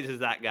 Carmelo Hayes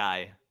is that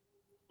guy.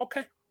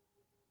 Okay.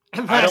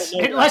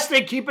 Unless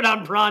they keep it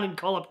on Braun and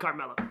call up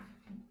Carmelo.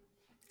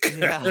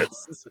 Yeah.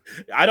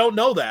 I don't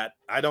know that.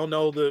 I don't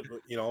know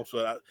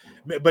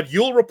but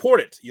you'll report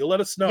it. You'll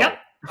let us know. Yep.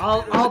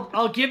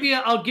 I'll give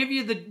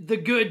you the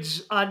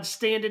goods on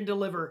Stand and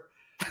Deliver.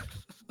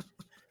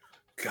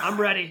 God,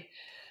 I'm ready.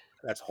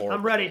 That's horrible.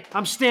 I'm ready.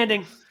 I'm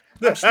standing.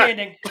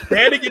 Standing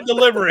and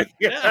delivering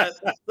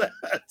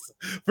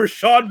for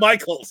Shawn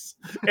Michaels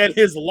and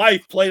his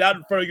life played out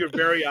in front of your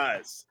very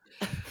eyes.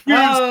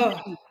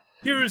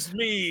 Here's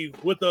me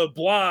with a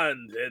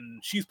blonde,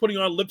 and she's putting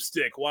on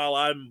lipstick while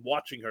I'm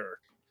watching her.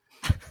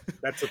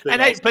 That's the thing.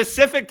 And hey,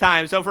 Pacific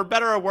time, so for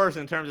better or worse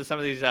in terms of some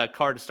of these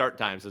card start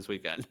times this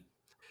weekend.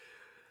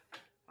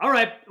 All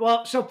right.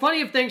 Well, so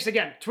plenty of things.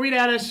 Again, tweet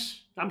at us.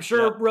 I'm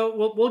sure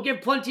we'll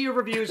give plenty of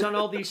reviews on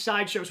all these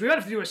side shows. We might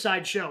have to do a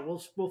side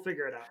show. We'll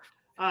figure it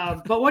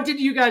out. But what did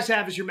you guys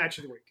have as your match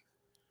of the week?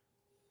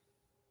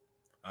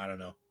 I don't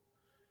know.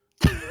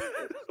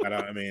 I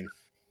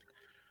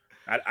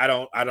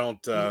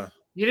don't.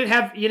 You didn't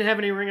have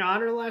any Ring of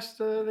Honor last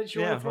that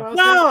you want to throw out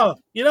there? No,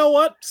 you know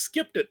what?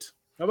 Skipped it.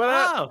 How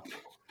about that?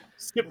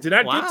 Skipped. Did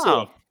not get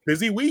to it.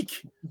 Busy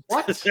week.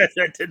 What? I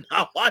did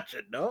not watch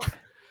it. No.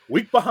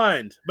 Week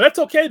behind. But that's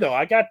okay, though.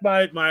 I got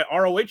my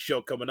ROH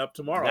show coming up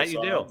tomorrow. That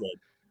you do.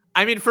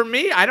 I mean, for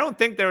me, I don't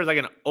think there was like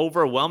an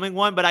overwhelming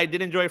one, but I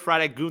did enjoy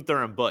Friday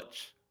Gunther and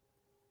Butch.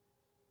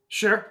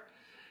 Sure.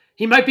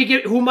 Who might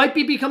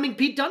be becoming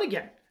Pete Dunne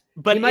again.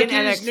 But in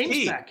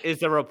NXT is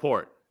the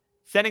report.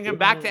 Sending him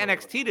back to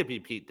NXT to be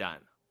Pete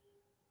Dunne.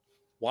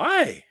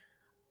 Why?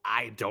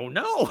 I don't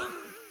know.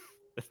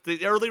 It's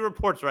the early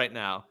reports right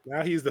now.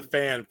 Now he's the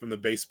fan from the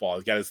baseball.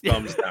 He's got his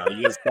thumbs down.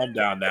 He has his thumb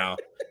down now.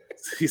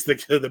 He's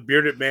the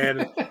bearded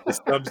man. His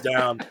thumbs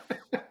down.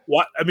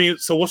 What? I mean,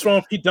 so what's wrong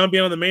with Pete Dunne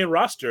being on the main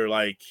roster?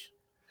 Like,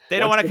 they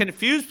don't want to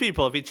confuse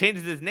people. If he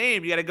changes his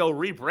name, you got to go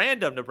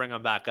rebrand him to bring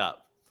him back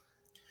up.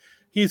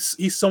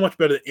 He's so much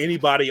better than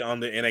anybody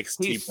on the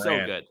NXT He's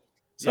brand. So good.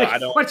 So I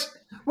don't.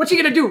 What's he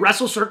gonna do?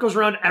 Wrestle circles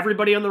around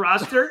everybody on the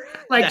roster?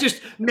 Like,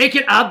 just make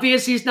it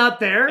obvious he's not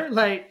there?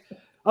 Like,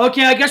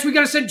 okay, I guess we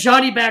gotta send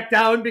Johnny back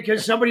down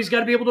because somebody's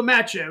got to be able to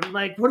match him.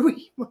 Like, what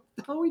the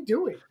hell are we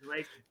doing?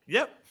 Like,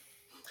 yep.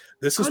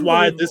 This is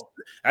why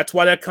that's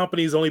why that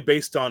company is only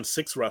based on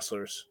 6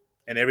 wrestlers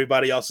and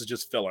everybody else is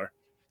just filler.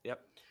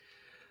 Yep.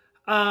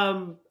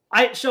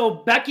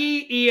 So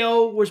Becky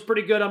Io was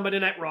pretty good on Monday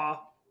Night Raw.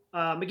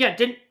 Again,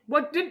 didn't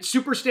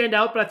super stand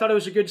out, but I thought it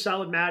was a good,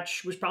 solid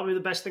match. It was probably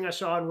the best thing I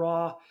saw on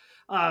Raw.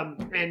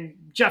 And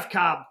Jeff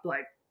Cobb,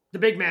 like, the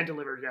big man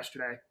delivered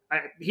yesterday.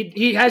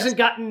 He hasn't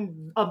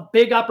gotten a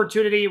big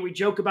opportunity. We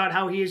joke about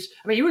how he was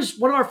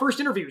one of our first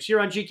interviews here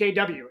on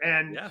GKW,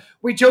 and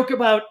we joke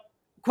about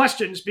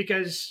questions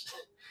because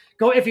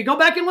if you go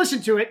back and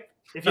listen to it,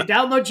 if you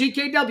download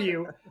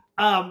GKW,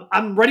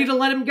 I'm ready to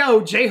let him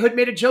go. Jay Hood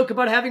made a joke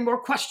about having more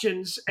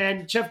questions,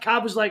 and Jeff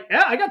Cobb was like,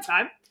 "Yeah, I got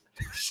time."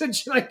 So,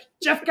 like,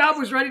 Jeff Cobb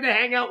was ready to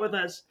hang out with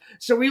us.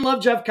 So we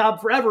love Jeff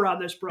Cobb forever on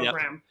this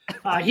program.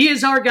 Yep. He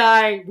is our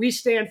guy. We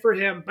stand for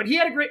him. But he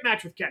had a great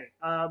match with Kenny.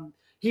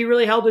 He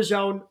really held his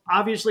own.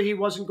 Obviously, he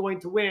wasn't going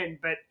to win,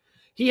 but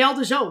he held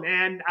his own.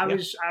 And I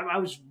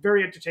was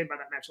very entertained by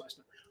that match last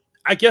night.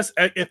 I guess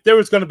if there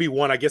was going to be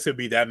one, I guess it would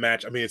be that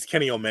match. I mean, it's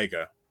Kenny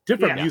Omega.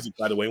 Different music,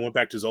 by the way. Went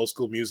back to his old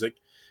school music.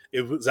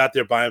 It was out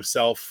there by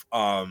himself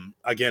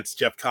against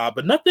Jeff Cobb,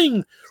 but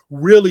nothing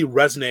really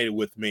resonated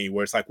with me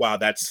where it's like, wow,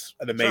 that's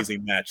an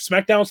amazing match.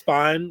 SmackDown's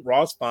fine.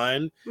 Raw's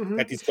fine.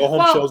 Got these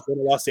go-home shows going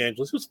to Los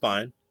Angeles. It was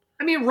fine.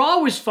 I mean, Raw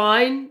was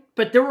fine,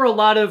 but there were a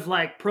lot of,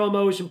 like,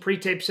 promos and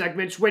pre-tape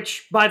segments,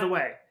 which, by the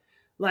way,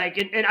 like,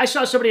 and I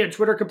saw somebody on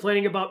Twitter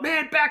complaining about,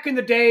 man, back in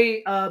the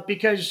day,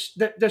 because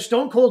the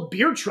Stone Cold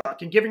beer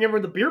truck and giving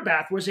everyone the beer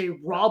bath was a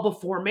Raw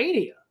before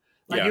Mania.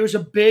 Like, it was a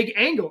big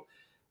angle.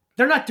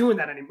 They're not doing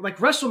that anymore. Like,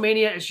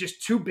 WrestleMania is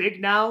just too big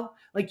now.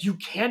 Like, you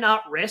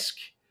cannot risk.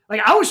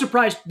 Like, I was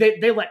surprised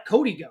they let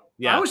Cody go.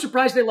 Yeah. I was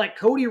surprised they let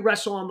Cody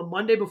wrestle on the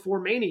Monday before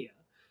Mania.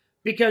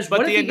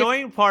 But the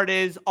annoying part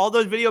is all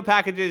those video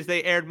packages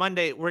they aired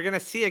Monday, we're going to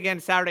see again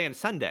Saturday and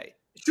Sunday.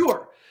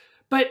 Sure.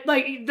 But,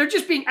 like, they're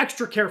just being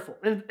extra careful.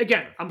 And,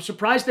 again, I'm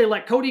surprised they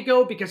let Cody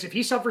go because if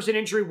he suffers an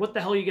injury, what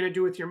the hell are you going to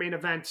do with your main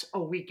event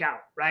a week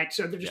out, right?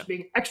 So they're just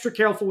being extra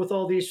careful with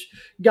all these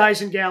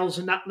guys and gals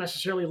and not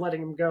necessarily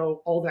letting them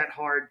go all that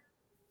hard.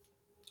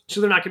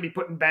 So they're not going to be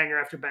putting banger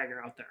after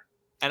banger out there.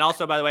 And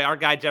also, by the way, our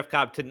guy Jeff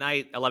Cobb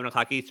tonight, 11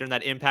 o'clock Eastern,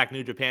 that Impact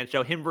New Japan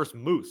show, him versus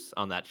Moose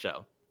on that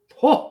show.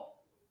 Oh.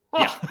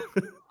 Yeah.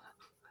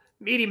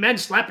 Meaty men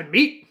slapping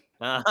meat.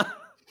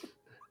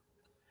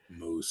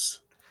 Moose.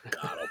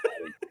 God,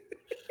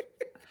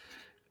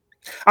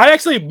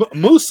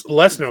 Moose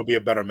Lesnar would be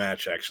a better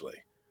match, actually.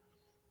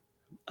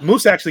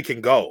 Moose actually can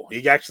go.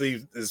 He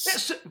actually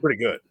is pretty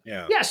good.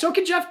 Yeah. Yeah, so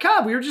can Jeff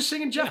Cobb. We were just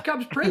singing Jeff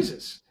Cobb's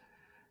praises.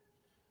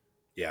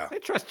 Yeah. I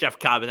trust Jeff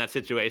Cobb in that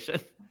situation.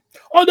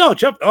 Oh, no,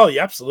 Jeff. Oh,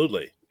 yeah,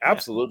 absolutely.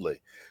 Absolutely. Yeah.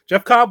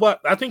 Jeff Cobb,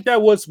 I think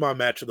that was my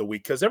match of the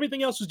week because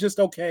everything else was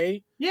just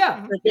okay.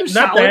 Yeah.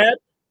 Not bad.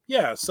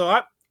 Yeah.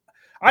 So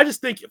I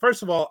just think,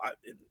 first of all,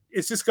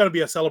 it's just going to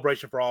be a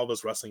celebration for all of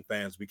us wrestling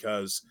fans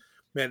because,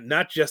 man,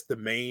 not just the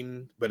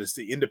main, but it's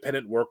the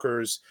independent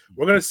workers.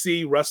 We're going to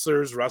see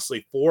wrestlers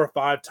wrestling 4 or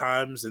 5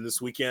 times in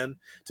this weekend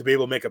to be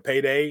able to make a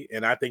payday,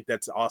 and I think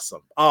that's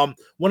awesome.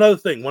 One other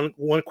thing,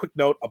 one quick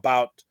note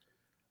about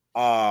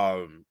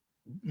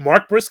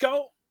Mark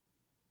Briscoe.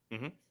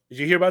 Mm-hmm. Did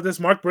you hear about this?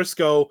 Mark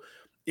Briscoe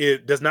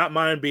does not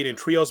mind being in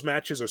trios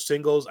matches or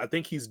singles. I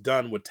think he's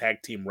done with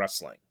tag team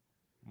wrestling.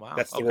 Wow,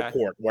 that's the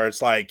report where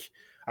it's like,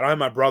 I don't have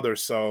my brother,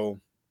 so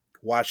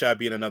why should I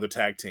be in another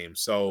tag team?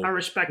 So I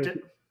respect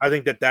it. I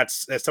think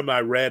that's something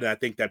I read, and I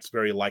think that's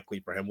very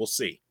likely for him. We'll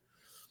see.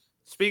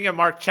 Speaking of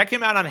Mark, check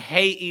him out on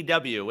Hey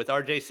EW with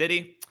RJ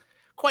City.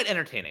 Quite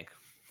entertaining.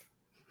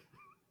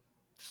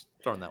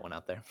 Throwing that one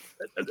out there.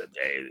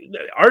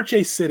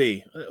 RJ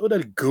City, what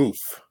a goof.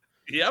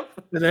 Yep.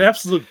 An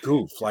absolute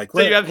goof. Like,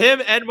 so you have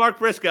him and Mark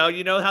Briscoe.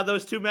 You know how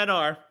those two men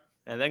are.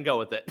 And then go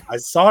with it. I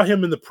saw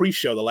him in the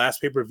pre-show, the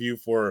last pay-per-view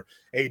for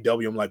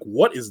AEW. I'm like,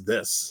 what is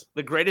this?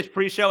 The greatest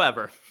pre-show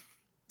ever.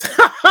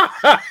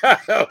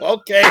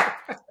 Okay.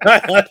 All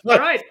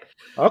right.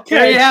 Okay.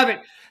 There you have it.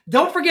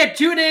 Don't forget,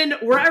 tune in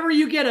wherever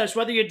you get us,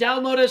 whether you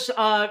download us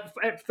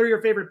through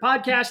your favorite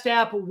podcast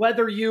app,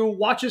 whether you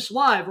watch us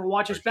live or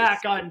watch us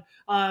back on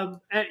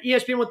at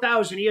ESPN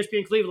 1000,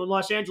 ESPN Cleveland,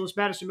 Los Angeles,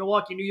 Madison,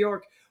 Milwaukee, New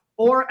York,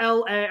 or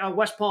LA,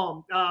 West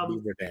Palm.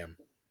 Damn.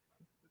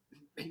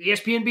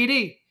 ESPN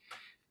BD.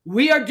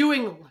 We are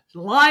doing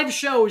live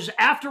shows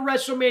after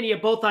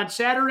WrestleMania, both on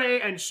Saturday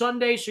and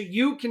Sunday. So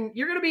you're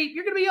gonna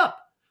be up.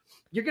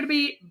 You're gonna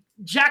be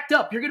jacked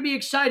up. You're gonna be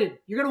excited.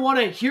 You're gonna want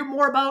to hear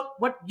more about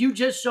what you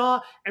just saw,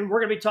 and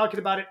we're gonna be talking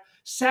about it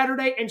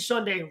Saturday and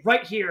Sunday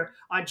right here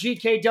on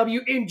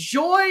GKW.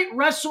 Enjoy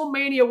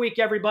WrestleMania week,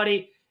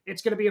 everybody.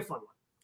 It's gonna be a fun one.